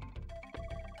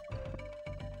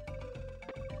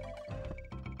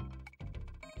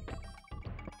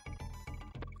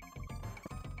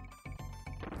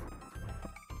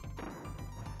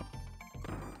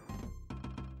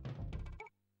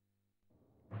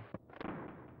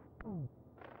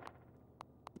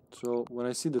 So when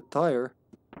I see the tire,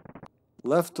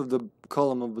 left of the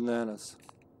column of bananas.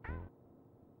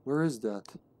 Where is that?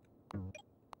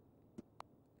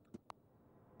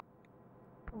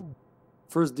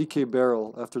 First DK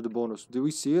barrel after the bonus. Do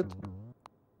we see it?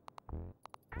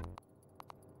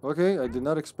 Okay, I did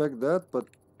not expect that, but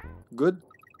good.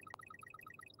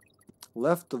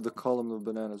 Left of the column of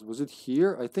bananas. Was it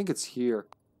here? I think it's here.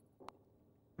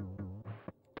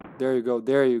 There you go,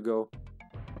 there you go.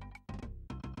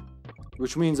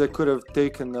 Which means I could have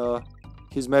taken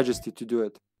His Majesty to do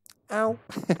it. Ow!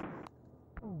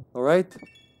 Alright,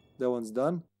 that one's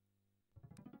done.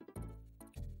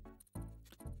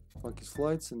 Funky's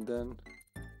flights, and then...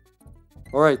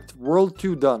 Alright, World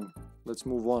 2 done. Let's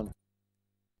move on.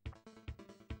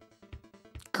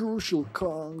 Crucial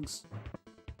Kongs.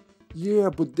 Yeah,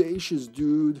 bodacious,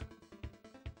 dude.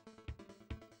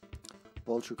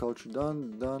 Vulture Culture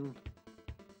done, done.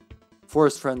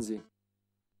 Forest Frenzy.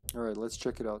 Alright, let's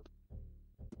check it out.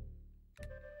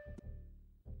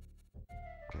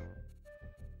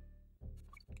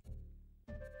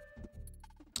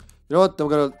 You know what?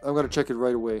 I'm gonna check it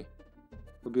right away.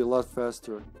 It'll be a lot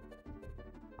faster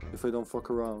if I don't fuck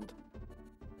around.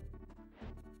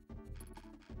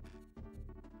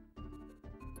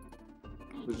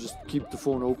 Let's just keep the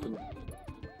phone open.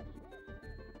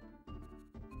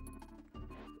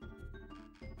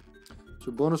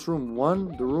 So bonus room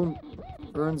 1, the room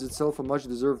earns itself a much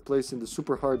deserved place in the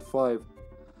super hard 5.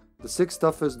 The 6th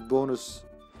toughest bonus.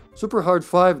 Super hard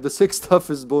 5, the 6th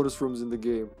toughest bonus rooms in the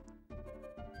game.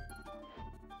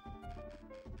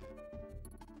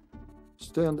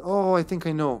 Stand. Oh, I think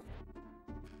I know.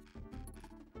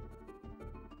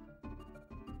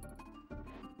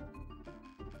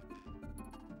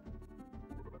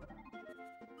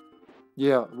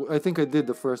 Yeah, I think I did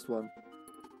the first one.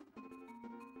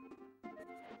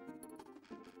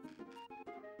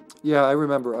 Yeah, I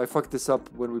remember. I fucked this up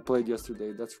when we played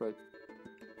yesterday. That's right.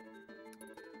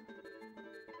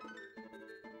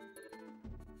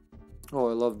 Oh,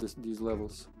 I love these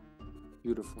levels.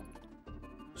 Beautiful.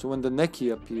 So when the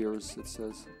Neki appears, it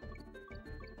says...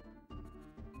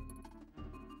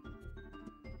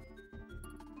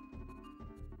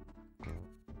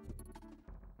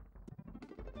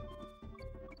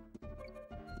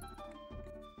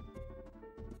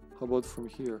 How about from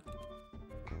here?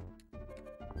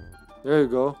 There you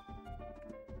go.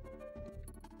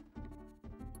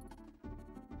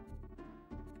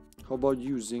 How about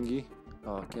you, Zingy?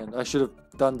 Oh, can't. I should have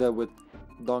done that with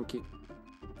Donkey.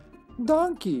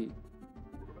 Donkey!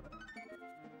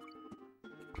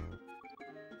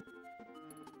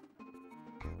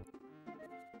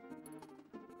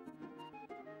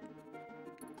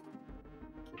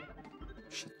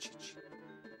 Shit.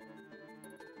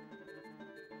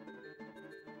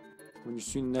 When you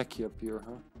see Neki appear,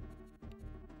 huh?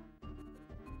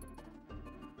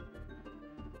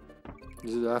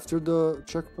 Is it after the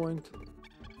checkpoint?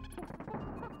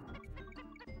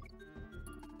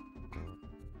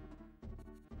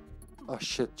 Oh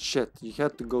shit. You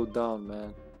had to go down,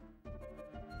 man.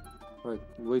 Right,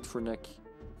 wait for Neki.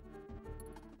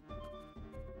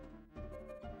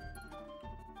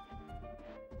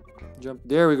 Jump.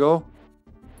 There we go.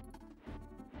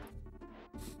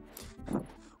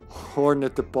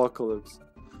 Hornet Apocalypse.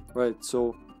 Right,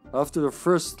 so after the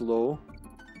first low...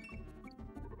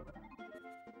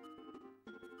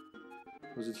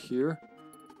 Was it here?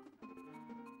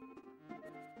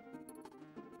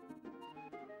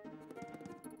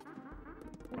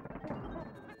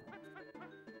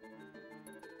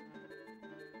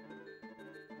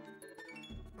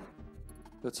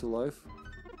 That's alive.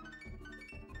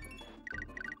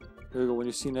 There you go, when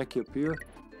you see Neki appear.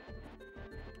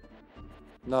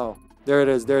 No. There it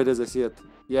is, I see it.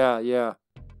 Yeah.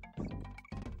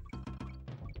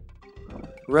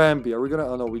 Rambi, are we gonna...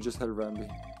 Oh no, we just had Rambi.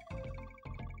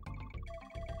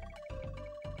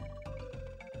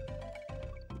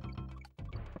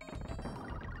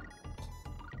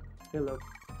 Hello.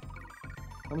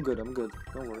 I'm good, I'm good.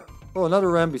 Don't worry. Oh, another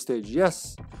Ramby stage.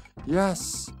 Yes!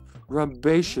 Yes!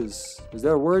 Rambacious. Is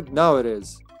that a word? Now it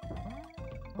is.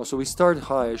 Oh, so we start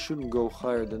high. I shouldn't go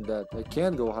higher than that. I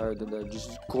can't go higher than that.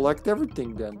 Just collect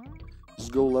everything then.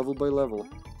 Just go level by level.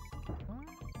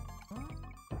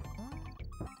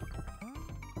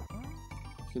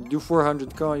 You can do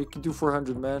 400. Come on, you can do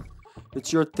 400, man.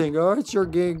 It's your thing. Oh, it's your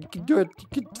game. You can do it. You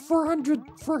can 400.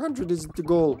 400 is the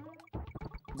goal.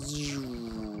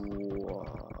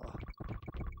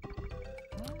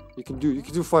 You can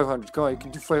do 500. Come on, you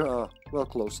can do 5. Well,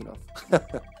 close enough.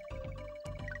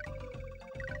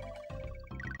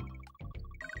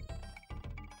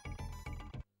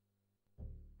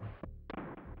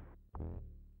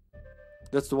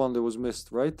 That's the one that was missed,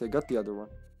 right? I got the other one.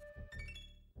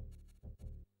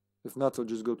 If not, I'll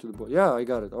just go to the boy. Yeah, I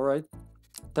got it. All right.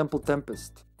 Temple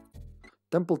Tempest.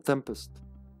 Temple Tempest.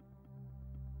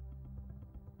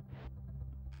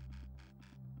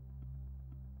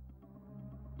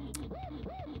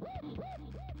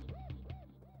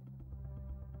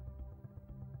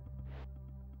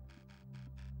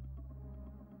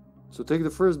 So take the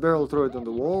first barrel, throw it on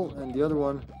the wall, and the other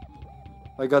one...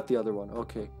 I got the other one.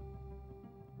 Okay.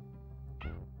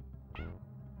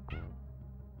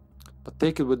 But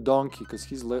take it with Donkey, because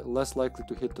he's less likely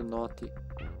to hit the naughty.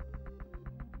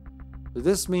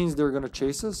 This means they're gonna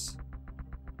chase us?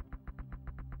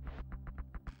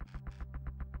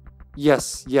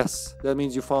 Yes, yes. That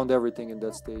means you found everything in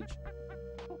that stage.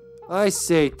 I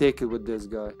say take it with this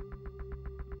guy.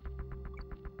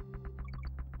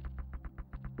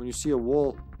 When you see a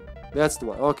wall... That's the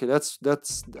one. Okay, that's...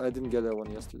 I didn't get that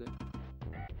one yesterday.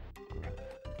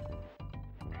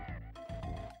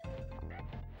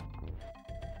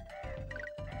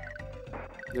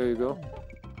 There you go.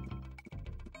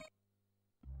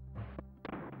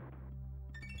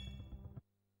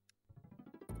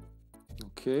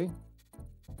 Okay.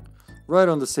 Right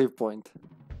on the save point.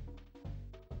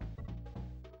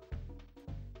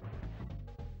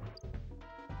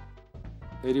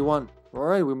 $81.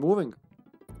 Alright, we're moving.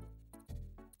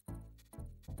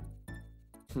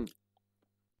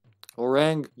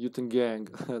 Orang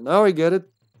Utengang. Now I get it.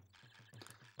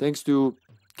 Thanks to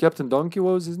Captain Donkey,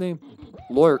 what was his name?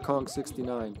 Lawyer Kong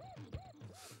 69.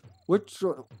 Which...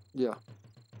 yeah.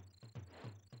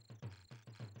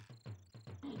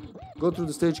 Go through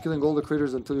the stage killing all the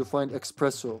critters until you find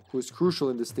Espresso, who is crucial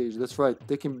in this stage. That's right.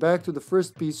 Take him back to the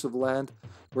first piece of land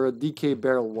where a DK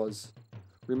barrel was.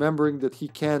 Remembering that he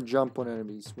can't jump on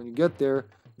enemies. When you get there,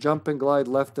 jump and glide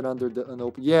left and under an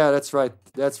open... Yeah, that's right.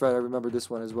 That's right. I remember this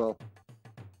one as well.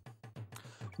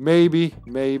 Maybe.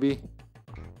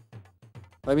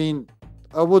 I mean,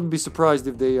 I wouldn't be surprised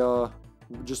if they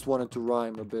just wanted to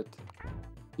rhyme a bit.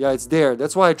 Yeah, it's there.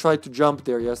 That's why I tried to jump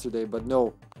there yesterday, but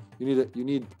no. You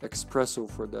need Espresso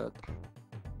for that.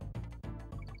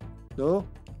 No?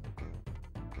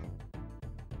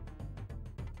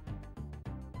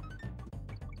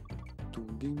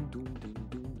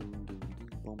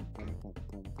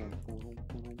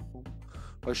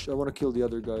 I want to kill the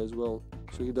other guy as well,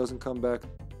 so he doesn't come back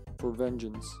for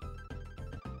vengeance.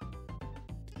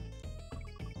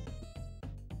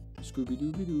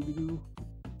 Scooby-Dooby-Dooby-Doo.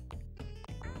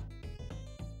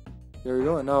 There we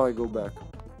go, and now I go back.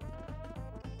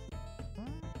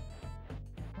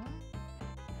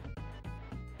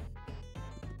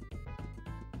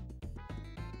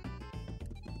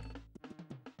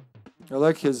 I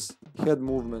like his head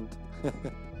movement.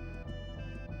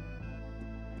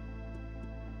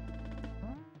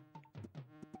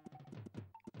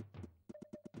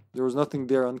 There was nothing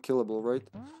there unkillable, right?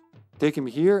 Take him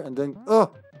here and then...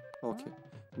 Oh! Okay.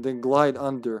 And then glide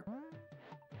under.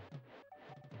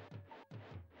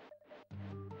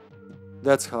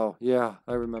 That's how. Yeah,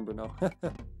 I remember now. I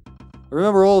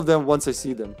remember all of them once I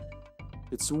see them.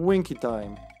 It's Winky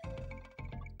time.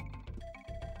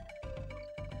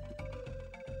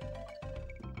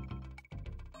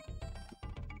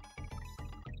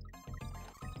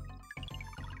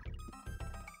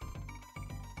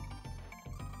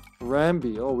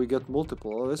 Ramby. Oh, we got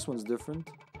multiple. Oh, this one's different.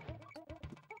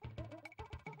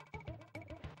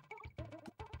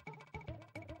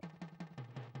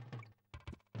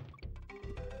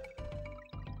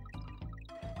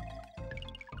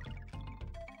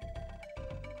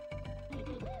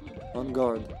 On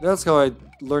guard. That's how I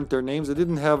learned their names. I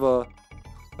didn't have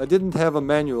a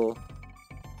manual,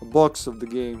 a box of the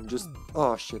game. Just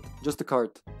oh shit, just a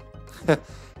cart.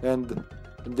 and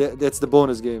that's the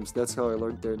bonus games. That's how I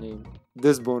learned their name.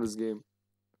 This bonus game.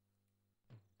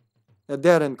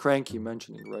 That and Cranky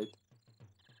mentioning, right?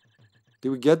 Did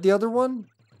we get the other one?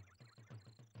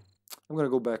 I'm gonna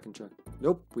go back and check.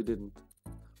 Nope, we didn't.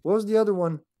 What was the other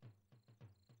one?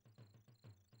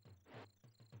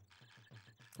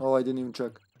 Oh, I didn't even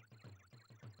check.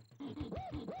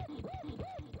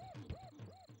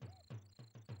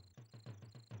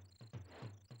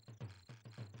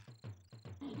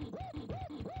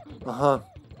 Uh-huh.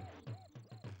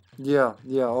 Yeah,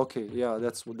 okay. Yeah,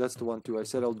 that's the one too. I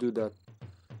said I'll do that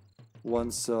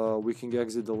once we can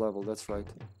exit the level. That's right.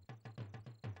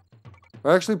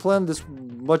 I actually planned this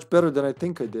much better than I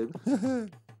think I did.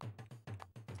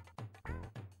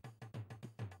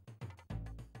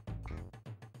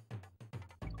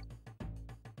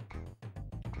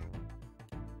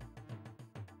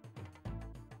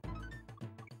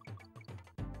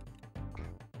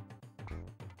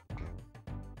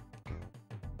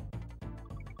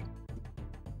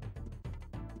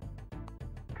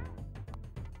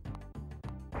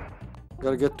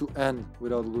 Gotta get to N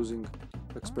without losing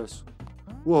Express.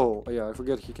 Whoa, yeah, I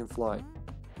forget he can fly.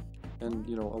 And,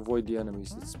 you know, avoid the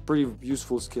enemies. It's a pretty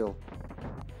useful skill.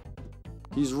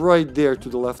 He's right there to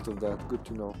the left of that. Good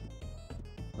to know.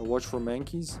 Now watch for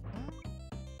mankeys.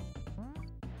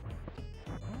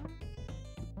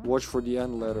 Watch for the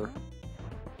N letter.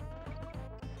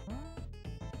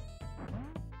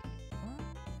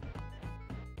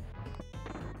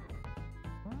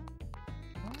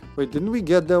 Wait, didn't we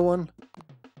get that one?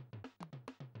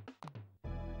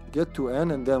 Get to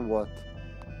N and then what?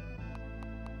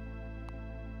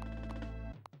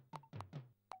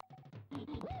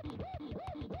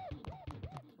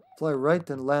 Fly right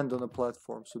and land on a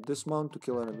platform. So dismount to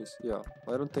kill enemies. Yeah,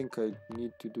 I don't think I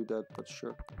need to do that, but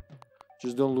sure.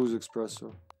 Just don't lose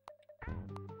Espresso.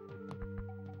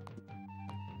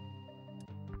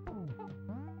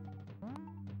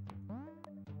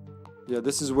 Yeah,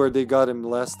 this is where they got him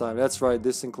last time. That's right,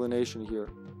 this inclination here.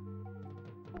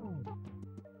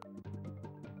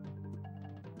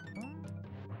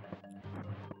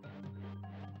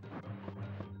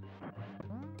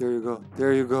 There you go.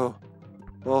 There you go.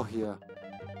 Oh, yeah.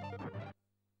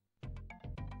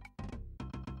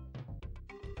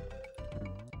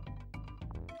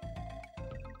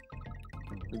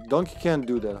 Donkey can't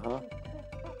do that, huh?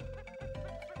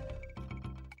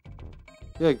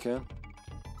 Yeah, he can.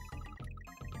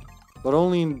 But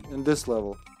only in this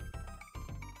level.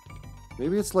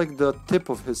 Maybe it's like the tip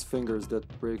of his fingers that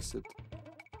breaks it.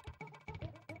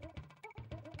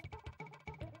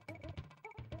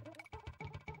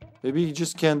 Maybe he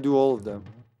just can't do all of them.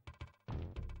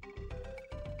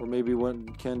 Or maybe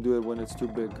can't do it when it's too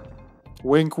big.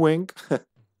 Wink, wink.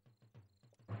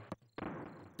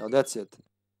 Now that's it.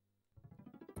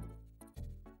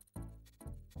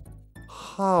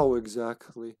 How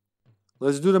exactly?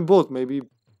 Let's do them both. Maybe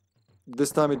this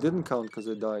time it didn't count because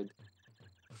I died.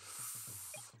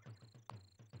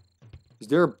 Is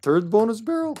there a third bonus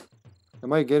barrel?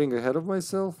 Am I getting ahead of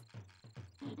myself?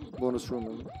 Bonus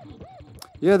room.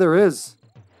 Yeah, there is.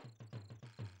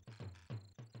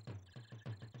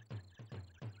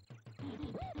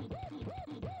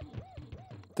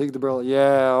 Take the barrel.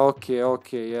 Yeah, okay,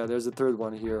 okay. Yeah, there's a third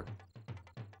one here.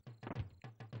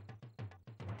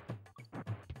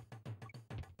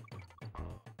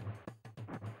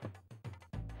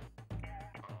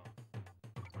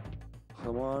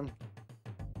 Come on.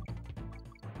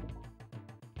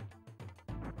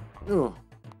 Ugh.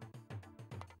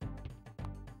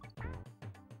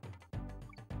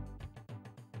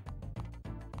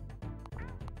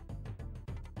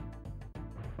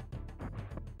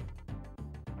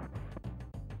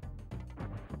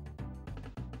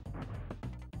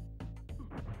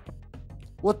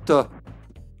 What the?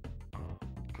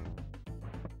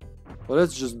 Well,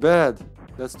 that's just bad.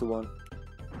 That's the one.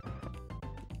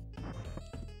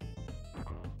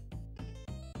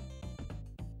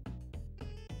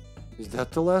 Is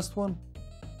that the last one?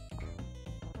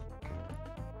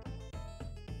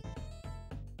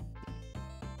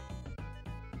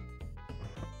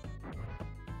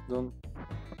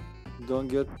 Don't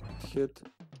get hit.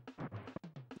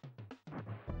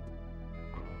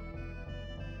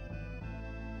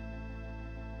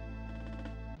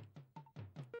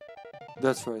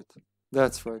 That's right.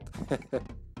 That's right.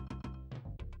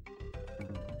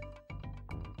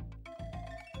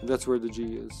 That's where the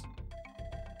G is.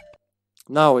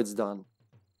 Now it's done.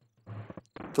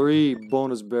 3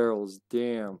 bonus barrels.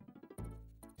 Damn.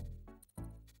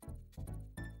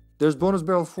 There's bonus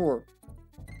barrel 4.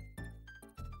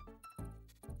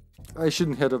 I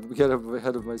shouldn't get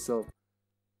ahead of myself.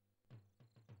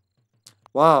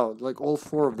 Wow, like all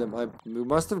 4 of them. We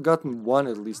must have gotten 1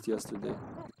 at least yesterday.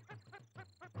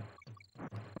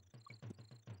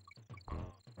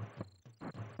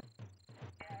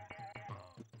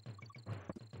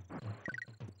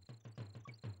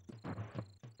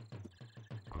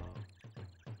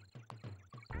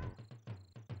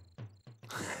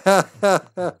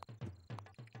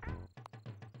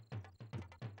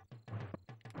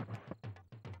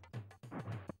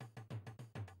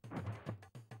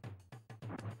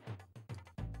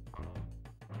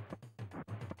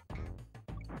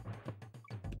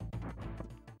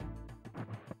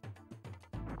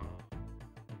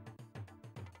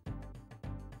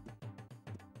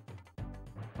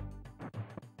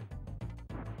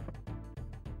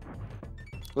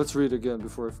 Let's read again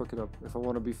before I fuck it up, if I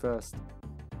want to be fast.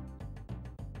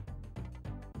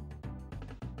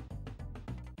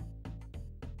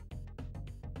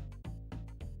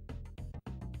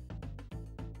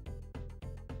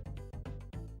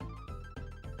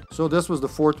 So this was the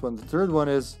fourth one. The third one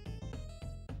is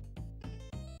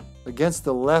against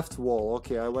the left wall.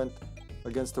 Okay, I went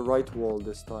against the right wall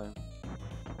this time.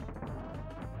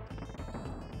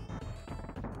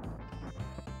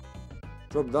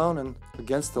 Drop down and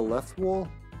against the left wall.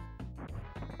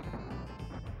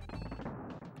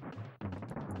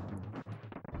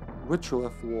 Which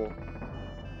left wall?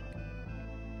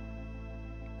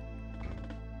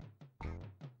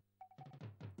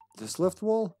 This left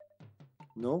wall?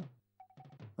 No.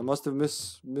 I must have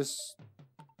miss.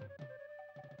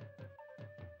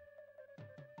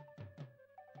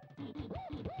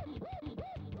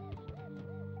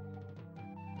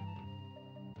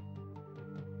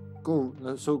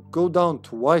 So go down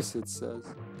twice, it says.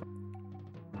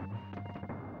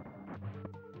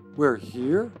 We're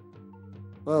here?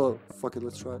 Well, fuck it,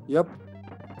 let's try it. Yep.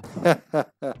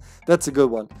 That's a good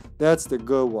one. That's the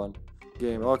good one.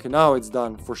 Game. Okay, now it's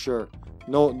done for sure.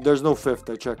 No, there's no fifth,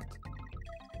 I checked.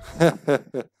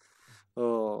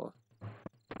 Oh.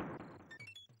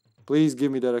 Please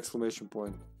give me that exclamation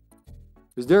point.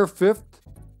 Is there a fifth?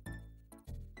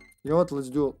 You know what, let's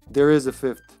do it. There is a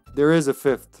fifth. There is a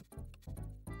fifth.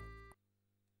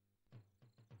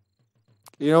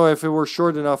 You know, if it were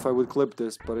short enough, I would clip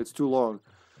this, but it's too long.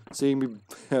 Seeing me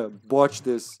botch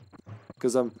this,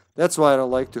 because that's why I don't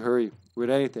like to hurry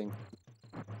with anything.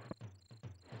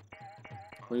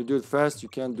 When you do it fast, you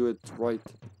can't do it right.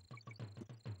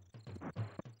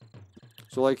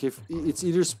 So like, if it's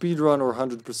either speedrun or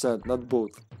 100%, not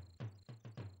both.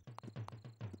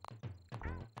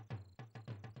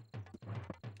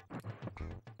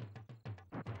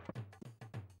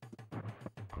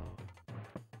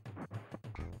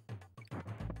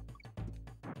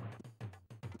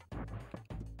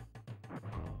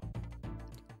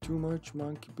 Too much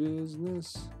monkey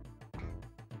business.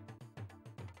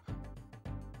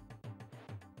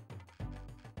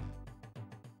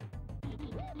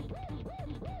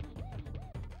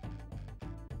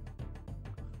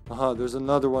 There's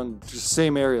another one, just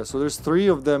same area. So there's 3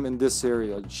 of them in this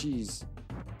area. Jeez.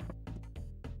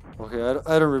 Okay,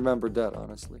 I don't remember that,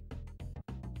 honestly.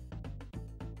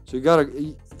 So you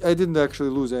gotta... I didn't actually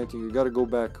lose anything. You gotta go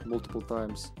back multiple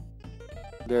times.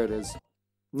 There it is.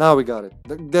 Now we got it.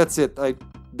 That's it. I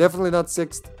definitely not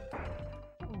 6th.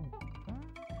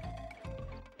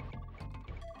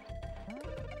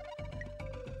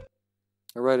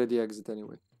 I right at the exit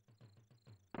anyway.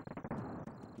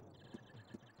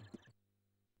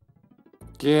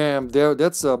 Damn,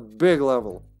 that's a big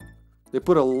level. They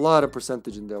put a lot of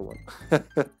percentage in that one.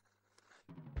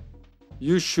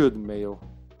 You should, Mayo.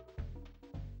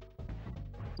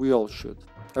 We all should.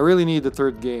 I really need the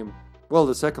 3rd game. Well,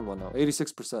 the 2nd one now.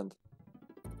 86%.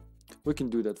 We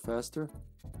can do that faster.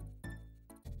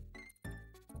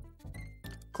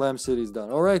 Clam City's done.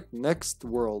 Alright, next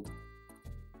world.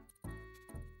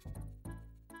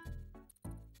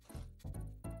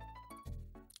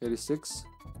 $86.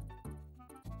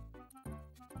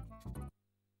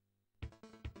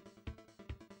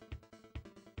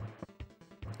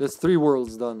 That's 3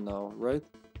 worlds done now, right?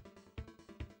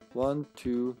 1,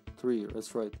 2, 3.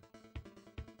 That's right.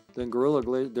 Then Gorilla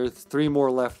Glacier. There's 3 more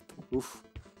left. Oof.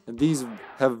 And these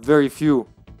have very few.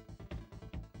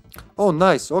 Oh,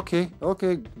 nice. Okay.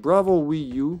 Okay. Bravo,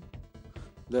 Wii U.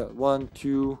 That 1,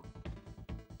 2.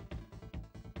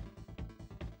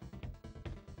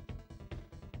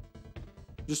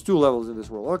 Just 2 levels in this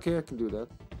world. Okay, I can do that.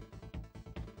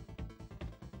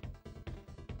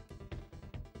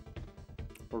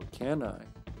 Or can I?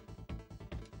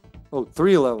 Oh,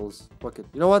 3 levels. Fuck it.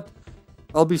 You know what?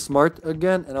 I'll be smart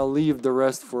again and I'll leave the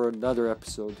rest for another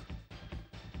episode.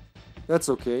 That's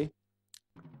okay.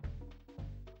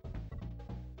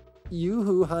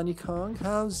 Yoo-hoo, Honey Kong.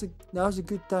 Now's a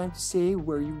good time to say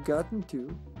where you've gotten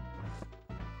to.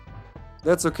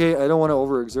 That's okay. I don't want to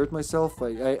overexert myself.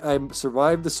 I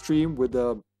survived the stream with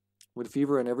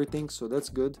fever and everything, so that's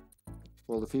good.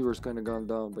 Well, the fever's kind of gone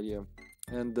down, but yeah.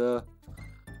 And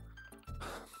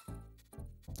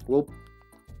well,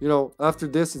 you know, after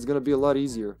this, it's gonna be a lot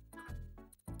easier.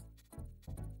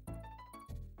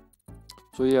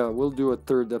 So yeah, we'll do a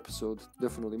third episode,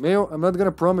 definitely. I'm not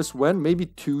gonna promise when, maybe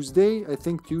Tuesday. I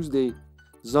think Tuesday,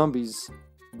 Zombies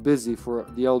busy for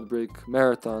the Outbreak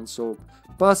Marathon, so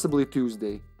possibly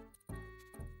Tuesday.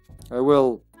 I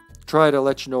will try to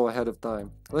let you know ahead of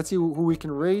time. Let's see who we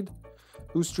can raid.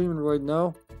 Who's streaming right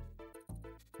now?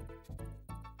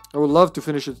 I would love to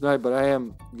finish it tonight, but I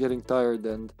am getting tired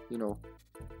and, you know,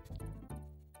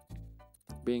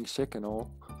 being sick and all.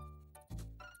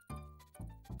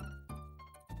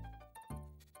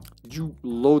 Did you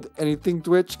load anything,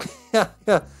 Twitch?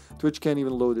 Twitch can't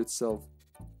even load itself.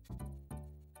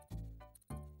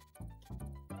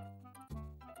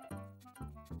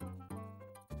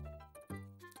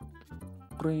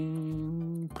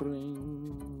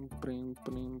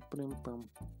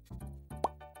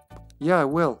 Yeah, I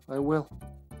will.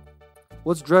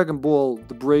 What's Dragon Ball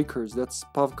The Breakers? That's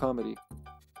POV comedy.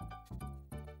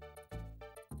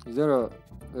 Is that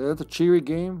a cheery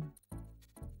game?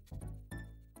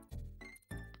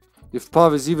 If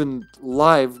POV is even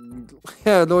live,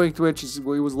 yeah, knowing Twitch it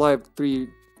was live 3.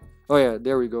 Oh yeah,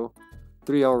 there we go,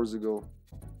 3 hours ago.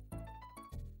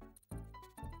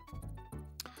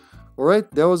 All right,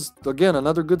 that was again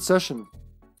another good session.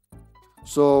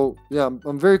 So yeah,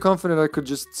 I'm very confident I could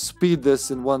just speed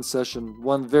this in one session,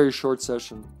 one very short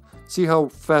session. See how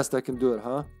fast I can do it,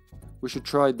 huh? We should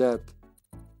try that.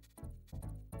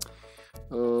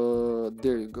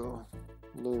 There you go.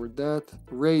 Lower that.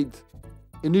 Raid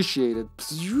initiated.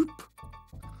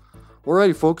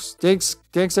 Alrighty, folks. Thanks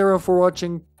everyone for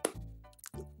watching.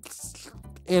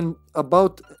 In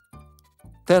about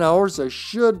 10 hours,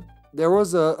 there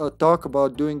was a talk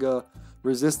about doing a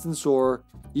Resistance or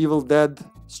Evil Dead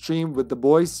stream with the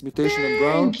boys, Mutation and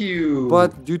Brown. Thank you.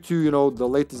 But due to, you know, the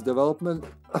latest development,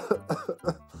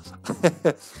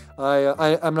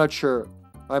 I'm not sure.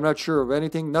 I'm not sure of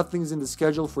anything. Nothing's in the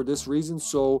schedule for this reason.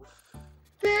 So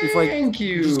Thank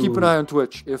you. Just keep an eye on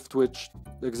Twitch if Twitch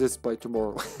exists by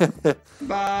tomorrow.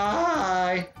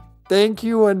 Bye. Thank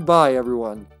you and bye,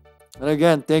 everyone. And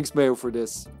again, thanks Mayo for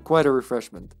this. Quite a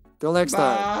refreshment. Till next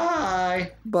time.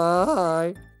 Bye.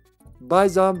 Bye. Bye,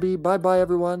 zombie. Bye,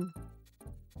 everyone.